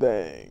this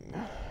thing.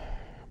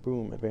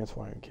 Boom, advanced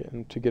wiring kit.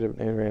 And to get an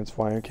advanced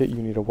wiring kit,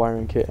 you need a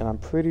wiring kit, and I'm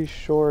pretty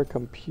sure a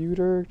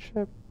computer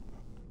chip.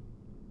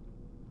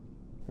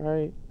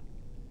 Right?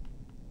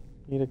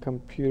 Need a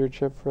computer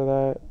chip for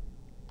that.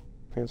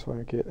 Advanced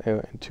wiring kit,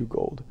 and 2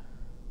 gold.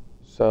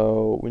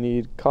 So we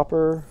need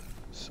copper,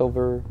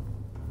 silver.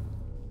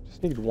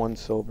 Just need 1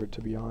 silver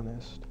to be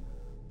honest.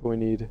 But we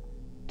need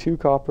 2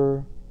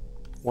 copper,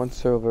 1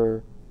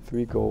 silver,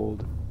 3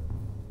 gold,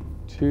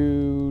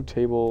 2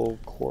 table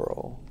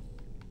coral.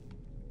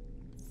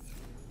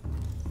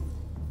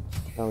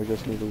 Now we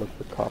just need to look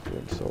for copper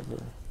and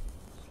silver.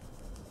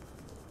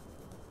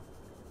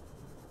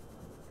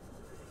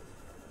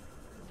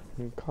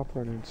 And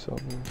copper and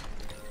silver.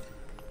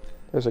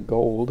 There's a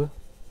gold.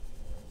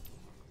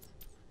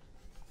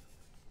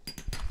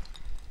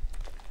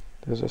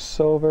 There's a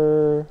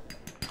silver.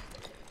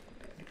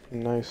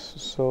 Nice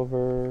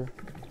silver.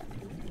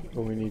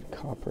 But we need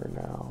copper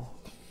now.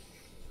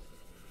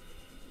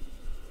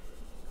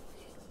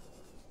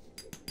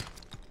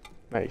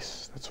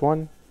 Nice. That's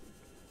 1.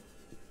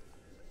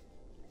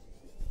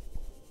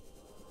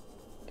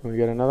 Can we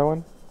get another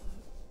one?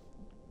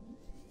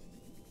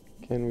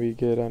 Can we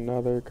get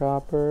another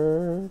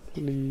copper,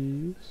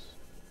 please?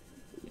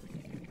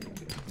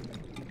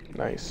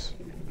 Nice.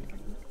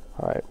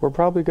 Alright, we're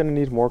probably going to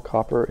need more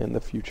copper in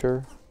the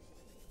future.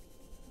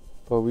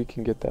 But we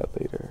can get that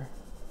later.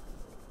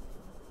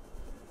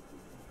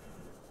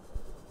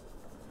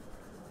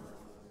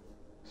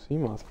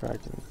 Seamoth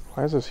fragment.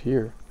 Why is this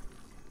here?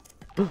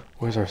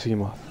 Where's our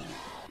Seamoth?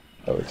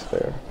 Oh, it's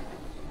there.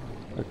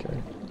 Okay.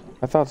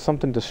 I thought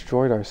something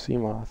destroyed our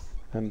Seamoth,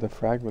 and the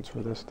fragments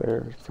were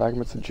there.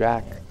 Fragments of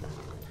Jack.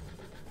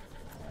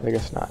 I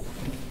guess not.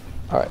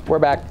 Alright, we're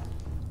back.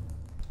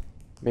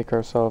 Make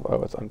ourselves...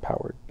 Oh, it's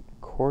unpowered.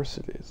 Of course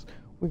it is.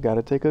 We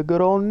gotta take a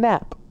good old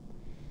nap.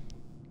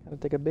 Gotta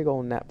take a big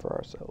old nap for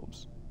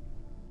ourselves.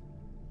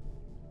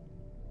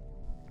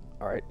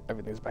 Alright,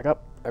 everything's back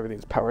up.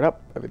 Everything's powered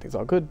up. Everything's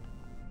all good.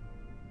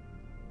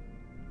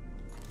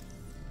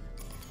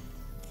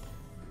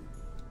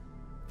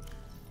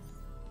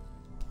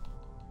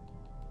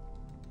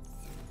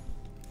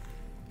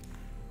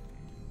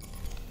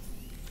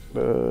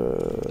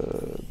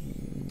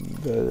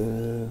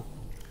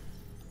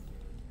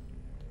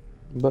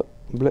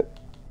 Blip.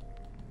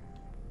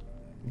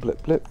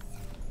 Blip, blip.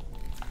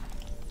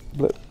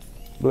 Blip,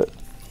 blip,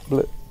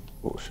 blip.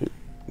 Oh shit.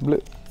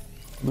 Blip,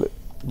 blip,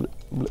 blip,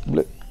 blip,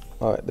 blip.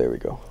 Alright, there we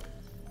go.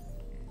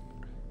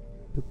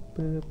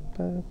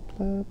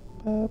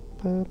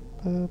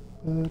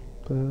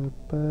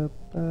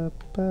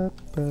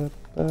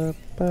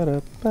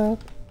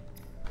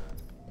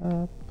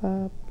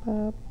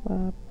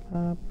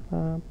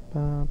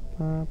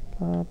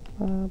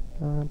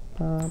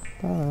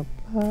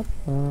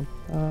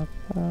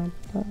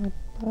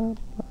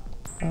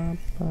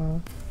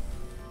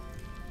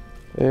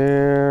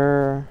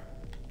 There.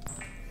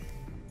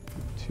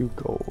 2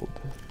 gold.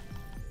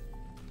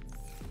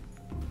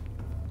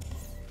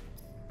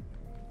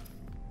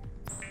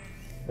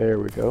 There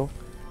we go.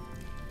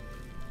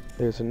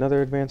 There's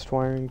another advanced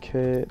wiring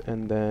kit,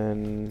 and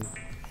then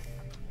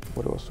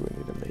what else do we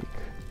need to make?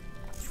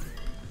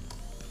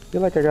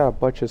 feel like I got a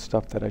bunch of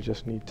stuff that I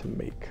just need to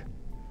make.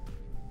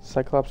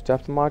 Cyclops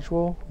depth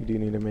module, we do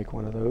need to make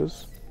one of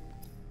those.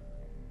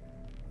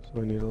 So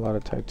we need a lot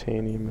of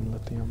titanium and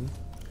lithium.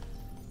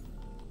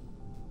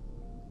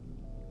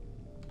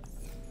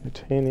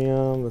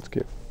 Titanium, let's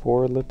get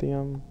 4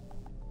 lithium.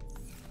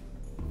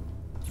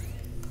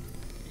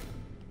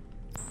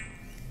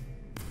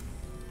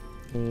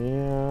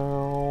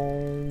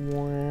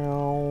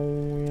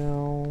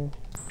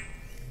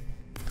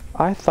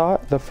 I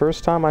thought the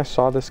first time I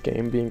saw this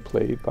game being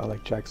played by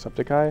like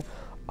Jacksepticeye,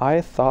 I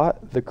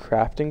thought the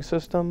crafting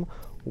system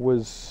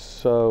was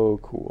so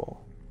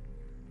cool.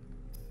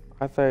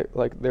 I thought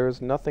like there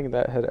was nothing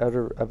that had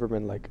ever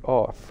been like,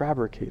 oh, a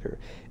fabricator.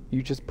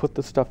 You just put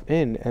the stuff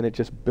in and it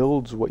just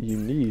builds what you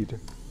need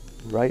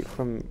right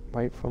from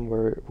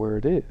where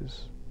it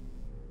is.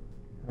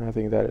 And I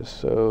think that is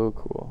so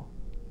cool.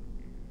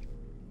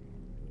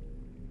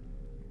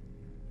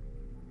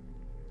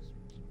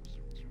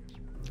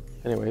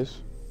 Anyways,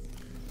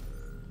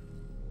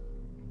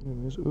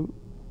 ooh,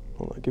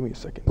 hold on, give me a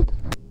second.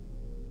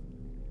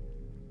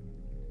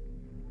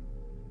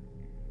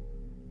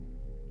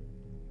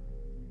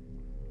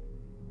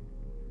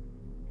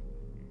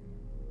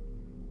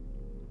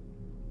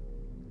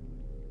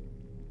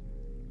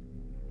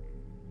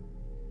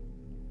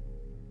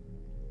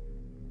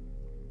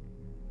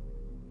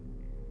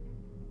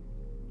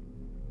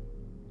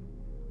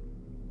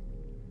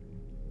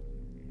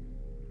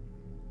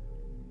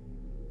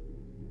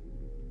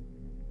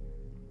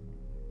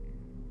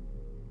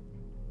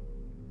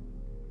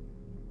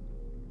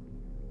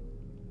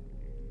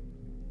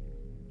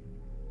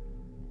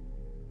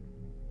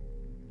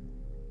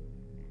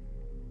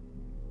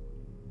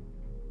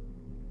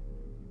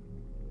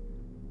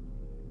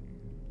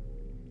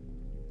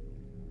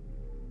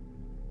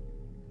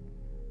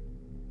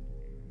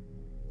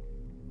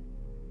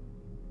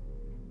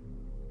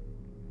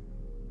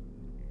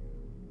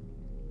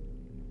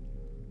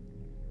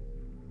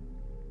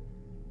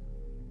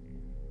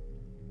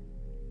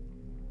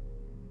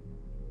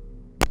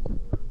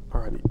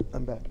 Alrighty,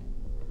 I'm back.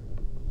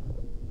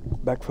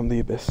 Back from the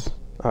abyss.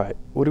 Alright,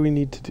 what do we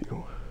need to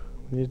do?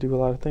 We need to do a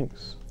lot of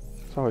things.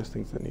 There's always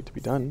things that need to be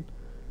done.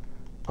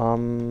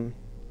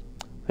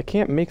 I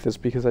can't make this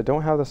because I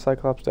don't have the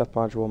Cyclops Death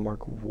Module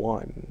Mark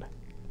 1.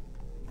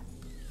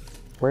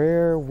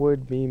 Where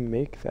would we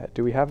make that?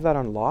 Do we have that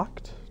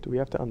unlocked? Do we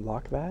have to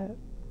unlock that?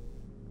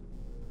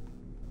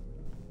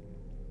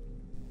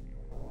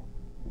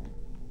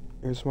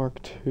 Here's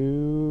Mark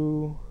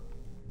 2.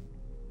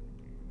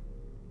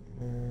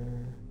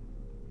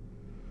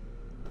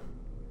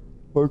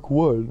 Mark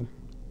 1.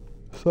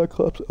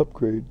 Cyclops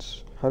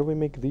upgrades. How do we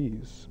make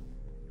these?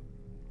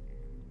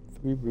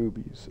 3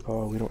 rubies.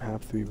 Oh, we don't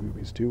have 3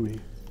 rubies, do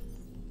we?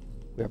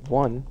 We have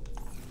 1.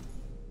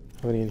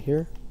 Have any in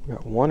here? We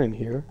got 1 in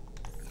here.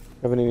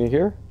 Have any in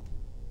here?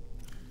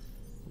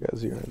 We got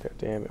 0 in there.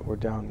 Damn it, we're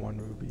down 1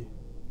 ruby.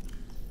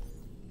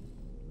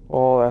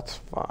 Oh, that's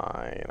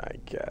fine, I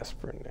guess,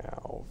 for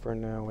now. For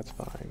now, it's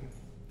fine.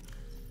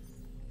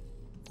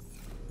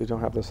 We don't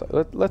have this.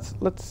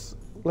 Let's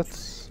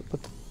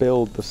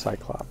build the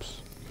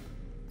Cyclops.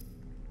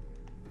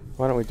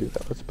 Why don't we do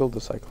that? Let's build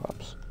the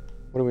Cyclops.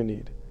 What do we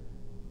need?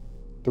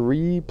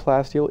 3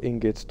 plasteel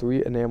ingots,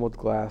 3 enameled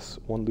glass,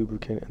 1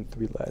 lubricant, and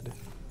 3 lead.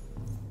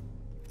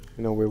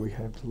 You know where we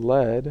have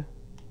lead.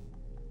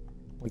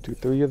 1, 2,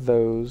 3 of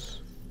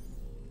those.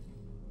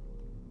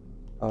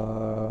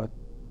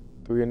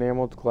 3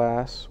 enameled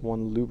glass,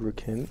 1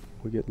 lubricant.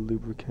 We get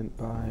lubricant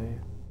by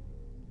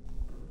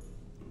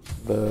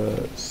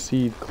the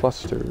seed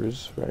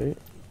clusters, right?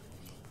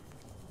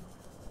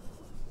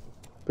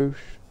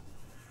 Boosh.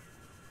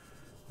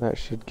 That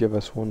should give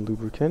us 1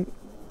 lubricant.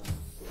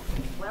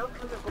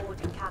 Welcome aboard,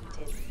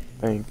 Captain.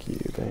 Thank you,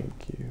 thank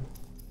you.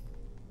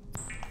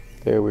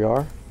 There we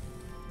are.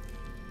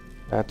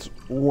 That's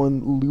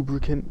 1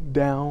 lubricant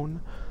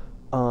down.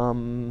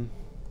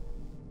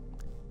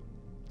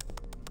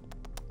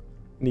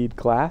 Need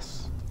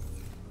glass,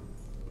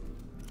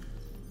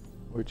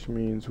 which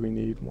means we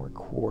need more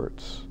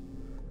quartz.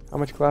 How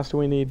much glass do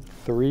we need?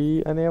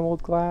 3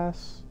 enameled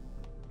glass?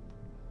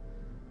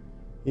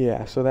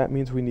 Yeah, so that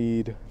means we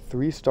need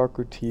 3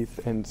 stalker teeth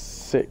and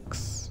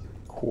 6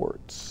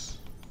 quartz.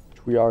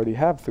 Which we already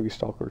have 3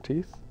 stalker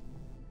teeth,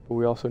 but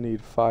we also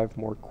need 5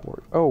 more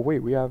quartz. Oh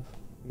wait, we have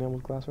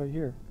enameled glass right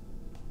here.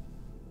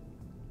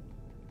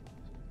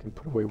 We can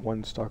put away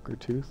 1 stalker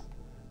tooth.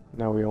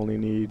 Now we only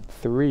need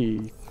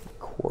 3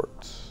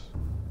 quartz.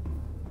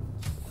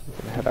 We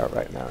can head out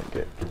right now and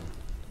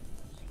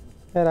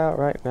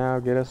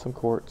get us some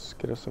quartz,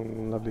 get us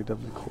some lovely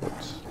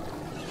quartz.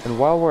 And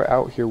while we're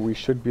out here, we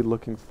should be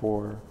looking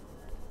for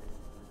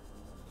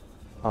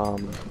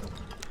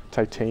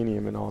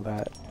titanium and all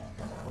that.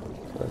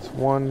 So that's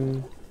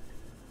 1,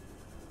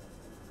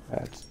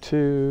 that's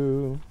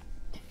 2,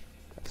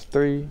 that's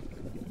 3.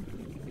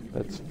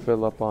 Let's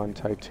fill up on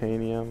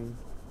titanium,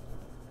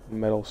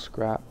 metal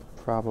scrap,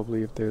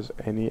 probably if there's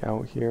any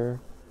out here.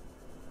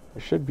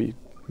 There should be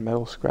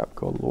metal scrap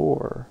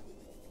galore.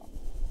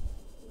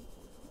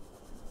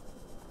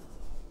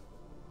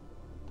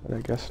 But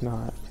I guess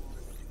not.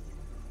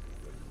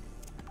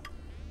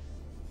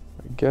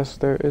 I guess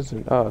there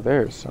isn't. Oh,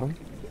 there's some.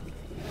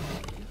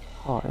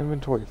 Oh,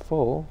 inventory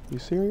full. You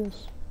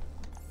serious?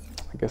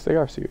 I guess they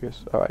are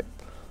serious. Alright.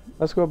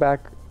 Let's go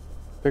back.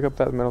 Pick up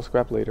that metal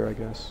scrap later, I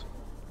guess.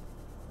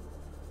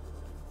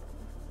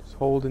 Just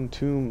holding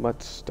too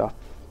much stuff.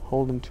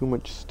 Holding too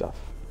much stuff.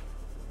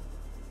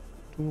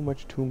 Too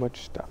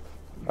much stuff.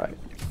 Alright.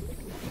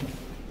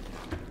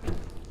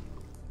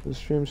 The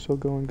stream's still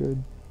going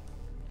good.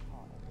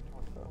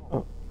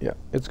 Oh, yeah,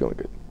 it's going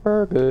good.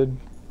 We're good.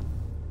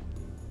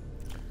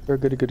 We're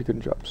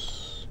good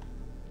jobs.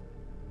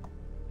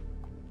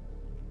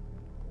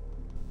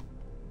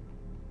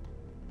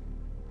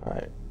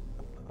 Alright.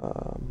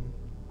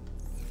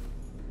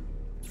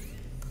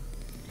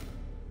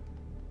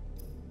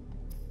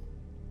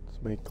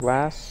 Let's make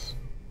glass.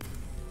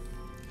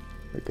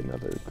 Make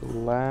another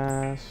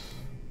glass.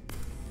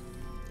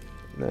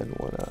 And then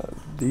one of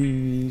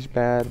these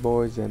bad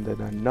boys, and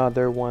then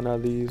another one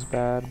of these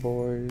bad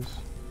boys.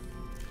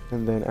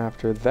 And then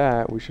after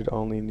that, we should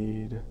only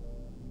need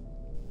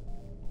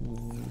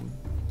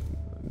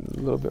a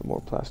little bit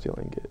more plasteel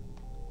ingot.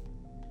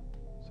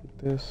 So like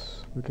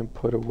this, we can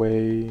put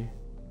away.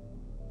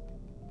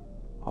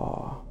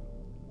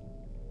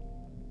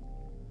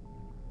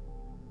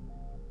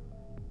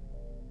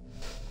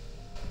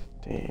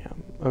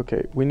 Damn.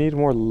 Okay, we need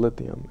more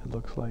lithium, it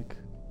looks like.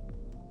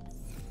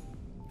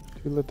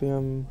 2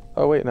 lithium.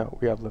 Oh wait, no,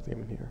 we have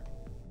lithium in here.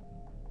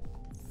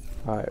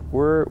 Alright,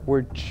 we're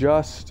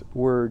just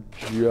good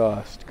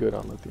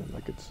on lithium.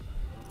 Like, it's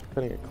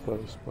cutting it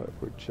close, but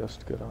we're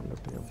just good on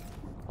lithium.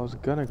 I was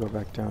gonna go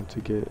back down to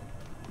get.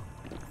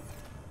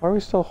 Why are we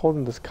still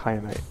holding this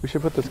kyanite? We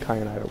should put this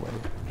kyanite away.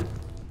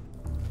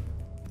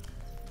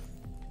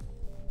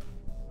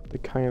 The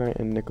kyanite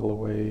and nickel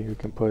away. We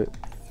can put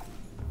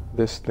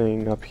this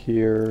thing up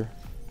here.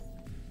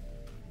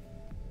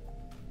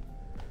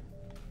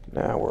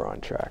 Now we're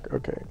on track.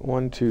 Okay,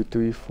 1, 2,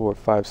 3, 4,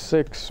 5,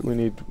 6. We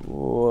need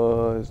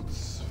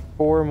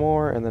 4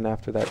 more, and then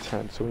after that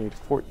 10. So we need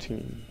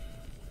 14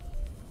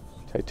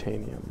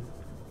 titanium.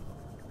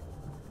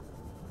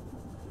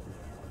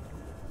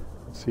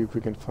 Let's see if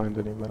we can find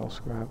any metal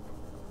scrap.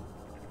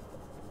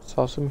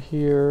 Saw some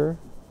here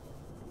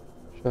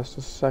just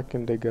a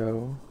second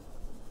ago.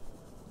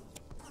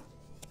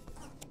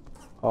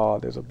 Oh,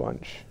 there's a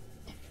bunch.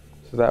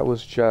 So that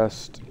was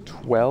just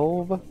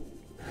 12.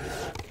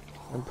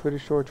 I'm pretty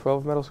sure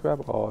 12 metal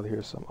scrap. Oh,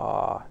 here's some.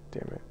 Ah,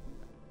 damn it.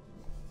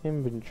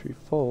 Inventory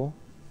full.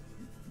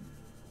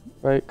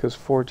 Right, because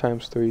 4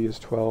 times 3 is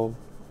 12.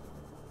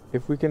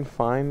 If we can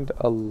find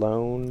a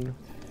lone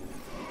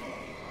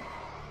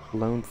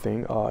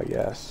thing. Oh,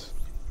 yes.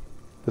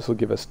 This will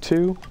give us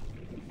 2.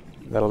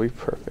 That'll be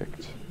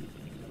perfect.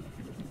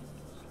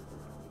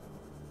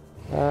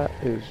 That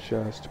is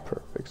just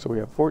perfect. So we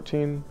have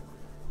 14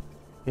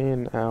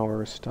 in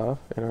our stuff,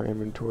 in our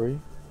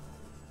inventory.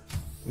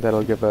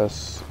 That'll give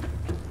us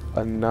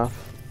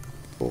enough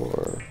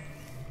for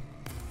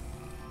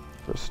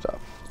stuff.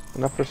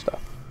 Enough for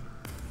stuff.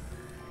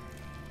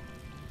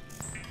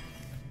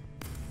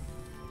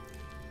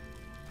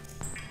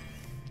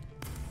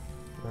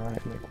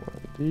 Alright, make one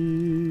of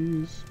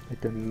these.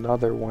 Make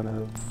another one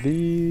of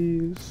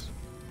these.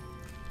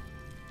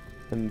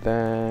 And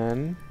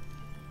then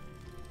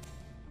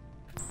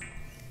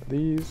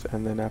these,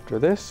 and then after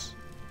this,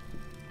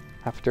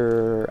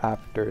 after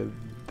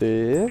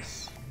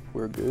this,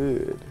 we're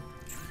good.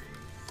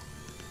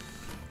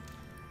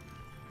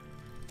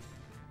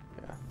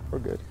 Yeah, we're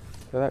good.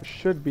 So that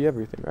should be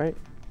everything, right?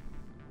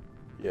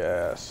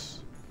 Yes.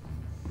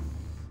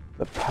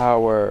 The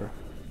power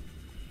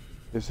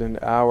is in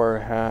our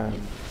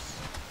hands.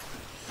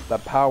 The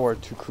power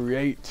to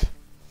create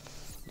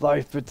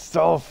life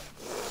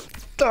itself.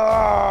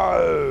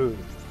 Ah!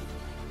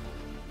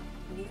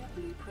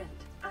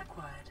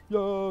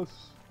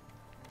 Yes!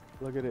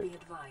 Look at it. Be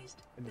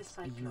advised, the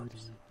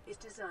Cyclops is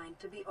designed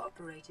to be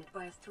operated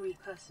by a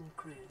 3-person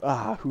crew.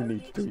 Ah, who Only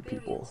needs 3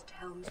 people? experienced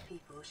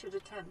helmspeople should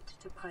attempt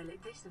to pilot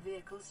this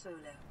vehicle solo.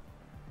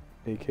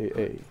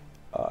 AKA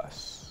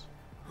us.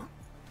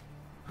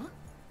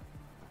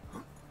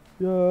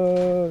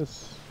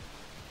 Yes!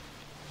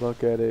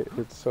 Look at it.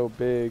 It's so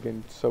big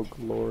and so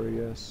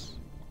glorious.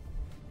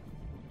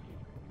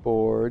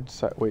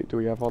 Boards. Wait, do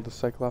we have all the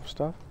Cyclops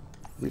stuff?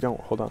 We don't.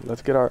 Hold on.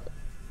 Let's get our...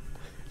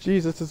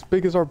 Jeez, it's as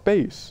big as our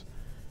base.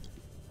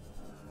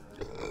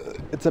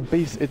 It's a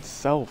base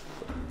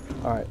itself.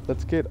 Alright,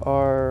 let's get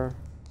our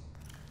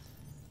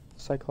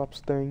Cyclops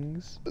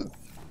things.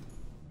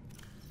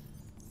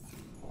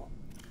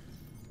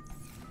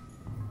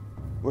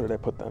 Where did I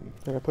put them?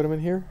 Did I put them in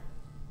here?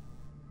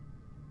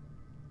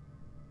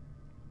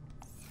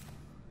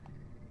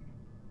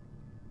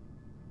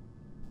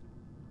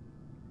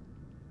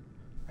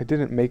 I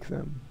didn't make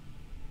them.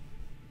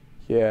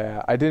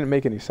 Yeah, I didn't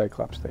make any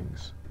Cyclops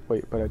things.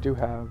 Wait, but I do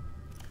have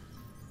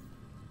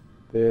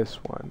this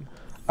one.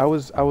 I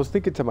was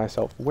thinking to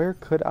myself, where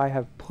could I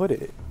have put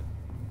it?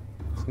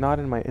 It's not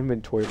in my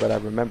inventory, but I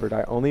remembered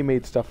I only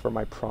made stuff for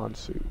my prawn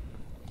suit.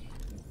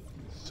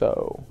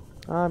 So,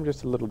 I'm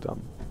just a little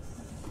dumb.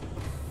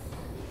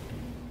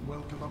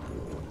 Welcome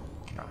aboard,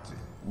 Captain.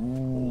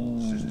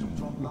 All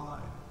systems online.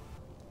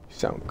 You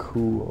sound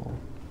cool.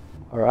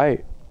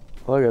 Alright,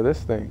 look at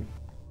this thing.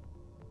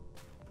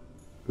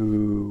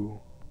 Ooh,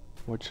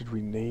 what should we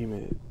name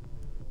it?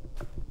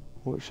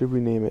 What should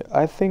we name it?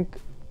 I think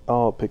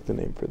I'll pick the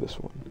name for this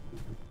one.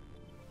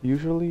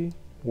 Usually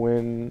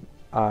when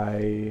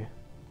I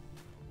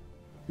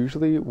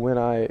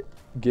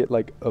get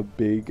like a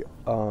big,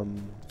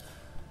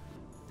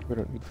 we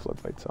don't need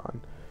floodlights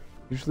on.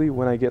 Usually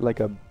when I get like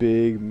a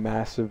big,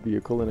 massive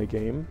vehicle in a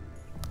game,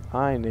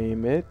 I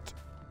name it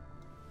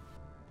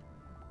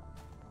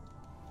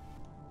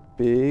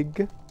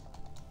Big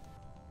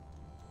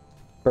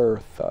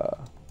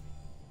Bertha.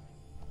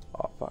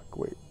 Oh fuck,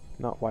 wait.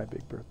 Not why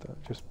Big Bertha,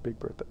 just Big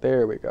Bertha.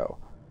 There we go.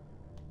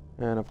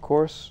 And of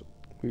course,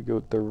 we go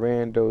with the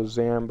rando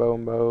Zambo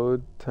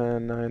mode.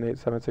 10, 9, 8,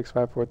 7, 6,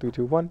 5, 4, 3,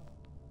 2, 1.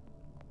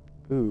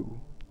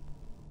 Ooh.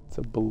 It's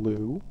a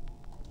blue.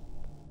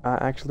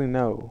 Actually,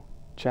 no.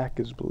 Jack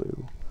is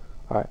blue.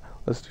 Alright,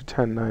 let's do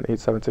 10, 9, 8,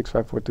 7, 6,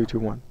 5, 4, 3, 2,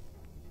 1.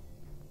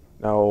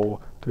 No.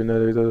 Do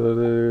another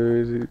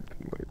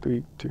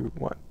 3, 2,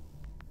 1.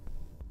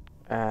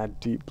 Ah,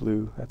 deep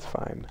blue. That's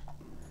fine.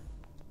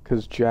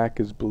 Because Jack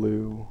is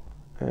blue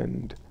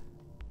and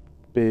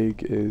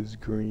Big is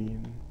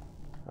green.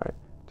 Alright.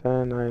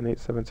 10, 9, 8,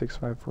 7, 6,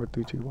 5, 4,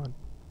 3, 2, 1.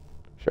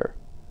 Sure.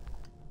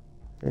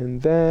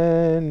 And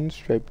then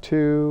stripe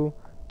 2.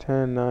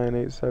 10, 9,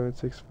 8, 7,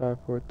 6, 5,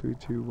 4, 3,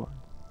 2, 1.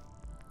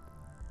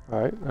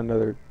 Alright,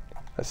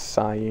 a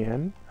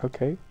cyan.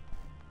 Okay.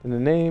 And the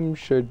name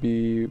should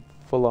be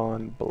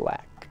full-on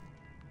black.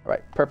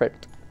 Alright,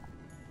 perfect.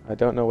 I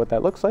don't know what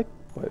that looks like,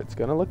 but it's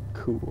gonna look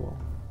cool.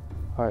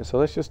 Alright, so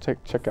let's just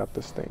check out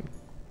this thing.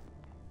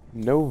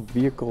 No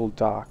vehicle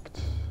docked.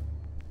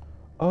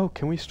 Oh,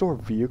 can we store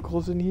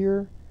vehicles in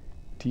here?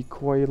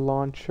 Decoy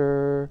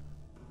launcher.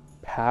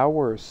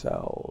 Power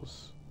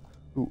cells.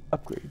 Ooh,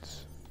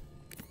 upgrades.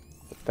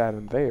 Put that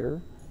in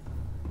there.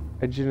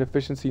 Engine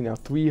efficiency now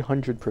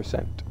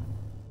 300%.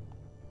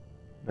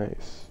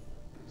 Nice.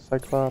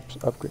 Cyclops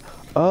upgrade.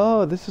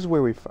 Oh, this is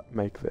where we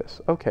make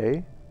this.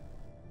 Okay.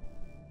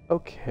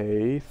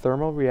 Okay,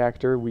 thermal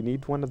reactor. We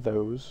need one of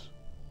those.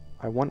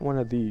 I want one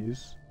of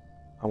these.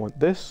 I want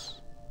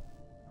this.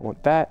 I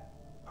want that.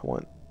 I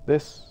want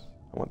this.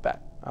 I want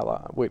that.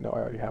 Wait, no, I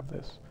already have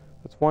this.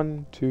 That's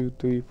 1, 2,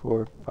 3,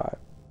 4, 5.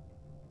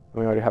 And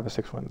we already have a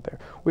 6th one there.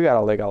 We got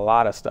like a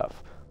lot of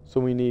stuff. So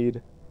we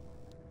need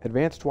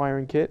advanced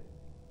wiring kit,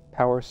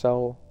 power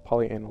cell,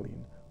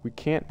 polyaniline. We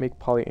can't make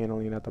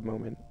polyaniline at the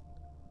moment,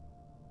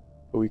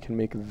 but we can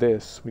make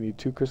this. We need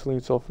 2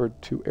 crystalline sulfur,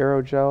 2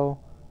 aerogel.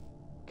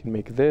 We can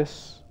make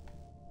this.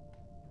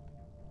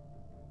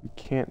 We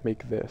can't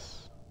make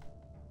this.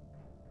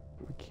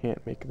 We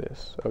can't make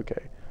this.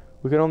 Okay.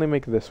 We can only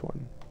make this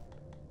one.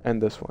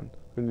 And this one.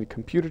 We need a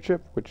computer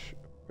chip, which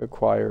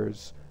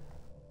requires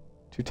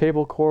 2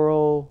 table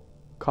coral,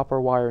 copper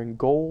wire and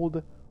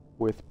gold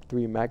with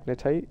 3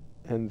 magnetite.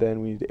 And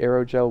then we need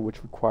aerogel,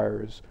 which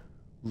requires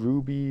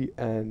ruby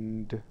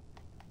and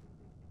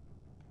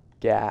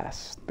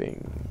gas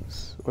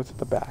things. What's at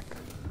the back?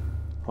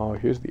 Oh,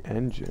 here's the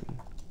engine.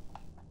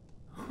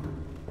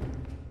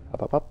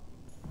 Up, up, up.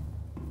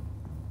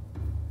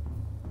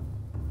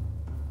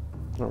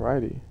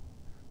 Alrighty.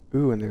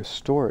 Ooh, and there's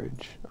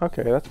storage.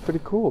 Okay, that's pretty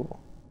cool.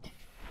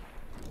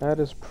 That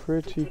is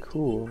pretty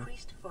cool.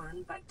 Increased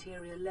foreign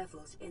bacterial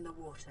levels in the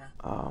water.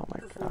 Oh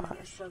my Performing a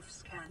gosh.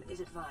 self-scan is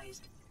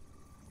advised.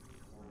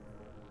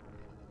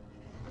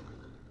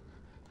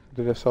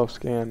 Did a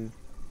self-scan?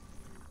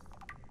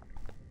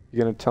 You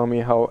gonna tell me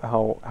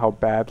how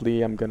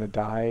badly I'm gonna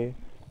die,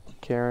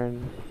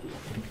 Karen?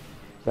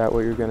 Is that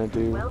what you're gonna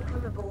do?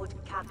 Welcome aboard,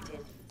 Captain.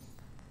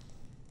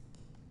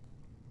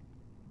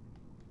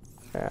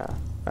 Yeah,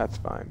 that's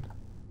fine.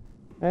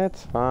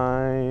 That's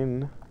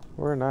fine.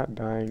 We're not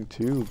dying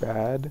too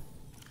bad.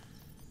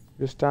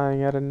 Just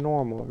dying at a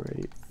normal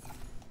rate.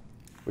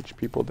 Which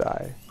people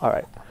die.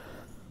 Alright.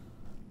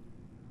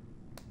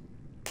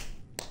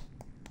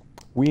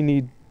 We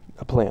need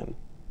a plan.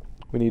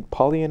 We need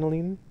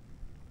polyaniline,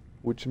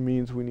 which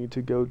means we need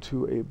to go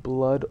to a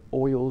blood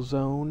oil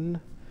zone.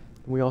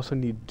 We also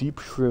need deep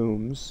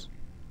shrooms,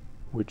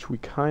 which we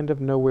kind of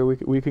know where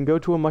we can go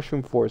to a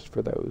mushroom forest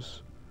for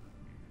those.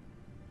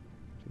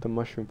 The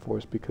mushroom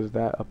forest, because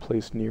a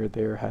place near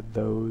there had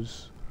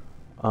those.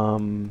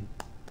 We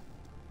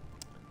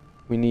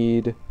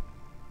need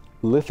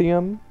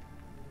lithium.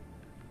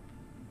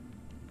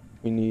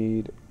 We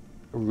need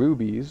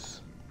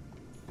rubies.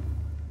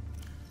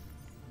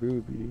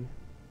 Ruby.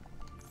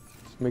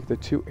 Let's make the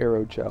 2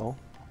 aerogel.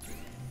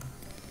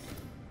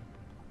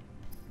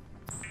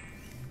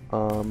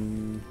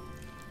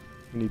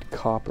 We need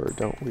copper,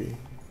 don't we?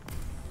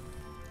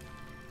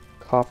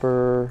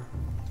 Copper.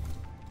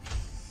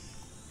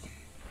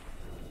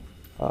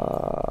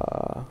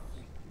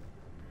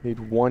 Need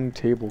 1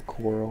 table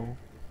coral.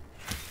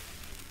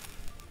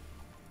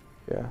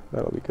 Yeah,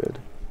 that'll be good.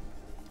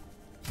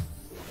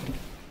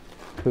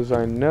 Because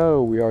I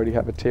know we already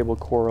have a table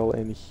coral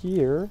in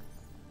here.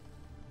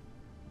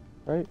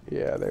 Right?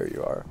 Yeah, there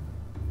you are.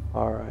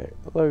 Alright,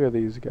 look at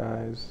these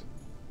guys.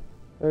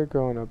 They're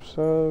growing up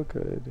so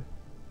good.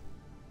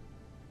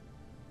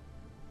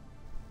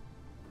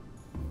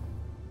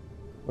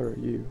 What are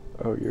you?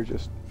 Oh, you're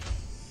just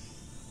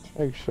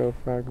eggshell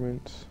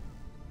fragments.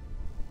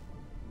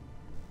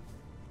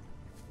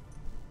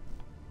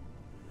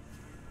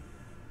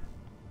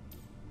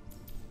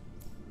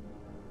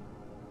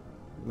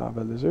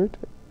 Lava lizard.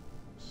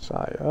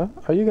 Saya.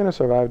 Are you gonna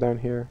survive down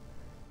here?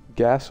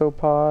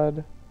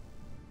 Gasopod.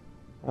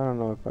 I don't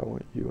know if I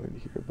want you in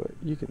here, but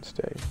you can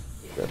stay.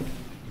 Good.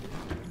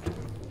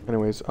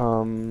 Anyways,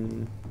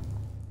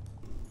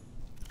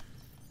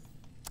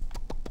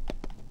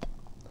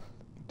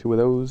 two of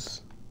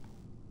those.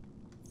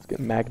 Let's get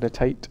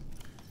magnetite.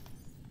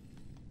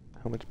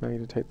 How much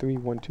magnetite? 3,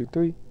 1, 2,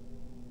 3.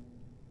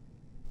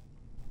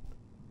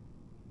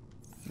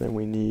 Then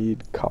we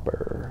need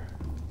copper.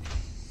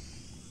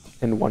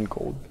 And 1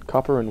 gold.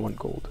 Copper and 1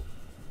 gold.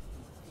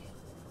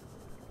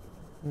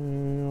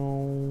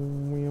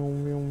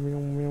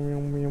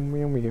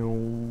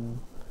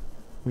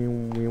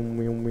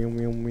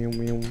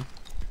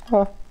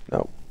 Huh?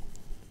 No.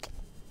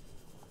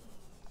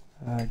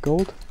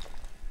 Gold?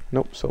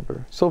 Nope,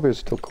 silver. Silver is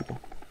still cool.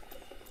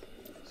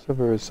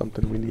 Silver is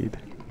something we need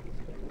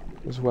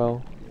as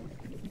well.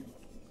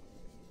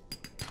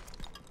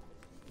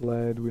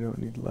 Lead, we don't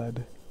need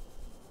lead.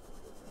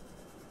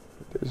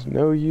 There's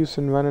no use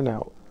in running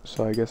out,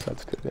 so I guess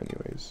that's good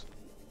anyways.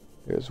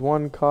 Here's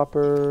 1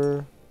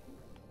 copper.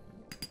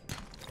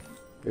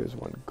 Here's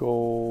 1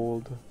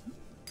 gold.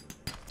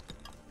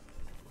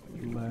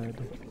 Lead.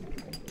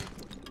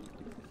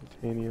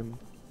 Titanium.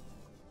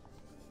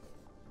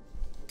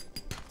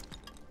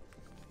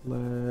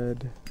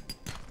 Lead.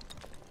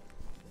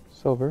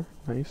 Silver.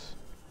 Nice.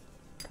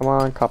 Come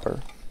on, copper.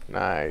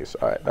 Nice.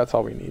 Alright, that's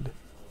all we need.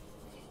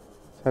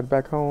 Let's head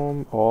back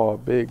home. Oh,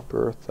 Big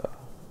Bertha.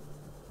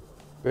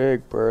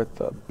 Big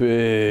Bertha.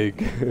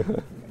 Big.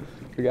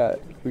 we got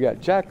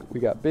Jack, we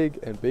got Big,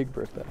 and Big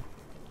Bertha.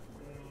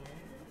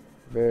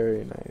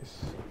 Very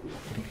nice.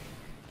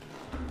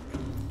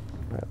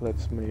 Alright,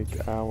 let's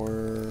make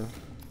our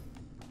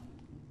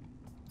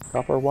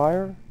copper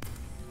wire.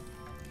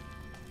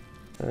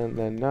 And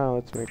then now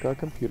let's make our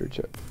computer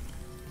chip.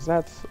 'Cause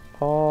that's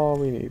all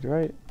we need,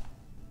 right?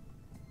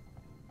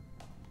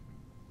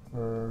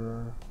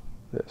 For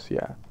this,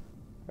 yeah.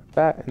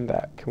 That and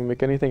that. Can we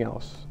make anything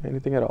else?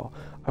 Anything at all?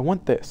 I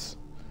want this.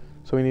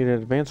 So we need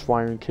an advanced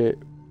wiring kit.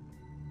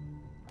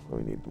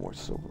 We need more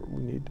silver.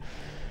 We need...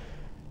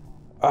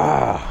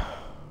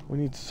 we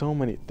need so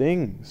many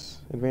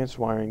things. Advanced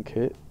wiring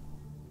kit.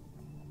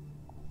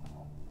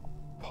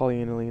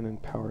 Polyaniline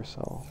and power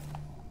cell.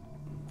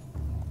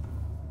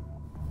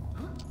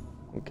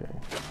 Okay.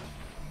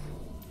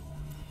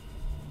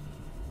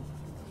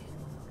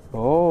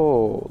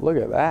 Oh, look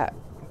at that.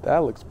 That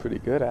looks pretty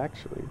good,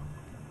 actually.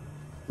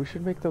 We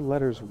should make the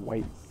letters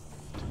white,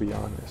 to be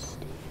honest.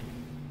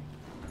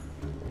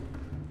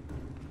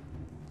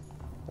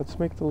 Let's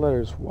make the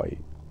letters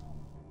white.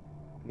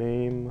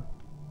 Name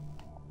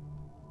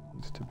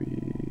needs to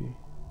be...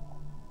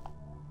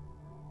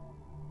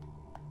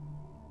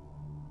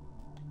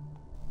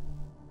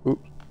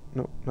 Oops,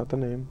 no, not the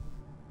name.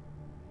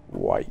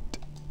 White.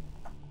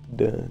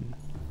 Done.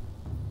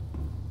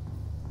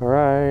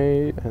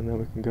 Alright, and then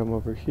we can come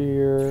over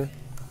here,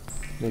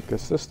 make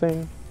us this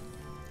thing,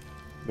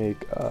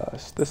 make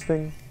us this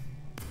thing.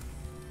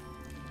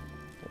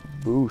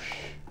 Boosh.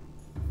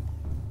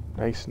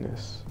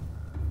 Niceness.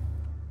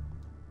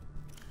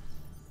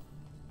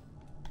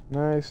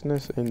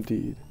 Niceness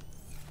indeed.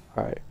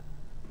 Alright.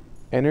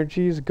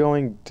 Energy's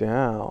going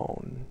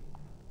down.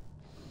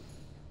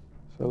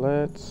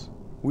 So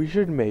we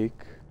should make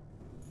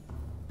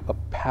a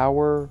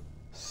power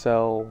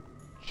cell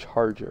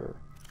charger.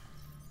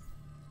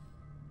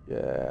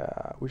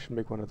 Yeah, we should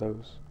make one of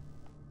those.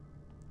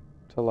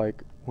 To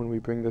like, when we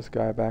bring this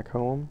guy back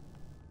home.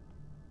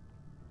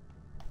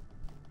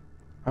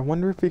 I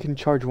wonder if we can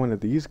charge one of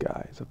these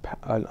guys,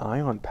 an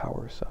ion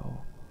power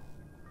cell.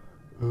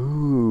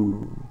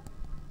 Ooh.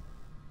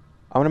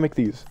 I want to make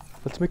these.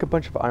 Let's make a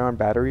bunch of ion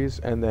batteries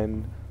and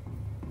then...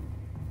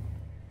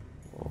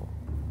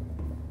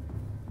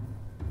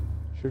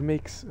 should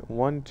make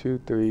 1,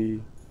 2,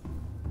 3,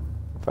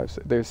 5,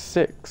 6. There's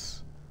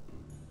 6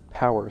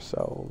 power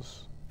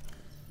cells.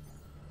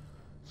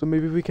 So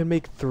maybe we can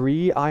make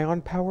 3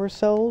 ion power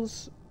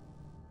cells,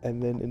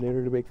 and then in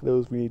order to make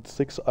those we need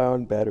 6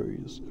 ion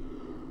batteries.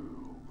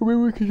 Or maybe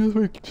we can just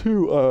make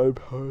 2 ion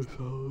power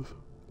cells.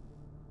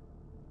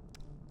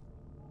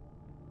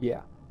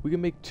 Yeah, we can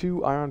make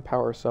 2 ion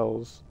power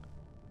cells,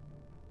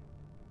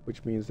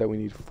 which means that we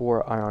need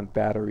 4 ion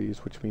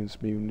batteries, which means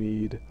we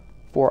need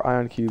 4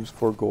 ion cubes,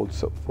 4 gold,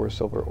 4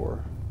 silver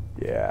ore.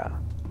 Yeah.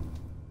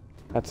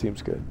 That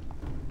seems good.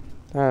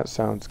 That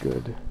sounds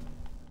good.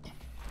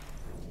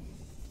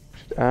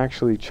 Should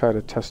actually try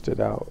to test it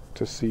out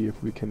to see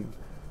if we can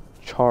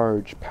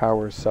charge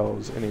power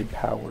cells in a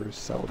power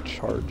cell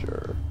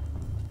charger.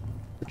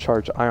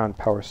 charge ion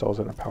power cells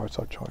in a power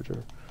cell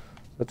charger.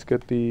 Let's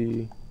get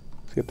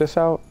this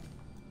out.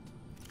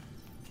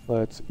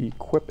 Let's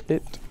equip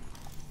it. Oops.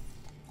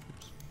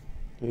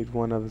 Need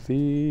one of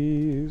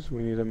these.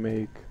 We need to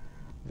make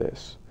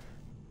this.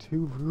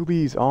 2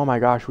 rubies. Oh my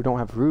gosh, we don't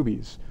have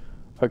rubies.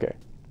 Okay.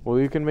 Well,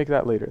 you can make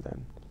that later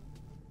then.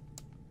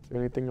 Is there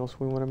anything else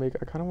we want to make?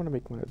 I kind of want to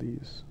make one of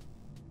these.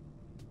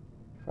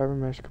 Fiber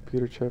mesh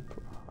computer chip.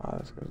 Ah,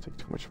 that's gonna take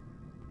too much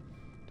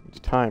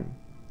time.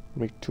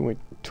 Make too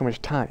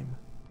much time.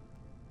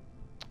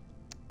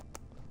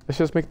 Let's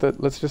just make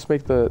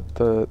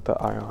the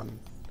ion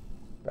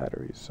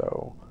batteries.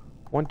 So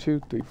 1,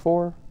 2, 3,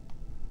 4.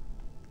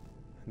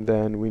 And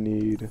then we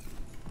need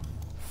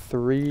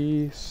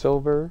 3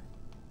 silver.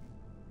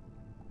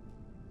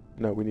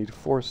 No, we need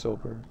 4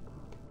 silver.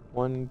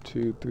 1,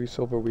 2, 3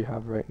 silver we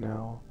have right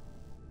now.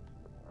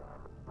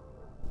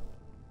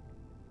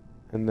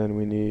 And then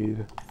we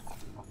need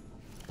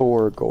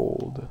 4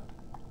 gold.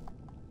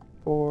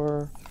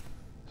 4.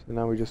 So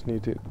now we just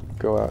need to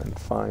go out and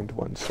find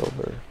 1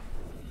 silver.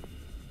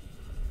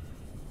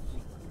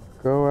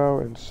 Go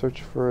out and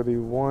search for the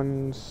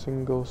 1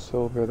 single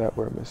silver that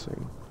we're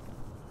missing.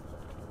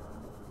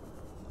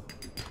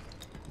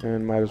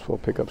 And might as well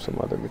pick up some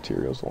other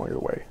materials along the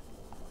way.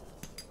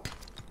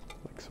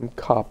 Like some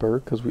copper,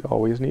 because we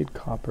always need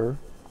copper.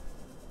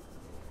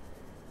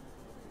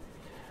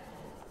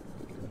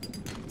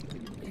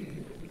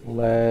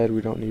 Lead,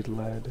 we don't need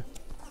lead.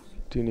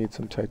 Do need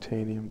some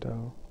titanium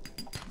though.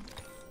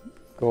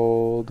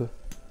 Gold.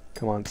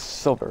 Come on,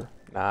 silver.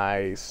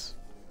 Nice.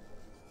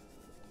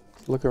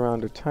 Let's look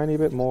around a tiny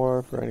bit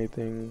more for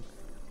anything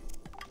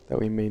that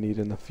we may need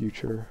in the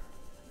future.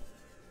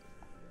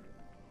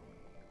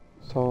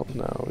 Salt?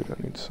 No, we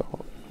don't need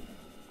salt.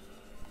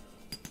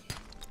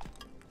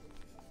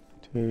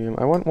 Titanium.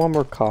 I want 1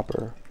 more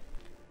copper.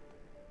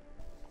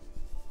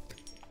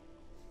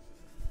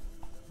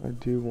 I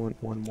do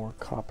want 1 more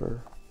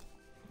copper.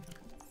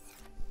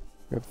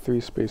 We have 3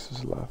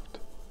 spaces left.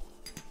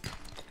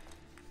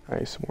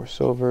 Nice, more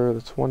silver.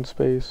 That's 1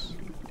 space.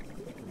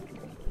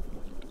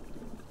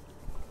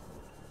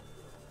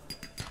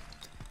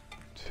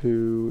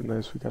 2.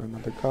 Nice, we got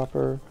another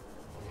copper.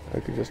 I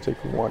could just take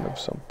 1 of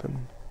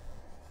something.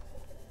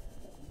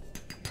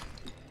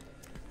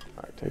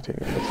 Alright,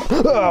 titanium.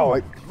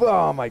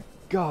 Oh my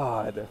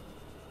god!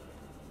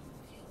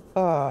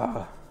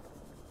 Ah.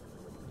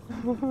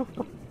 You're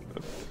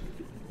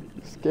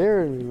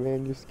scaring me,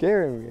 man. You're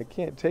scaring me. I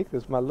can't take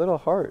this. My little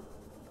heart.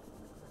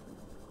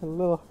 My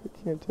little heart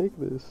can't take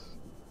this.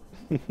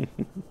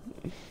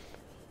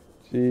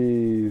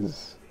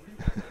 Jeez.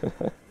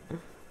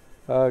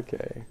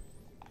 Okay.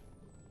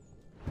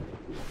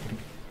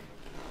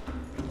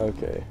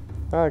 Okay.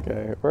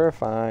 Okay. We're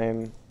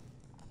fine.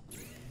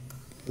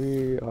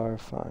 We are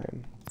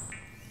fine.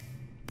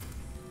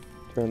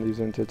 Turn these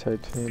into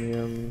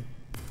titanium.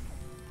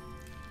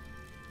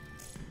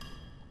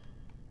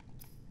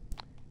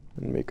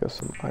 And make us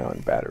some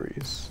ion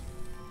batteries.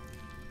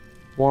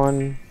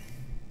 1,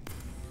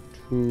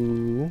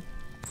 2,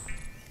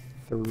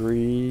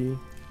 3,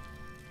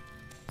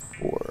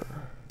 4.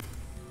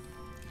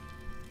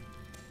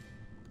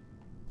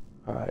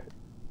 Alright.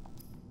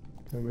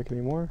 Can we make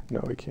any more? No,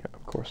 we can't.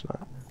 Of course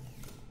not.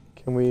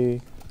 Can we...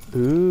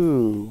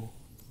 Ooh.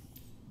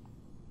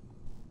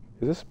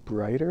 Is this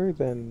brighter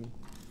than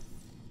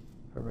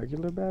a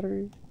regular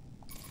battery?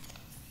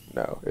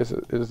 No, it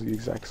is the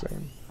exact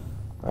same.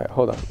 Alright,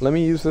 hold on. Let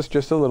me use this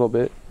just a little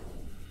bit.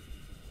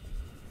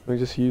 Let me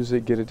just use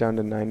it, get it down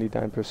to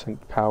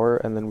 99% power,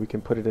 and then we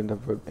can put it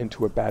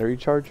into a battery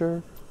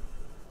charger.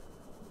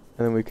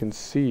 And then we can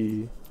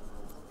see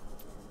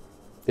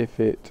if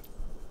it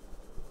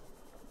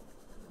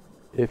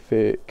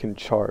can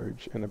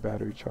charge in a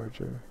battery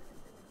charger.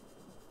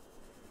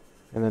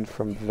 And then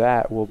from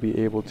that, we'll be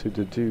able to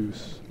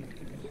deduce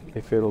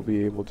if it'll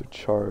be able to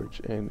charge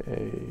in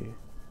a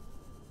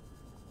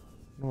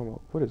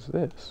normal... What is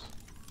this?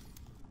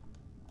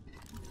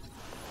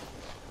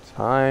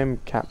 Time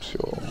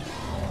capsule.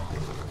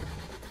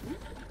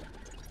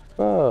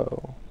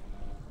 Whoa.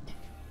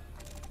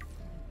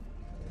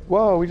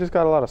 Whoa, we just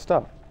got a lot of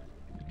stuff.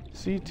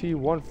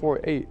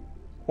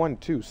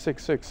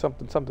 CT1481266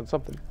 something something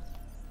something.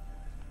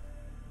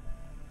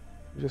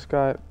 We just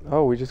got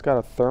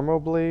a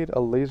thermoblade, a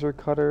laser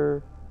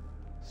cutter,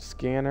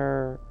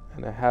 scanner,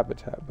 and a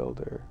habitat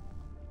builder.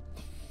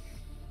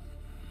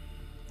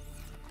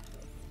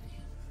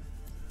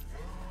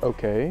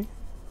 Okay.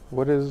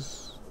 Where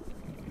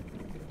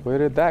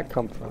did that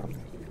come from?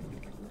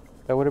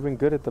 That would have been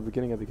good at the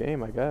beginning of the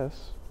game, I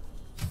guess.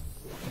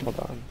 Hold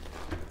on.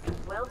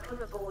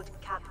 Welcome aboard,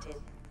 Captain.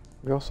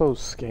 We also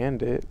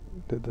scanned it.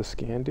 Did the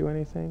scan do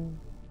anything?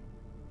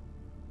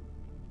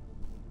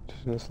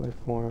 Indigenous life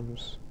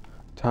forms.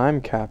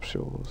 Time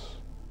capsules.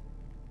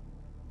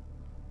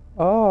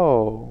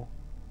 Oh.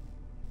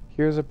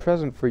 Here's a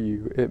present for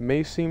you. It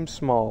may seem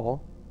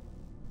small.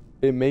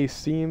 It may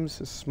seem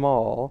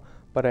small,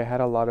 but I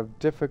had a lot of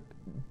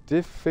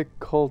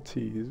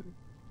difficulties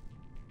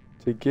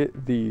to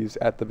get these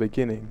at the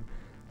beginning.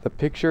 The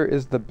picture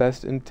is the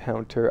best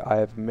encounter I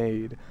have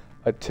made.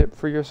 A tip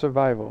for your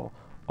survival.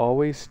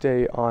 Always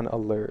stay on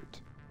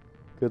alert.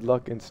 Good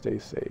luck and stay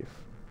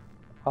safe.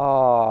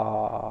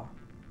 Ah.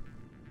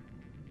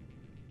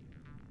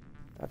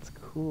 That's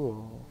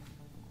cool.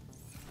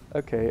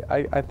 Okay,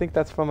 I think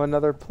that's from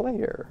another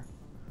player.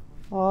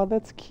 Aw,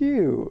 that's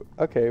cute.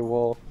 Okay,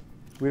 well,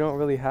 we don't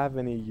really have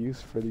any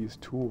use for these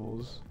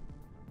tools.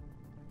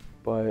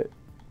 But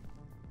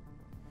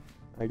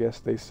I guess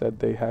they said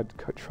they had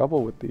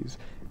trouble with these.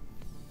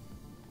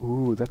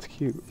 Ooh, that's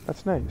cute.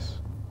 That's nice.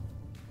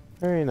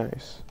 Very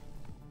nice.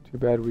 Too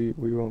bad we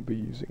won't be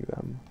using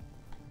them.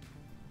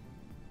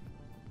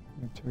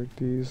 Take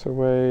these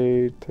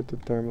away. Take the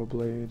thermal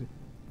blade.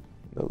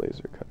 The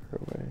laser cutter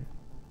away.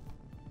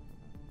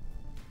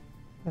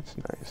 That's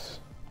nice.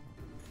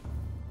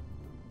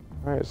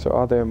 Alright, so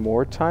are there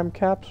more time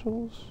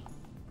capsules?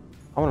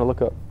 I want to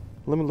look up.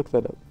 Let me look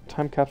that up.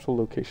 Time capsule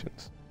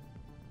locations.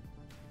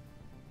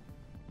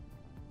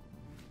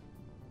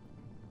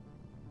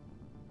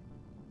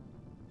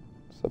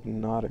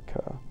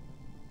 Subnautica.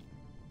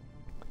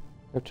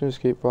 Neptune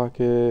escape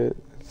rocket.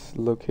 It's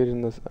located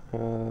in this.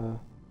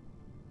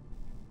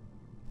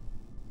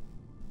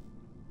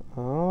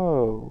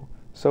 Oh,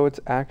 so it's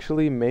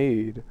actually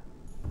made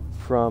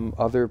from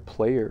other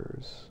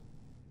players.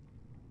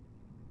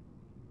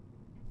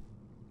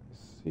 I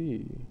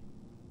see.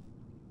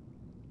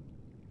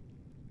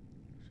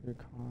 Should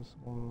cost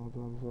blah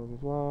blah blah blah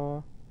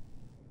blah.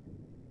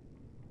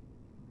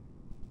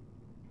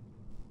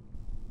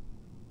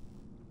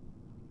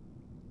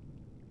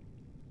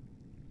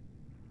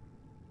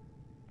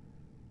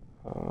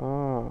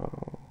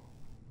 Oh.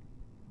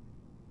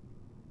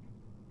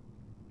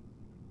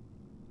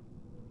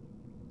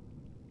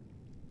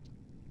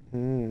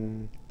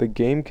 The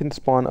game can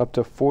spawn up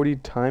to 40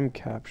 time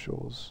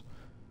capsules.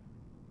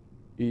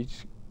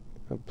 Each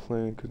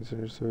plane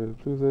considers the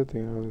blue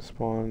thing how the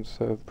spawns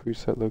have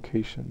preset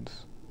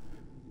locations.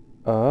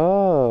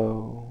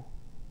 Oh.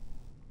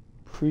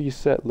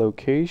 Preset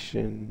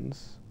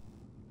locations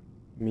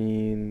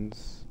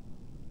means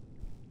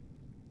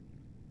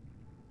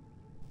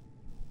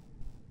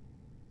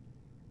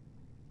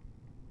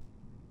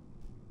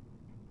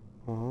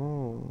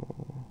oh.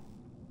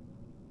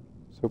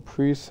 So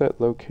preset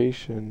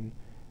location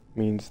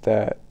means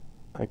that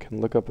I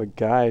can look up a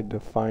guide to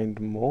find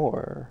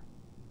more.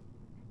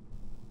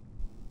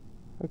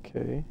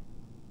 Okay.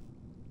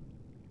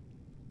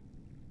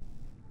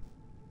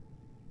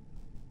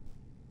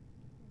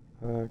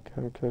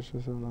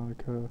 Camcaches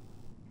and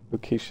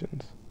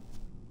locations.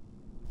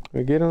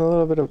 We're getting a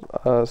little bit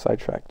of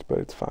sidetracked, but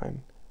it's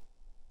fine.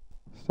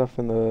 Stuff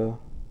in the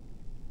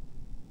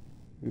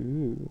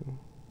ooh.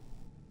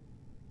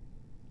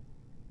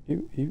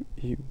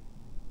 Ew.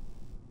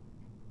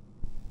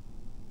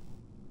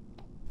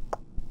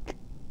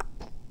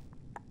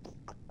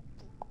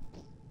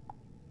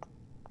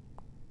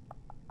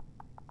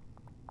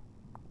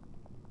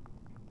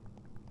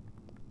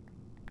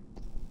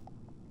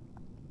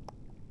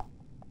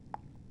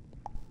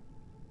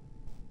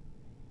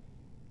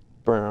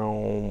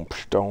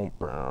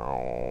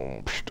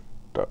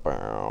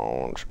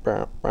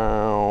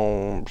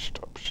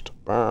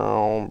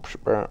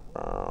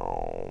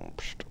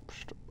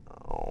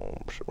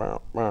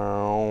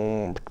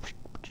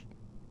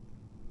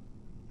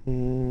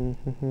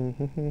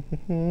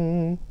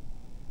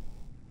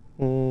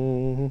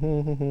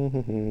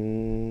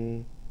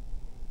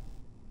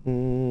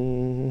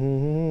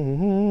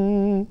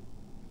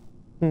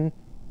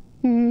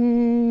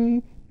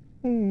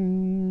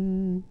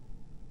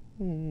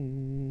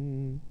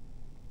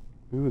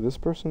 Ooh, this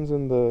person's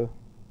in the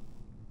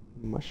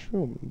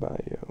mushroom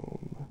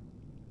biome.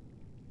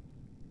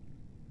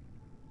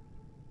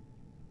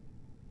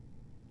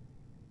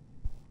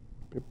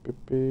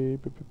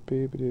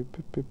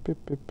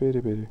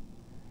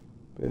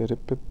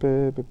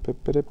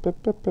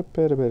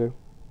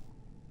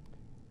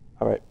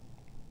 Alright,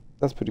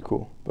 that's pretty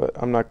cool, but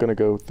I'm not gonna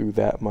go through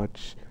that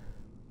much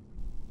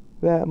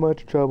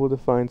trouble to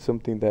find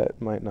something that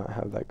might not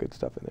have that good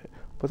stuff in it.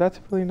 But that's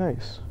really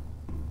nice.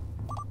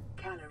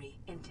 Calorie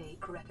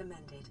intake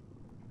recommended.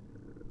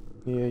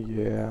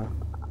 Yeah.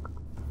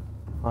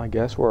 I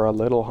guess we're a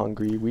little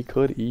hungry. We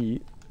could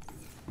eat,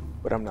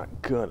 but I'm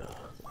not gonna.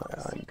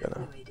 I'm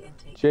gonna.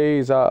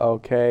 Jeez,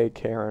 okay,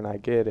 Karen, I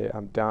get it.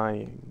 I'm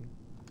dying.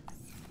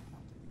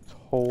 Let's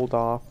hold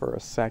off for a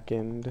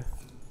second.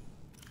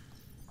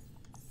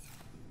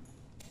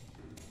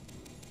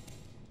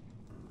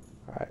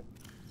 Alright.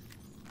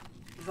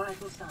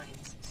 Vital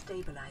signs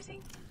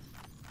stabilizing.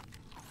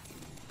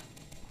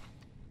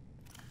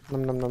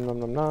 Nom nom nom nom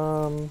nom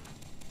nom.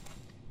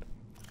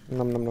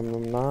 Nom nom nom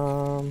nom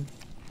nom.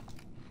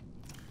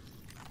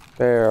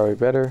 There, are we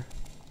better?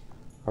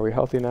 Are we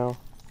healthy now?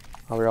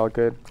 Are we all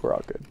good? We're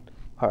all good.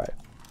 Alright.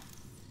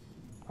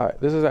 Alright,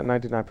 this is at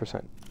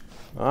 99%.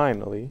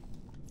 Finally.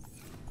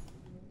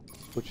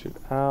 Switch it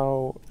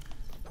out.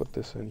 Put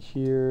this in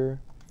here.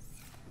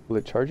 Will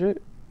it charge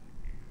it?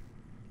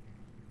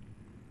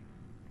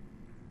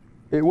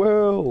 It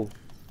will!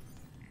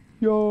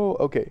 Yo,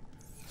 okay.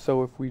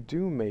 So if we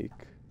do make...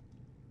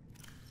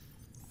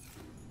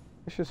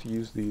 Let's just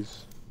use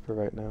these for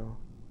right now.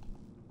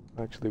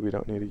 Actually, we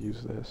don't need to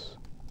use this.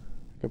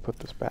 We can put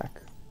this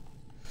back.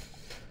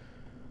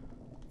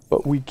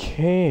 But we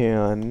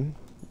can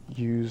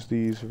use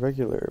these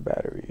regular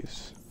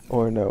batteries.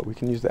 Or no, we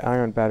can use the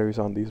iron batteries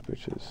on these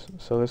bitches.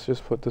 So let's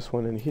just put this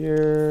one in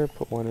here,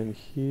 put one in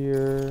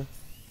here.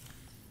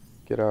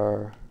 Get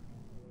our...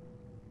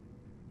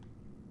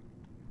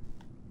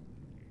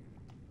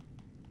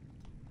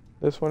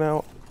 this one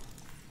out.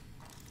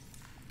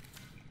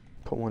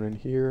 Put one in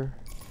here.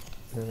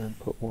 And then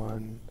put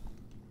one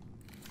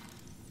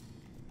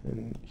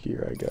in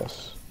here, I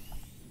guess.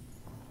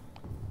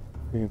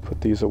 We can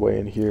put these away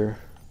in here.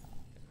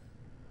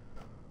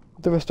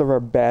 The rest of our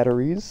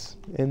batteries.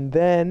 And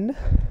then...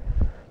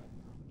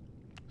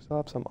 still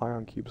have some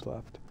ion cubes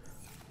left.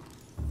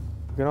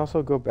 We can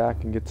also go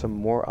back and get some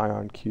more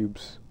ion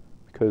cubes.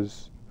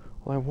 Because,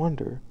 well, I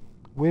wonder,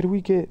 where do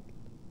we get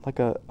like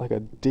a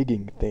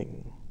digging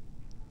thing?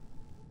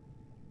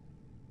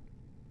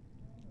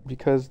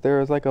 Because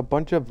there's like a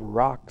bunch of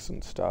rocks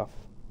and stuff.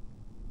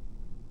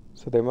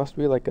 So there must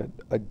be like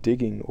a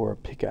digging or a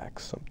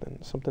pickaxe,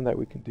 something that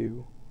we can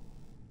do.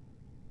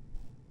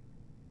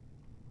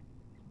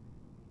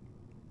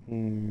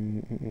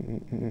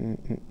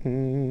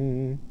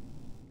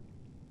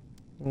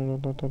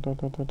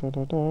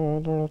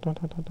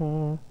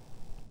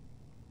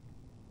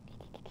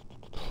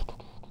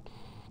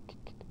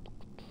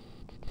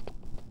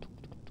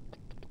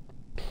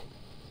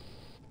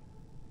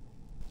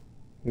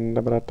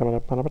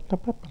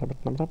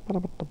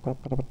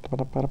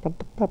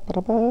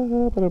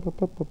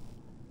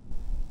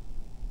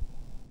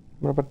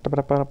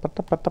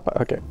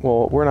 Okay,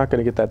 well, we're not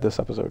gonna get that this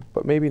episode,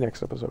 but maybe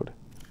next episode.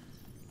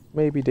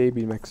 Maybe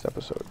next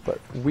episode. But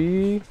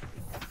we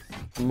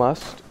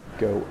must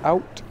go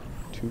out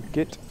to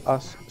get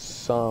us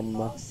some...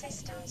 All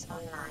systems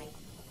online.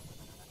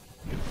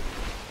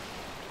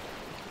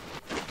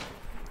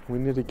 We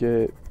need to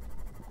get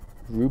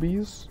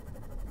rubies.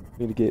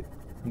 We need to get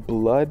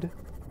blood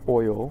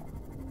oil.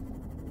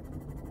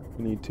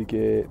 We need to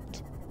get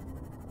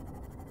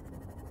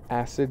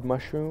acid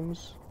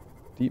mushrooms,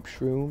 deep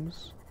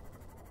shrooms,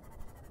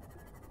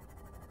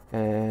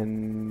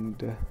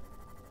 and I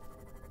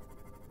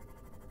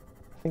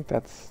think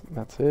that's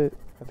it.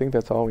 I think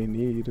that's all we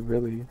need,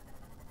 really.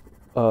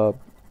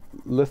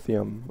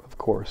 Lithium, of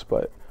course,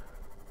 but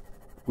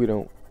we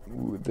don't.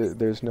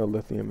 There's no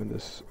lithium in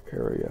this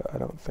area, I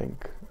don't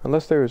think,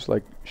 unless there's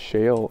like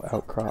shale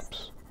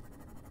outcrops.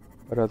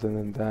 But other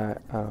than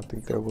that, I don't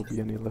think there will be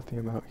any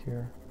lithium out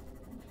here.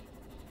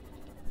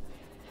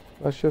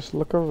 Let's just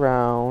look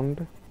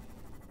around.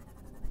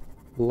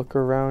 Look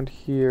around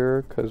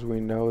here, because we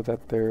know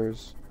that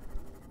there's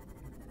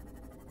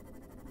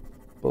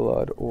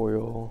blood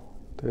oil.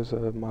 There's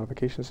a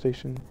modification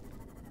station.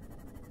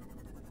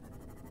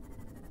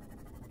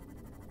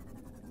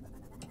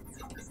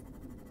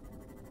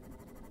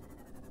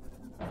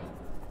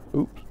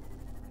 Oops.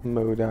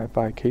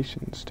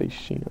 Modification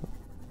station.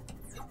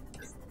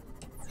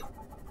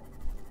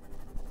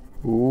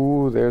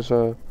 Ooh, there's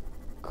a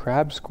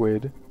crab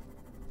squid.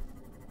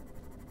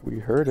 We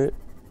heard it.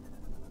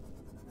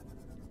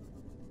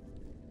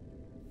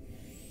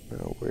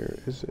 Now, where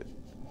is it?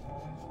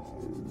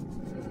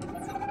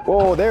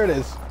 Whoa, there it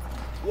is.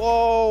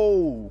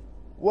 Whoa!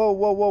 Whoa,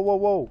 whoa, whoa, whoa,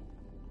 whoa.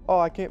 Oh,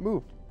 I can't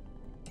move.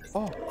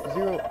 Oh,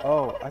 0.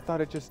 Oh, I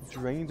thought it just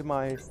drained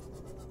my...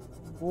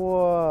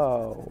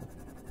 Whoa.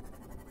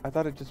 I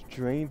thought it just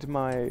drained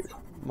my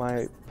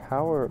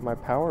power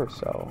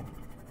cell.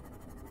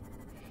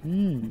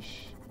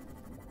 Sheesh.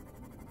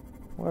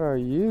 What are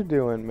you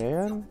doing,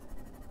 man?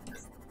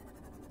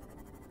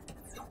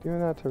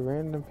 Doing that to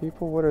random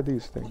people? What are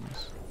these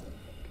things?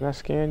 Can I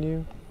scan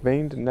you?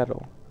 Veined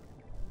nettle.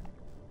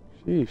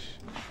 Sheesh.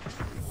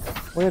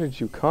 Where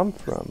did you come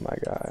from, my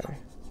guy?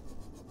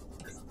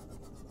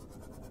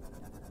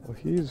 Well,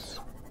 he's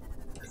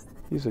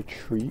a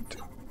treat.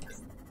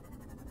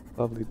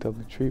 Lovely,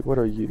 lovely treat. What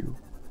are you?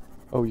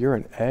 Oh, you're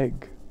an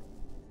egg.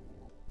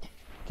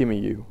 Gimme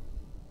you.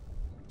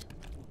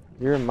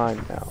 You're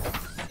mine now.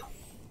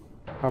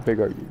 How big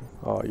are you?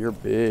 Oh, you're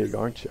big,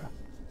 aren't you?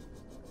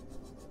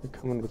 You're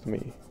coming with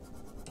me.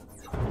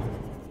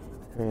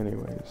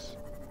 Anyways.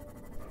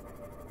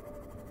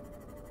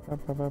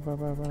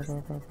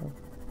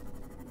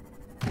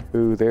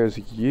 Ooh, there's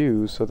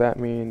you, so that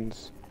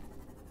means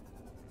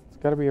it's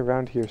gotta be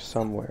around here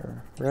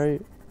somewhere,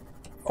 right?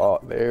 Oh,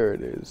 there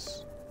it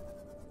is.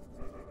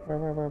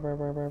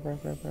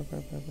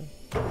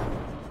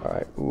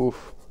 Alright,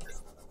 oof.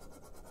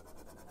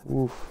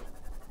 Oof.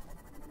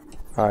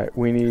 Alright,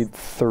 we need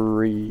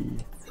 3.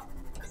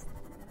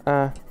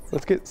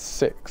 Let's get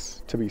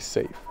 6 to be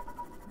safe.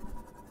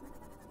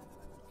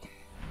 Okay,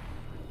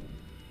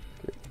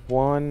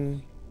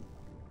 1,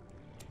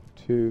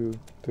 2,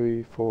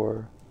 3,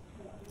 4,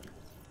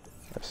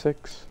 5,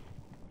 6,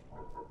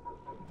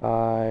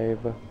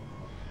 5,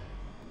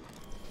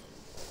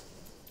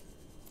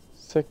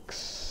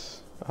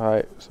 6,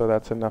 Alright, so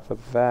that's enough of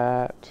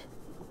that.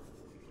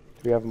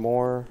 Do we have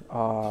more?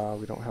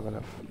 We don't have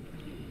enough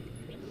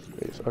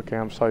space. Okay,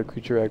 I'm sorry,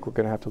 creature egg. We're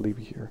gonna have to leave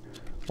you here.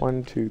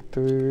 1, 2,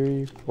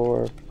 3,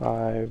 4,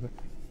 5.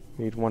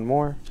 Need one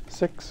more.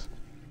 6.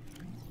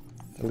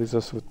 That leaves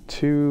us with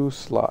 2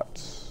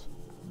 slots.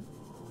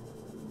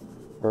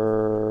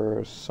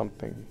 For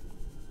something.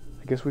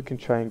 I guess we can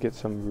try and get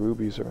some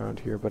rubies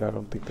around here, but I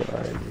don't think there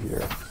are any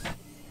here.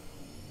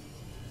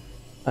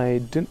 I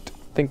didn't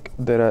think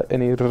there are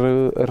any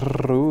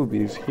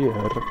rubies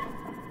here.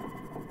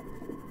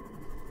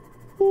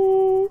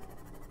 Ooh,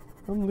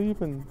 I'm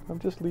leaving. I'm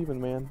just leaving,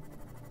 man.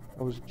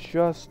 I was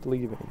just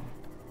leaving.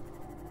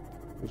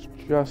 I was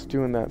just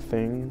doing that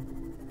thing,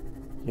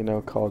 you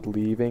know, called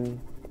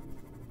leaving.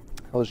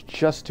 I was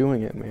just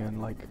doing it, man.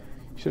 Like,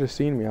 you should have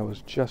seen me. I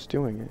was just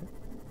doing it.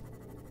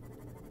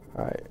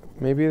 Alright,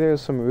 maybe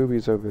there's some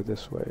rubies over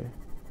this way.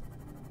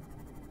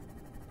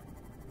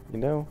 You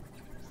know?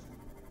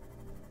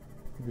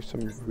 Maybe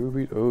some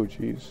rubies. Oh,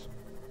 jeez.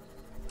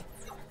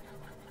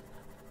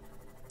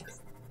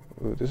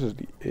 Oh, this is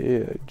the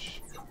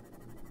edge.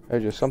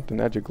 Edge of something,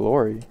 edge of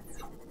glory.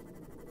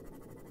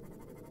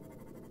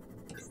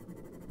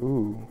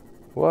 Ooh,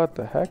 what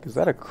the heck? Is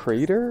that a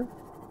crater?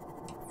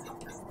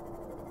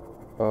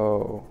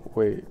 Oh,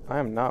 wait. I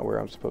am not where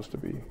I'm supposed to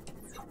be.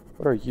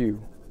 What are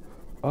you?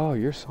 Oh,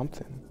 you're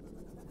something.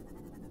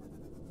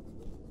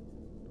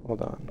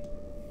 Hold on.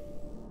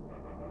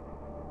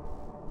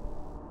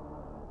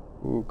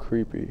 Ooh,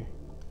 creepy.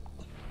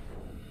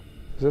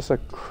 Is this a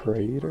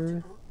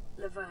crater?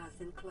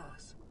 Leviathan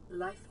class.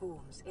 Life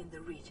forms in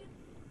the region.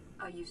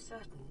 Are you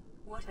certain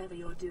whatever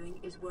you're doing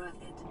is worth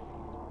it?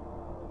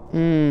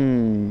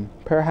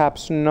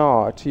 Perhaps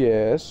not,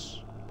 yes.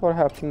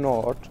 Perhaps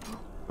not.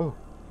 Oh,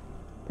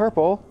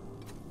 purple?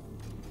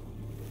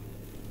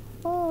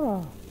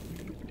 Ah.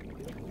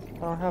 I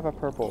don't have a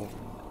purple.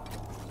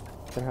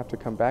 Gonna have to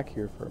come back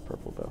here for a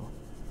purple, though.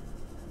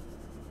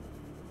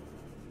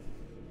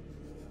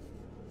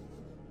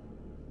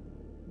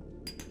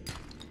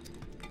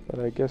 But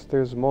I guess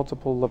there's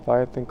multiple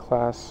Leviathan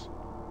class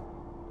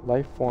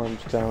life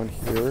forms down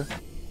here.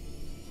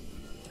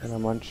 And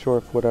I'm unsure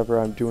if whatever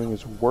I'm doing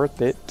is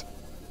worth it.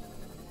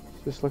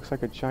 This looks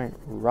like a giant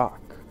rock.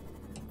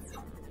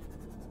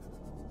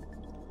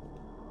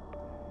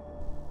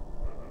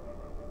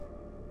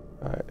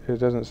 It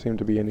doesn't seem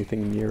to be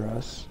anything near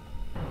us.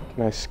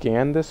 Can I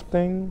scan this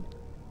thing?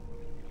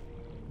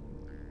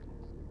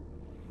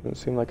 Doesn't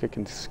seem like I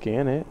can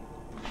scan it.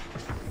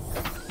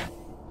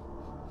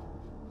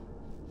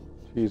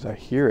 Jeez, I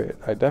hear it.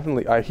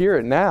 I hear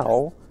it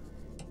now.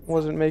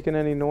 Wasn't making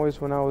any noise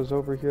when I was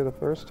over here the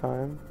first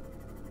time.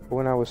 But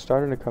when I was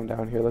starting to come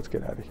down here, let's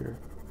get out of here.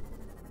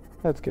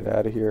 Let's get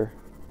out of here.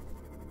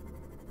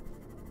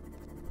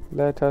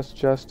 Let us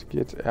just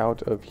get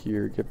out of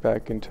here. Get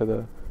back into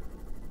the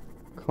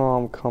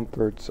calm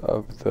comforts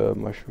of the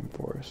mushroom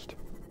forest.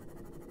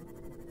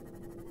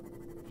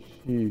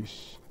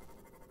 Cheese.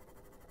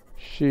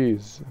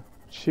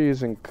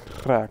 Cheese and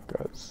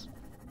crackers.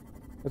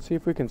 Let's see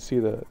if we can see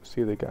the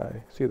big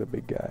guy.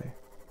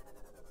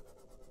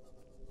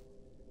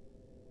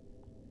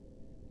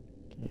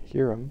 Can you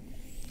hear him?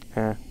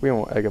 We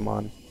won't egg him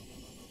on.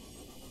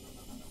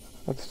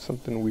 That's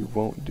something we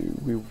won't do.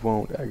 We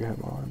won't egg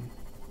him on.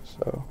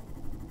 So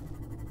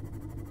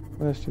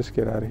let's just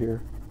get out of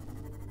here.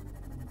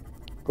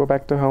 Go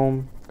back to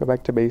home. Go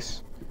back to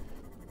base.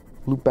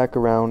 Loop back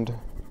around.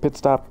 Pit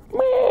stop.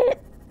 Well,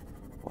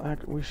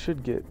 we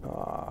should get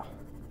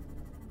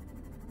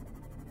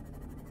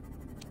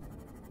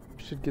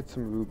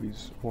some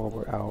rubies while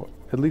we're out.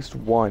 At least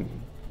 1.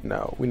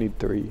 No, we need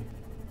 3.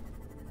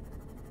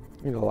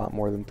 We need a lot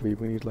more than 3.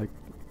 We need, like,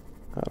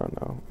 I don't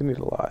know. We need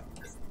a lot.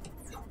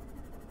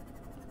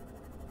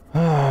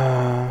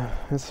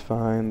 It's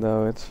fine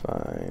though, it's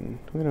fine.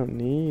 We don't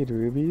need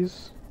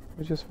rubies.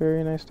 They're just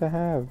very nice to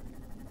have.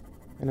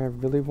 And I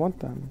really want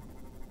them.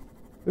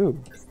 Ooh.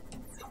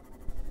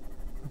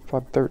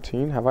 Pod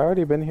 13. Have I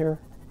already been here?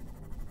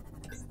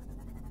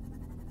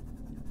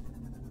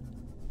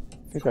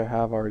 I think I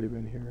have already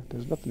been here.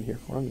 There's nothing here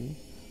for me.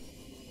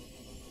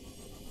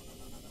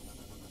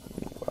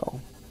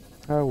 Well.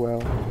 Oh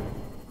well.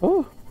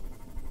 Oh!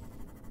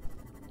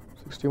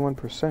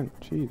 61%.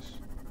 Jeez.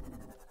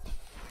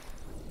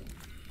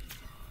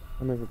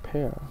 Let me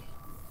repair.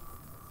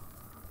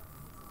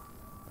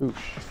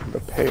 Oosh.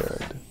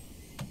 Repaired.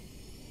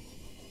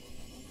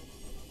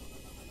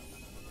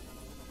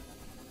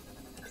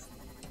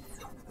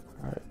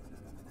 Alright.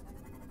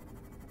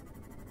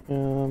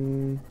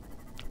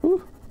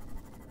 Ooh.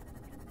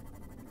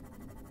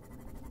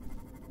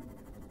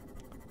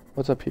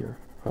 What's up here?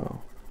 Oh.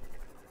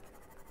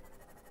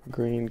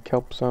 Green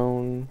kelp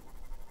zone.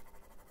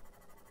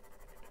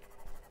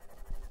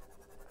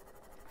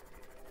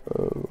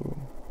 Oh.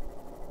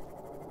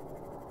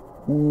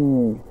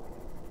 Ooh.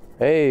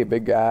 Hey,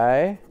 big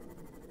guy.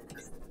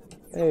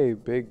 Hey,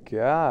 big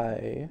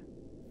guy.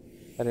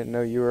 I didn't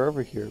know you were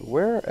over here.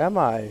 Where am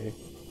I?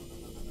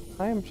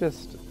 I am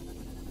just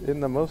in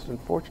the most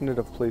unfortunate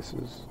of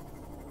places.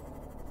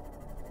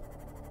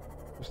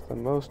 The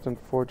most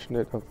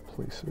unfortunate of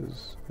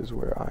places is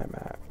where I'm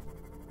at.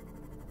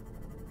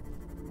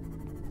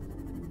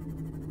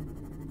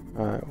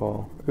 Alright,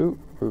 well, ooh,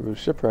 a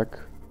shipwreck.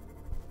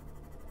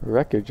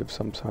 Wreckage of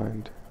some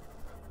kind.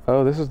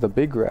 Oh, this is the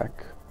big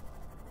wreck.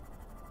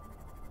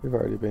 We've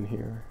already been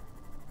here.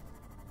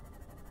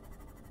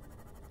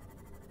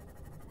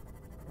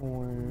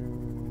 Well,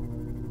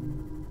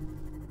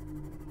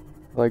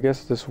 I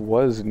guess this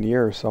was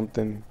near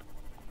something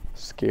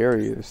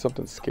scary. There's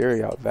something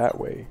scary out that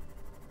way.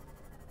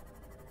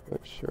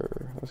 But sure,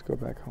 let's go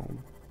back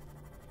home.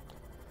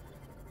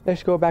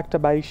 Let's go back to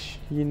base,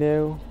 you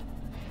know.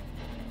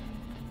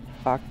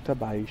 Back to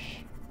base.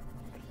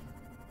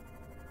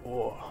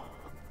 Oh.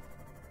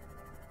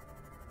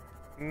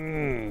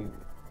 Ooh.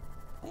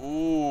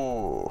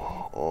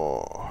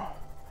 Oh.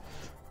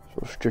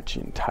 So stretchy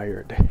and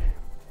tired.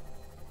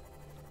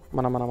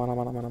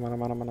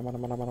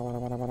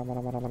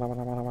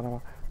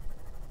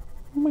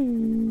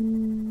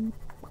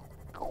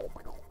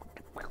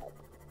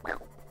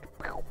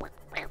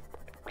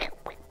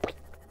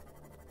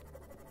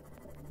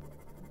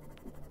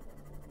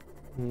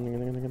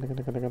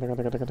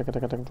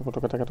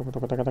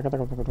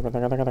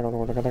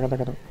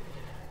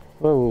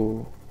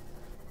 Whoa.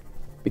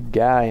 Big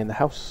guy in the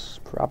house,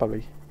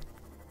 probably.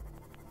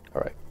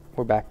 Alright,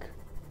 we're back.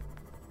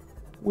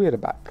 We're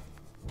back.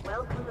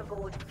 Welcome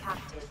aboard,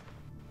 Captain.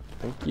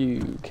 Thank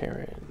you,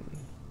 Karen.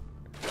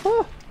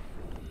 Ah!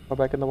 We're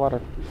back in the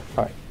water.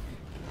 Alright.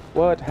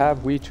 What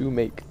have we to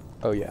make?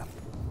 Oh yeah.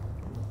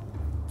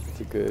 It's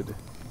a good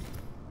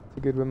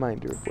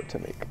reminder of what to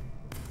make.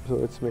 So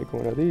let's make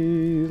one of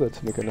these.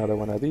 Let's make another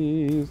one of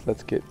these.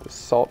 Let's get the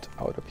salt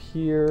out of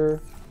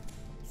here.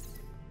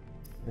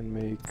 And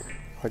make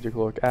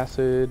hydrochloric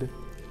acid.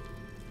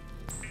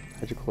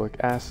 Hydrochloric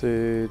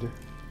acid.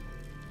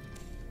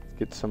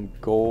 Get some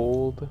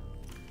gold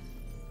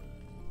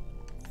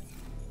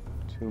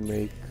to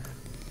make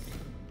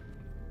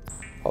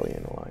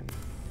polyaniline.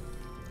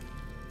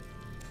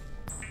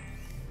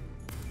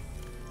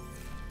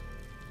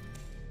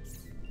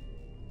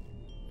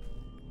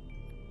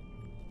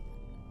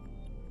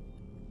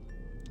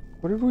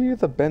 What did we need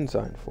the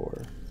benzene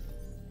for?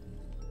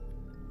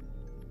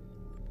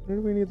 What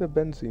did we need the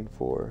benzene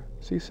for?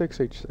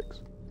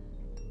 C6H6.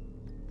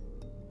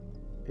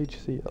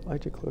 HCl,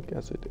 hydrochloric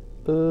acid.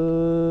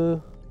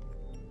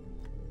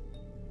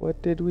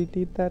 What did we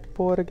need that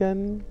for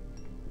again?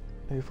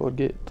 I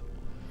forget.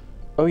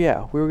 Oh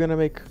yeah, we were gonna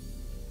make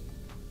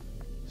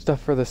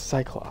stuff for the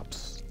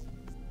Cyclops.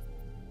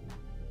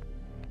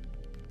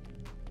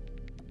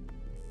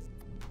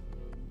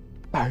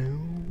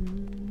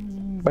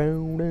 Boom,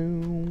 boom,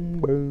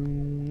 boom,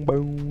 boom,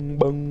 boom,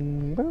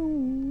 boom, boom.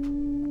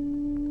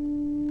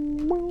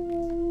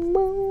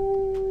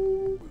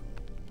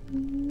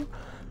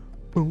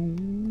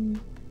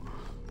 Boom,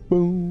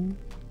 boom.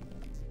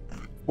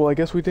 Well, I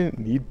guess we didn't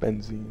need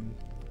benzene.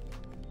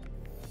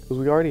 Because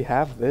we already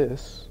have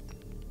this.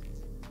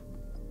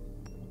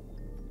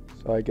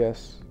 So I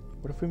guess,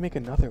 what if we make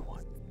another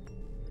one?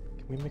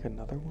 Can we make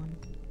another one?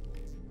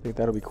 I think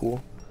that'll be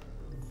cool.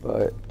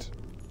 But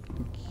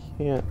we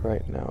can't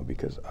right now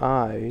because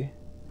I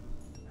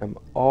am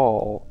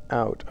all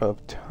out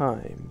of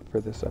time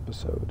for this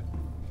episode.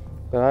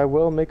 But I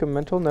will make a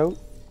mental note.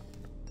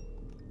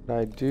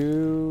 I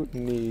do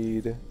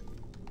need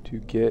to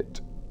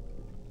get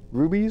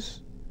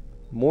rubies,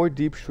 more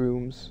deep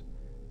shrooms,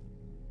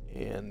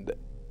 and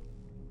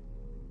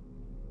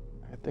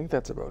I think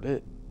that's about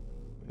it.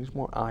 There's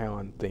more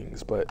ion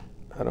things, but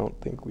I don't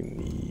think we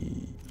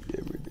need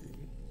everything.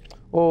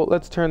 Well,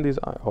 let's turn these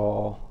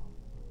oh.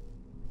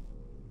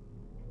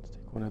 Let's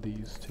take one of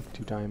these, take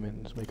 2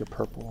 diamonds, make a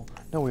purple.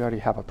 No, we already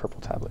have a purple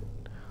tablet.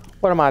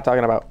 What am I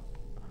talking about?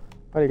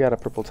 I already got a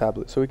purple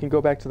tablet, so we can go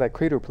back to that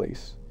crater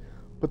place.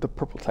 Put the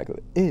purple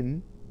tablet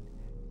in,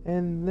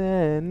 and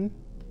then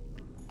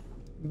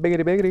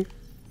biggity biggity,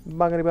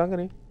 bongity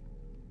bongity,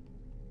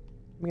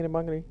 biggity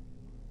bongity.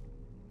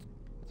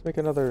 Let's make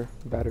another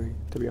battery,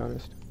 to be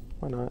honest.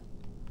 Why not?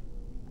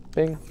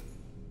 Bing.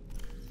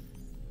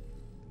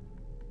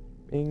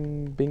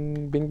 Bing,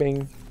 bing, bing,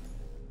 bing.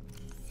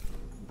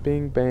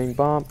 Bing, bang,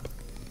 bump.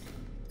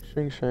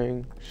 Shing,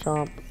 shang,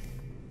 shomp.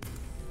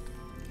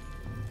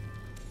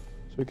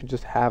 So we can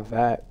just have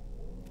that.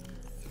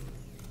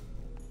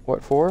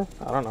 What for?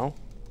 I don't know.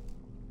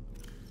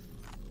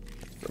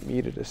 It's for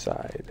me to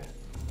decide.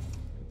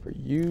 For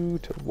you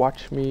to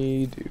watch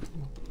me do.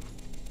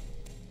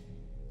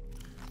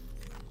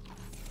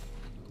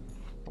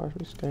 Watch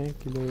me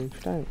stanky leg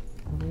stank.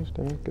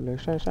 Stanky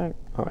leg stank stank.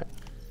 Alright.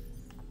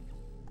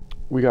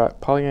 We got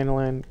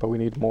polyaniline, but we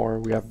need more.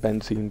 We have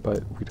benzene,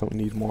 but we don't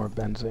need more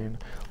benzene.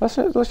 Let's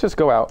just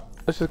go out.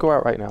 Let's just go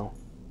out right now.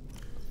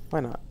 Why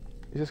not?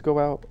 You just go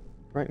out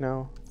right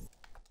now.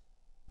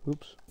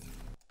 Oops.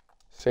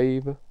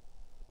 Save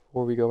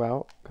before we go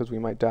out, because we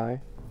might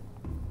die.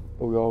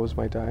 But we always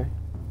might die.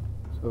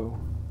 So,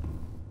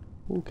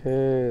 who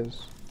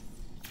cares?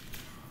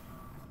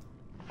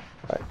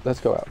 Alright, let's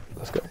go out.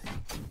 Let's go.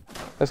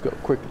 Let's go,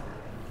 quickly.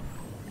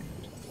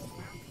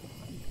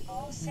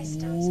 All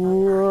Systems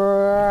online.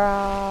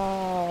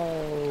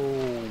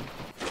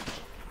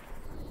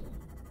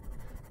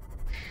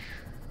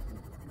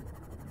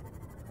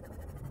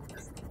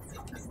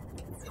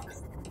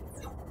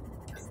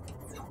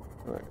 Wow.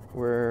 Alright,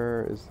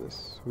 where is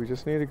this? We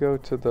just need to go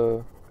to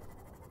the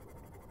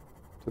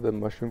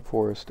mushroom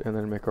forest and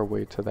then make our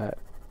way to that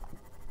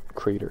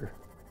crater.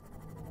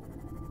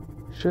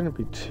 Shouldn't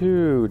be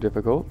too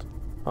difficult,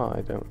 I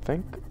don't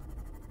think.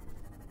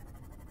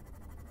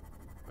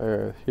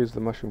 Here's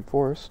the mushroom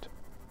forest.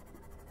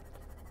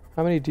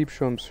 How many deep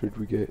shrooms should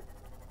we get?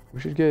 We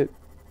should get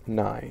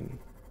 9.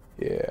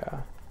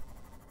 Yeah.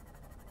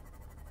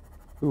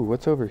 Ooh,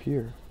 what's over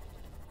here?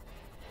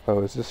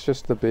 Oh, is this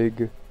just the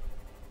big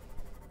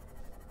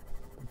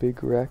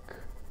wreck?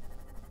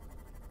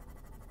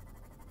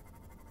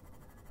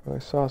 Oh, I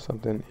saw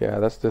something. Yeah,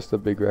 that's just the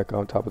big wreck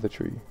on top of the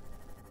tree.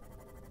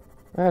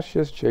 That's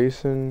just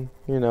Jason.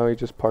 You know, he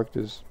just parked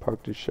his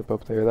ship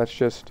up there. That's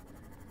just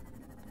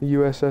the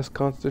USS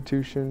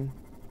Constitution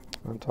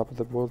on top of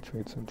the World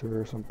Trade Center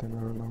or something. I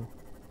don't know.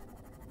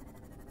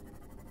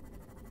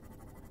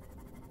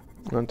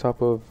 On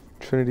top of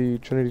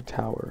Trinity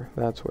Tower.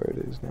 That's where it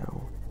is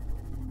now.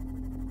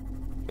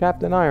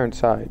 Captain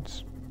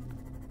Ironsides.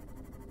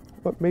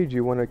 What made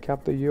you want to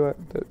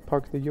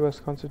park the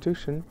U.S.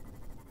 Constitution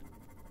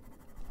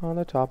on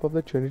the top of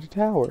the Trinity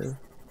Tower?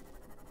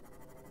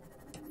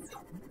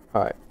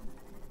 Alright.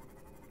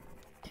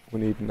 We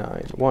need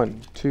 9.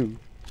 1, 2,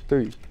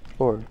 3,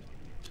 4,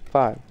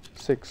 5,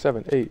 6,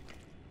 7, 8.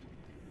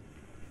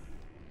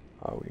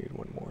 Oh, we need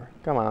 1 more.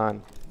 Come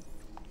on.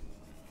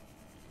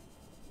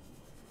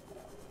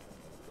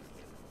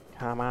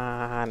 Come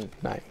on.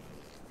 9.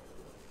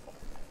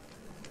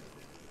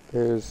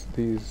 There's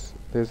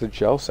the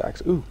gel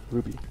sacks. Ooh,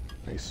 ruby.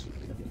 Nice.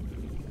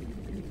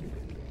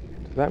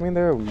 Does that mean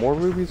there are more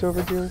rubies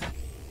over here?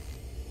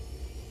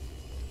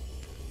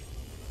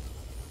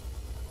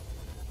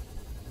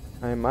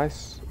 Hay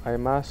más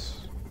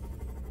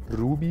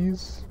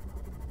rubies?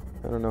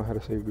 I don't know how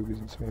to say rubies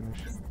in Spanish.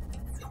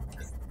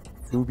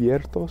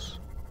 Rubiertos?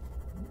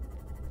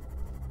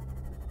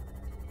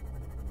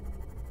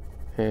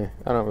 I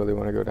don't really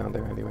want to go down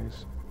there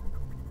anyways.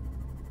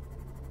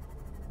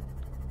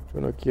 Yo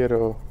no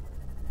quiero.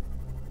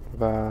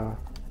 Va.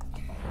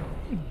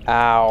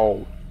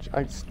 Ow!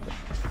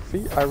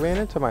 See, I ran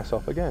into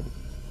myself again.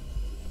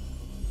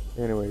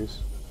 Anyways,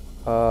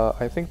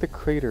 I think the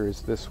crater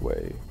is this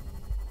way.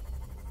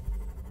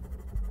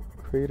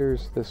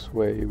 Crater's this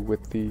way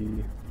with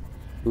the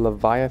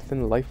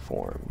Leviathan life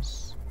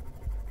forms.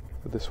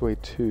 This way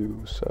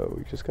too, so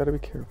you just gotta be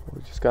careful.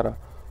 You just gotta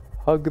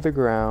hug the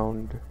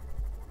ground.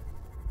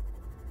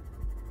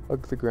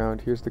 Hug the ground.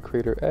 Here's the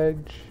crater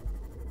edge.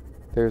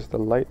 There's the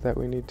light that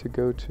we need to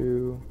go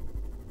to.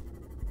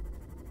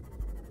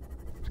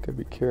 Just gotta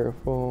be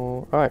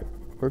careful. Alright,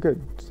 we're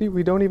good. See,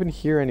 we don't even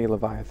hear any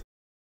Leviathan.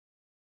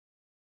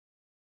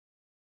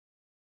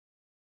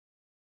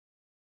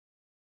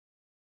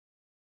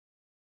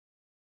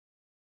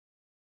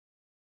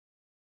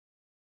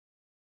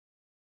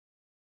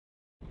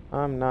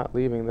 I'm not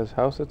leaving this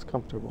house, it's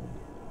comfortable.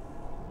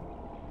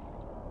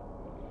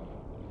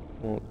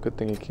 Well, good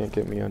thing you can't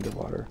get me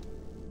underwater.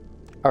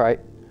 Alright.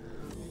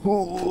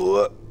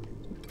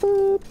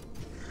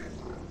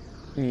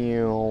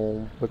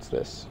 What's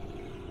this?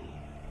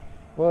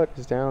 What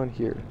is down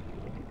here?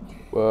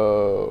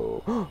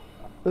 Whoa.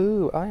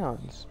 Ooh,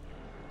 ions.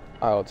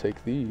 I'll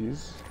take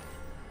these.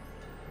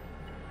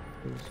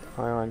 There's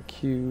ion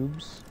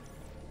cubes.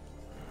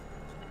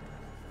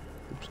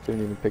 Oops,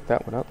 didn't even pick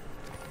that one up.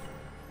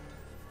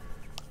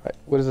 Right,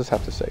 what does this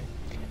have to say?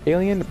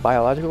 Alien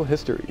biological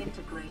history.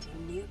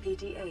 Integrating new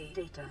PDA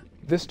data.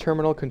 This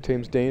terminal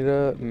contains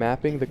data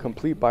mapping the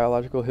complete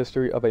biological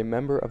history of a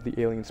member of the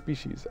alien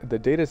species. The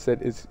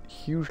dataset is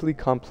hugely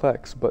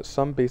complex, but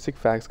some basic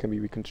facts can be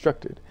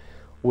reconstructed.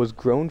 Was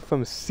grown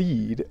from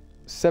seed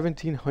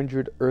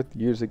 1700 Earth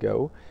years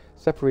ago,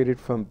 separated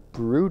from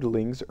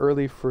broodlings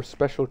early for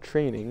special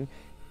training,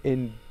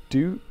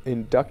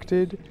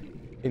 inducted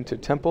into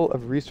Temple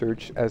of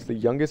Research as the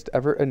youngest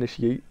ever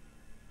initiate,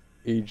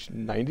 age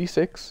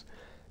 96.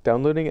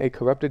 Downloading a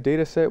corrupted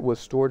dataset, was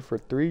stored for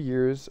 3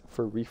 years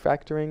for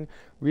refactoring,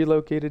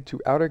 relocated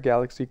to Outer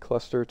Galaxy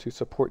Cluster to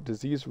support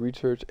disease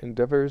research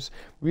endeavors,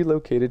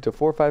 relocated to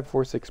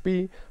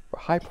 4546b for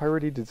high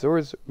priority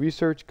disease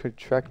research,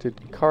 contracted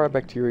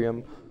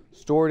Carabacterium,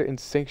 stored in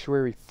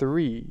Sanctuary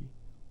 3.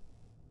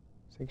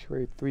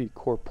 Sanctuary 3,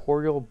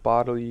 corporeal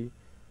bodily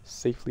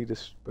safely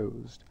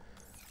disposed.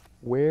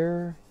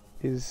 Where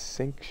is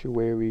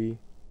Sanctuary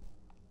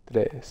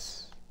 3?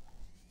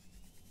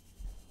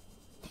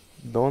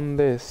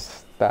 ¿Dónde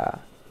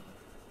está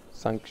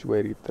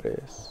Sanctuary 3?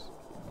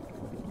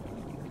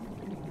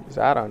 Because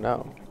I don't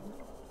know.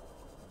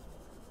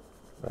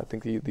 But I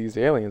think these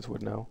aliens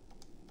would know.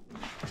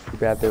 Too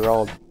bad they're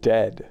all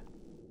dead.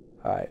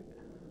 Alright.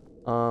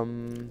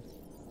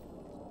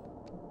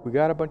 We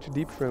got a bunch of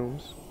deep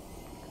shrooms.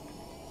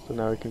 So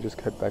now we can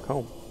just head back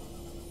home.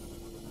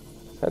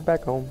 Let's head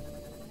back home.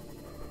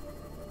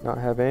 Not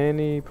have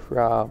any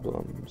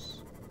problems.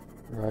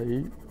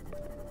 Right?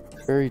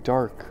 Very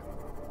dark.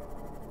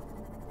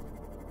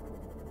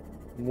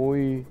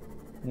 Muy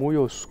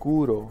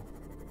oscuro.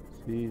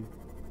 See?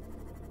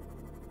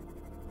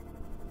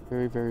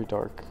 Very, very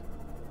dark.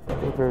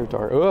 Very, very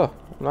dark. Ugh!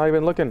 I'm not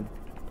even looking.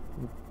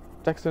 I'm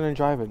texting and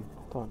driving.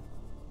 Hold on.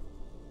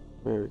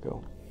 There we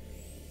go.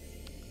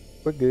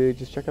 We're good.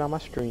 Just checking out my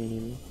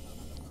stream.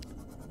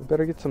 We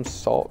better get some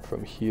salt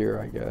from here,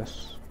 I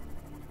guess.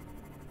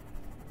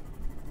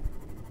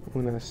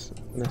 Una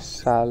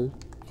sal.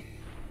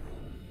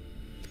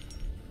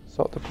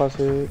 Salt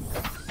deposit.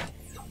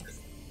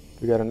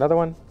 We got another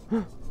one?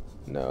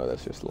 No,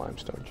 that's just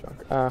limestone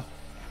chunk.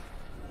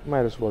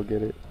 Might as well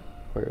get it.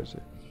 Where is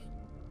it?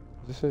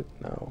 Is this it?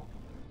 No.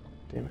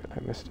 Damn it, I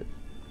missed it.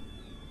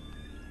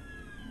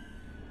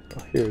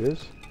 Oh, here it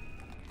is.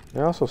 I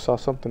also saw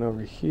something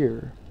over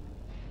here.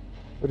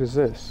 What is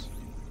this?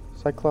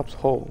 Cyclops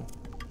hull.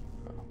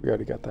 Oh, we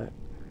already got that.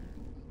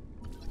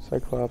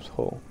 Cyclops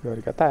hull. We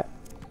already got that.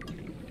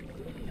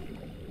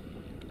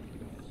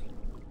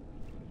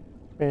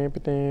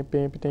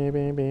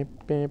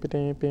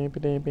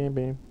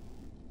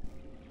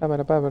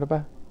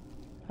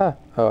 Huh.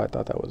 Oh, I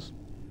thought that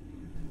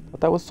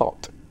was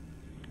salt.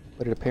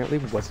 But it apparently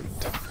wasn't.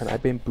 And I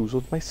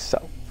bamboozled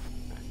myself.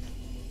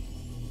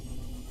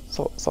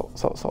 Salt, salt,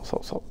 salt, salt,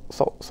 salt, salt,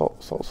 salt,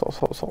 salt, salt, salt,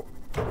 salt, salt.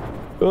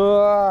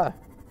 Ah!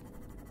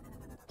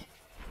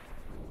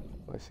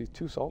 I see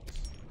 2 salts.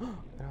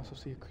 I also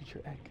see a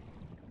creature egg.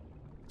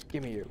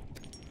 Give me you.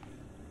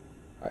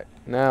 Alright,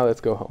 now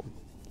let's go home.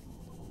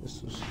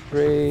 This is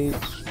straight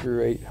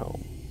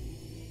home.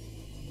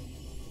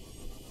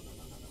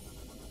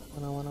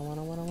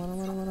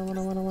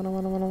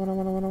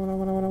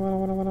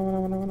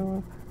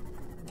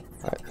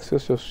 Alright, let's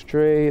just go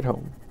straight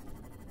home.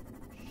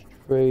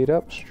 Straight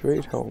up,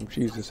 straight home.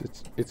 Jesus,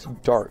 it's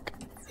dark.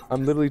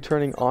 I'm literally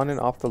turning on and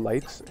off the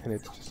lights and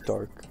it's just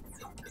dark.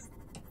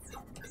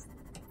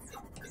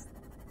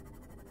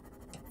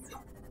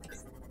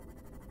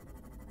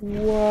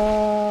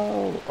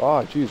 Wow.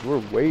 Oh, jeez, we're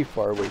way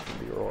far away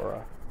from the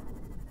aurora.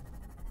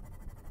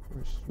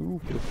 We're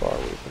super far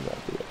away from that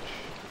bitch.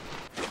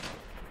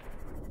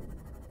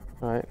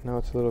 Alright, now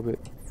it's a little bit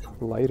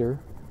lighter.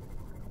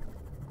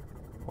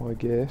 I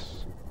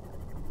guess.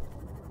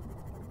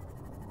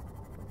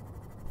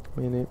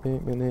 Minute.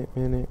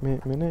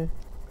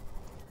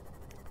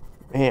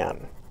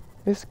 Man,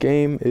 this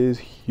game is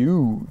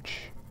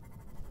huge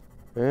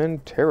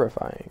and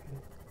terrifying.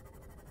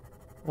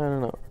 I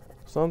don't know.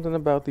 Something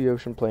about the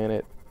ocean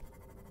planet.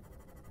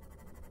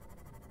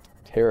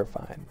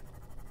 Terrifying.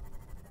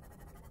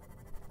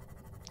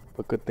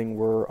 But good thing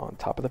we're on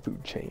top of the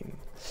food chain.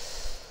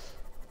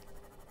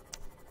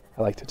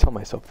 I like to tell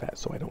myself that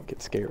so I don't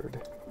get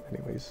scared.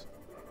 Anyways.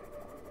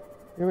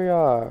 Here we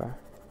are.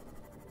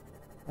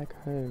 Back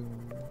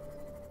home.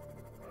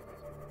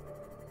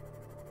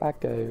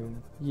 Back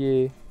home.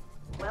 Yeah.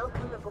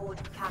 Welcome aboard,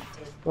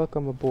 Captain.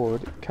 Welcome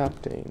aboard,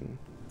 Captain.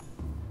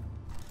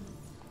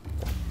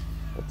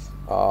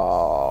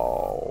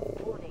 Oh,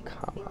 Warning,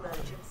 come on.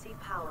 emergency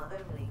power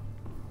only.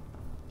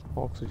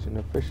 Oxygen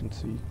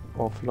efficiency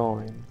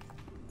offline.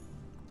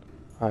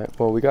 Alright,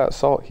 well, we got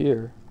salt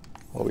here.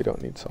 Well, we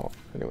don't need salt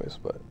anyways,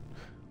 but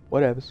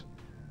whatevs.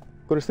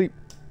 Go to sleep.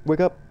 Wake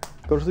up.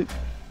 Go to sleep.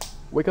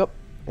 Wake up.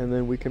 And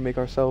then we can make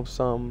ourselves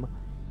some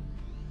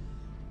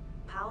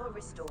Power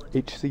restored.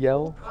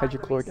 HCl,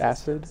 hydrochloric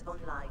acid.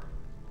 Online.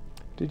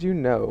 Did you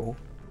know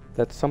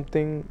that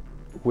something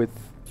with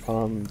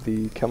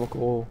the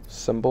chemical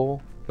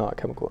symbol, not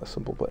chemical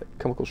symbol, but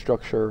chemical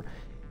structure,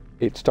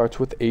 it starts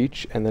with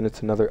H and then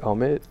it's another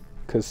element?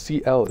 Because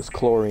Cl is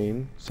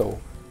chlorine, so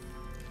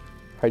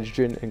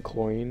hydrogen and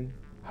chlorine,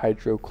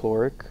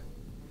 hydrochloric,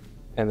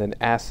 and then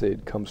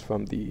acid comes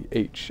from the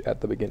H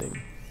at the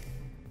beginning.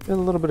 There's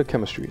a little bit of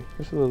chemistry.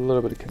 There's a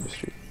little bit of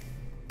chemistry.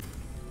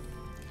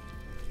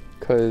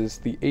 Because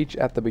the H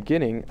at the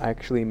beginning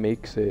actually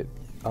makes it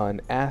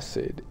an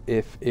acid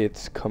if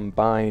it's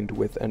combined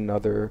with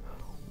another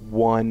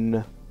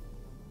one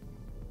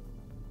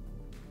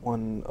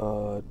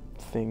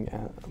thing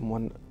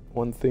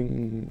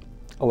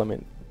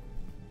element.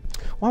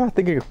 Why am I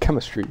thinking of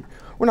chemistry?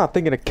 We're not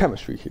thinking of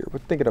chemistry here. We're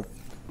thinking of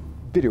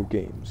video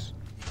games.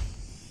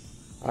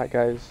 Alright,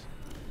 guys.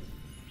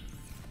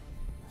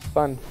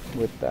 Fun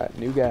with that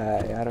new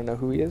guy. I don't know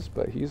who he is,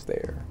 but he's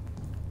there.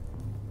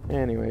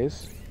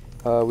 Anyways,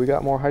 we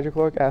got more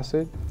hydrochloric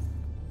acid.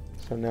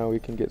 So now we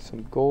can get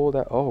some gold.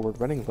 Oh, we're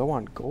running low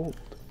on gold.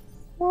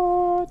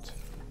 What?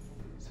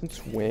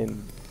 Since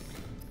when?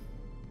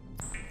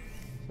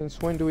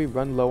 Since when do we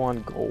run low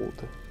on gold?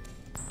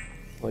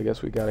 Well, I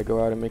guess we gotta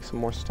go out and make some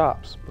more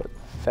stops. But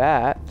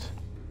that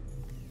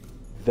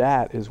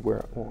is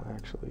where, well,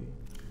 actually,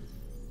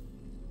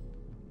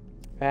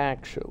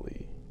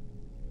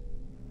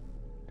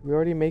 did we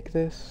already make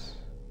this?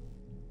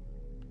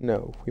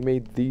 No, we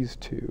made these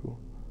two.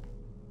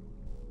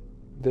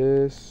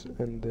 This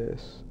and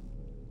this.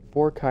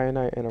 4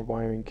 kyanite and a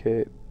wiring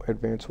kit,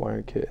 advanced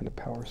wiring kit, and a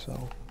power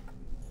cell.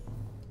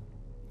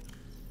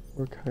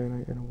 4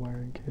 kyanite and a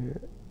wiring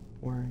kit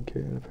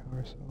and a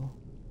power cell.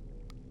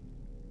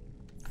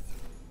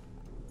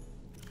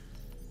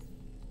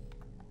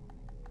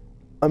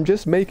 I'm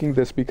just making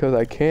this because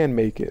I can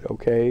make it,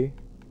 okay?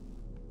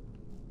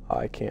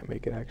 I can't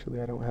make it,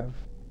 actually. I don't have...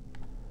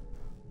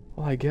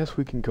 Well, I guess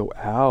we can go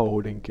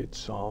out and get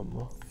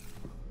some.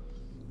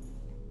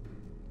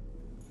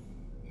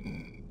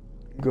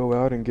 Go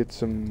out and get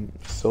some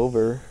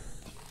silver.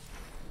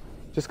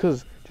 Just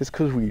cause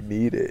we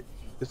need it.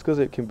 Just cause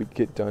it can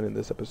get done in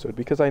this episode.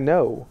 Because I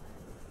know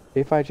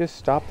if I just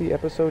stop the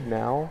episode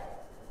now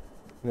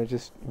and I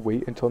just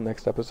wait until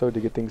next episode to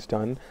get things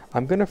done,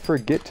 I'm gonna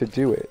forget to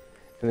do it.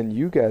 And then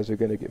you guys are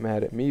gonna get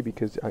mad at me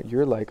because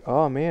you're like,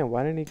 oh man,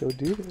 why didn't he go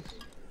do this?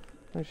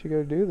 Why didn't you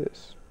go do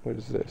this? What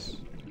is this?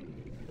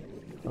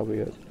 Probably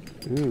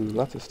ooh,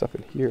 lots of stuff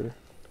in here.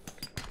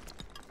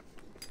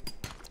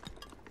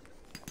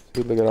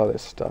 Dude, look at all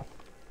this stuff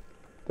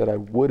that I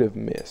would have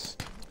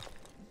missed.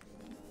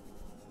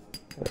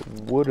 That I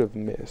would have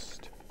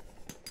missed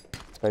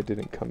if I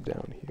didn't come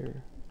down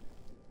here.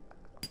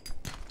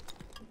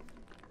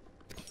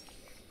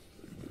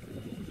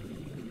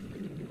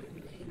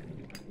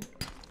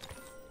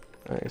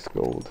 Nice,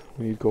 gold.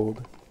 We need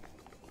gold.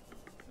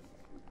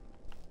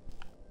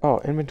 Oh,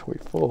 inventory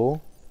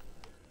full.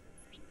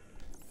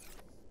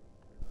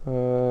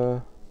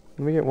 Let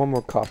me get one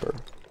more copper.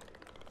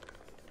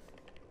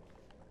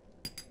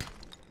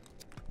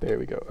 There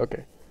we go.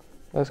 Okay.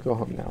 Let's go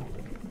home now.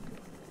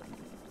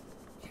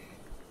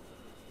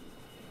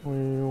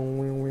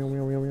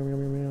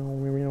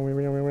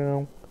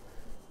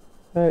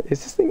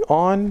 Is this thing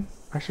on?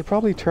 I should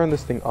probably turn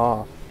this thing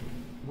off.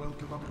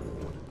 Welcome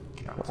aboard,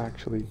 Captain. Well,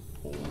 actually,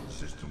 All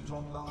systems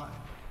online.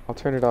 I'll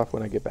turn it off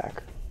when I get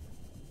back.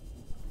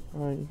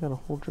 Alright, you gotta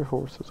hold your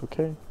horses,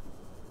 okay?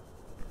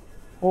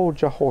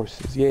 Hold your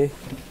horses, yeah?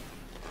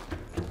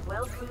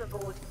 Welcome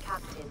aboard,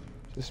 Captain.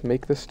 Just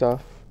make the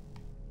stuff.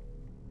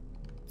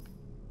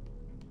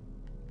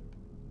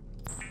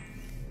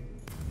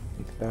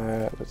 Like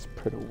that. Let's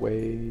put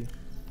away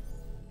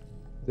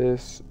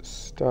this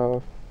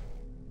stuff.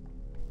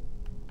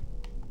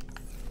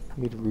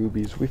 Need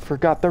rubies. We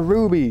forgot the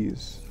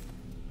rubies!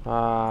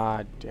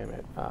 Ah, damn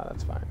it. Ah,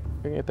 that's fine.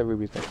 We can get the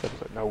rubies next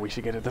episode. No, we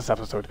should get it this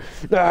episode.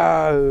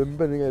 Ah, I'm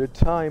running out of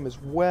time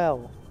as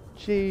well.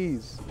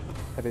 Jeez.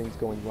 Everything's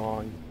going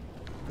wrong.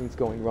 Everything's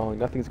going wrong.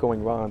 Nothing's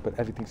going wrong, but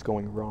everything's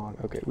going wrong.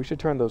 Okay, we should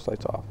turn those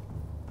lights off.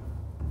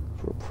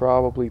 We're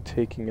probably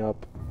taking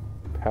up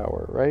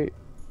power, right?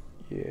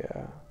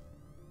 Yeah.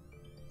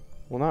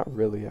 Well, not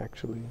really,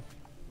 actually.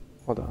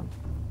 Hold on.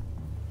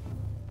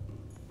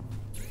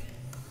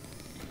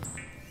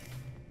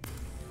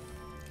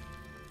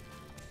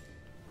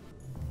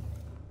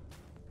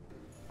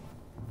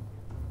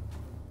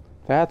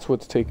 That's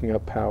what's taking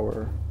up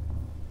power.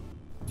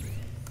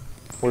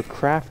 We're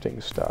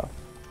crafting stuff.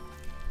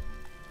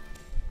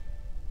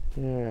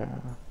 Yeah.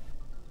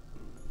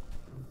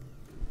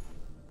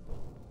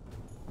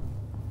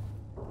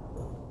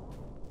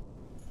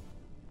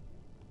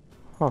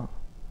 Huh.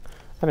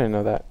 I didn't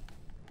know that.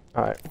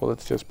 Alright, well,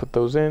 let's just put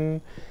those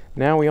in.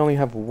 Now we only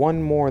have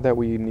one more that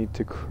we need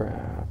to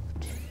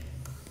craft.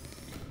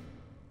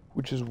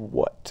 Which is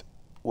what?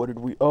 What did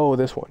we... Oh,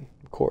 this one,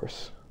 of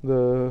course.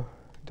 The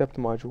depth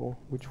module,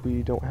 which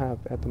we don't have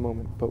at the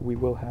moment, but we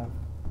will have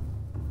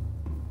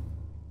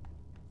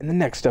in the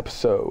next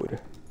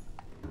episode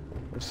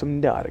of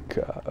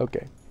Subnautica.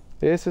 Okay,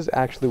 this is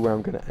actually where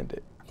I'm going to end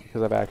it,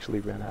 because I've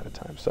actually ran out of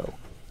time. So,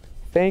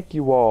 thank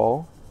you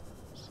all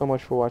so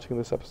much for watching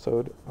this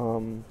episode.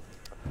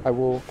 I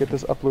will get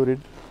this uploaded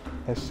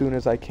as soon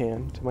as I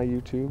can to my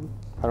YouTube.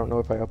 I don't know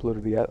if I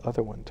uploaded the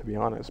other one, to be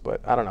honest,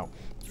 but I don't know.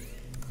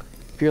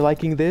 If you're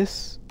liking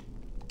this,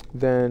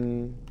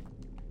 then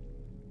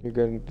you're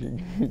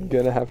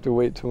gonna have to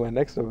wait till my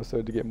next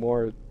episode to get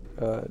more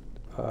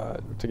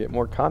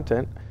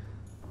content.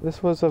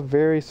 This was a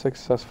very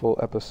successful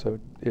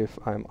episode, if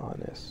I'm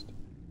honest.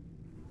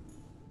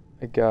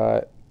 I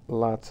got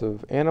lots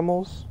of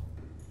animals.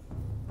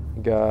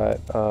 Got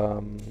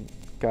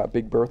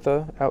Big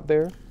Bertha out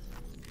there.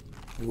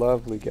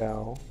 Lovely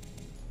gal,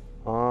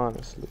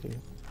 honestly.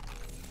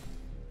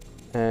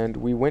 And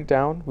we went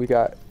down. We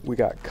got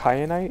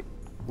kyanite.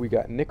 We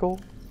got nickel.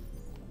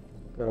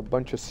 Got a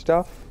bunch of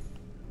stuff,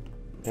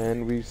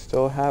 and we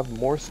still have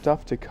more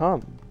stuff to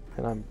come.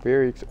 And I'm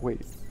very excited.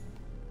 Wait.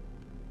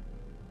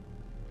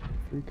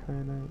 3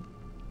 kyanite.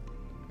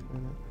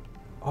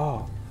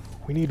 Oh,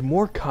 we need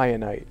more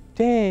kyanite.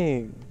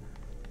 Dang.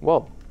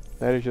 Well,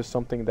 that is just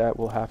something that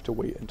will have to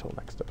wait until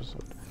next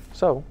episode.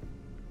 So,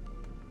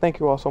 thank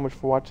you all so much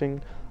for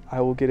watching.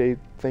 I will get a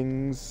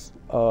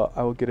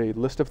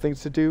list of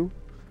things to do,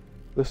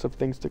 list of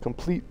things to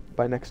complete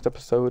by next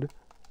episode.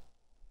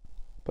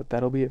 But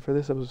that'll be it for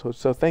this episode.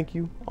 So thank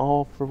you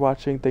all for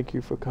watching. Thank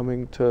you for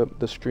coming to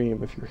the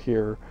stream if you're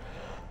here.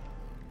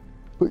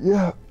 But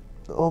yeah,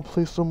 I'll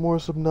play some more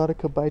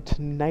Subnautica by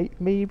tonight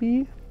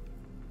maybe.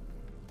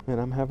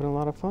 And I'm having a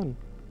lot of fun.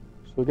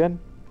 So again,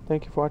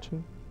 thank you for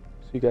watching.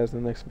 See you guys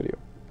in the next video.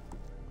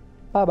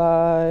 Bye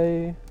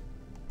bye.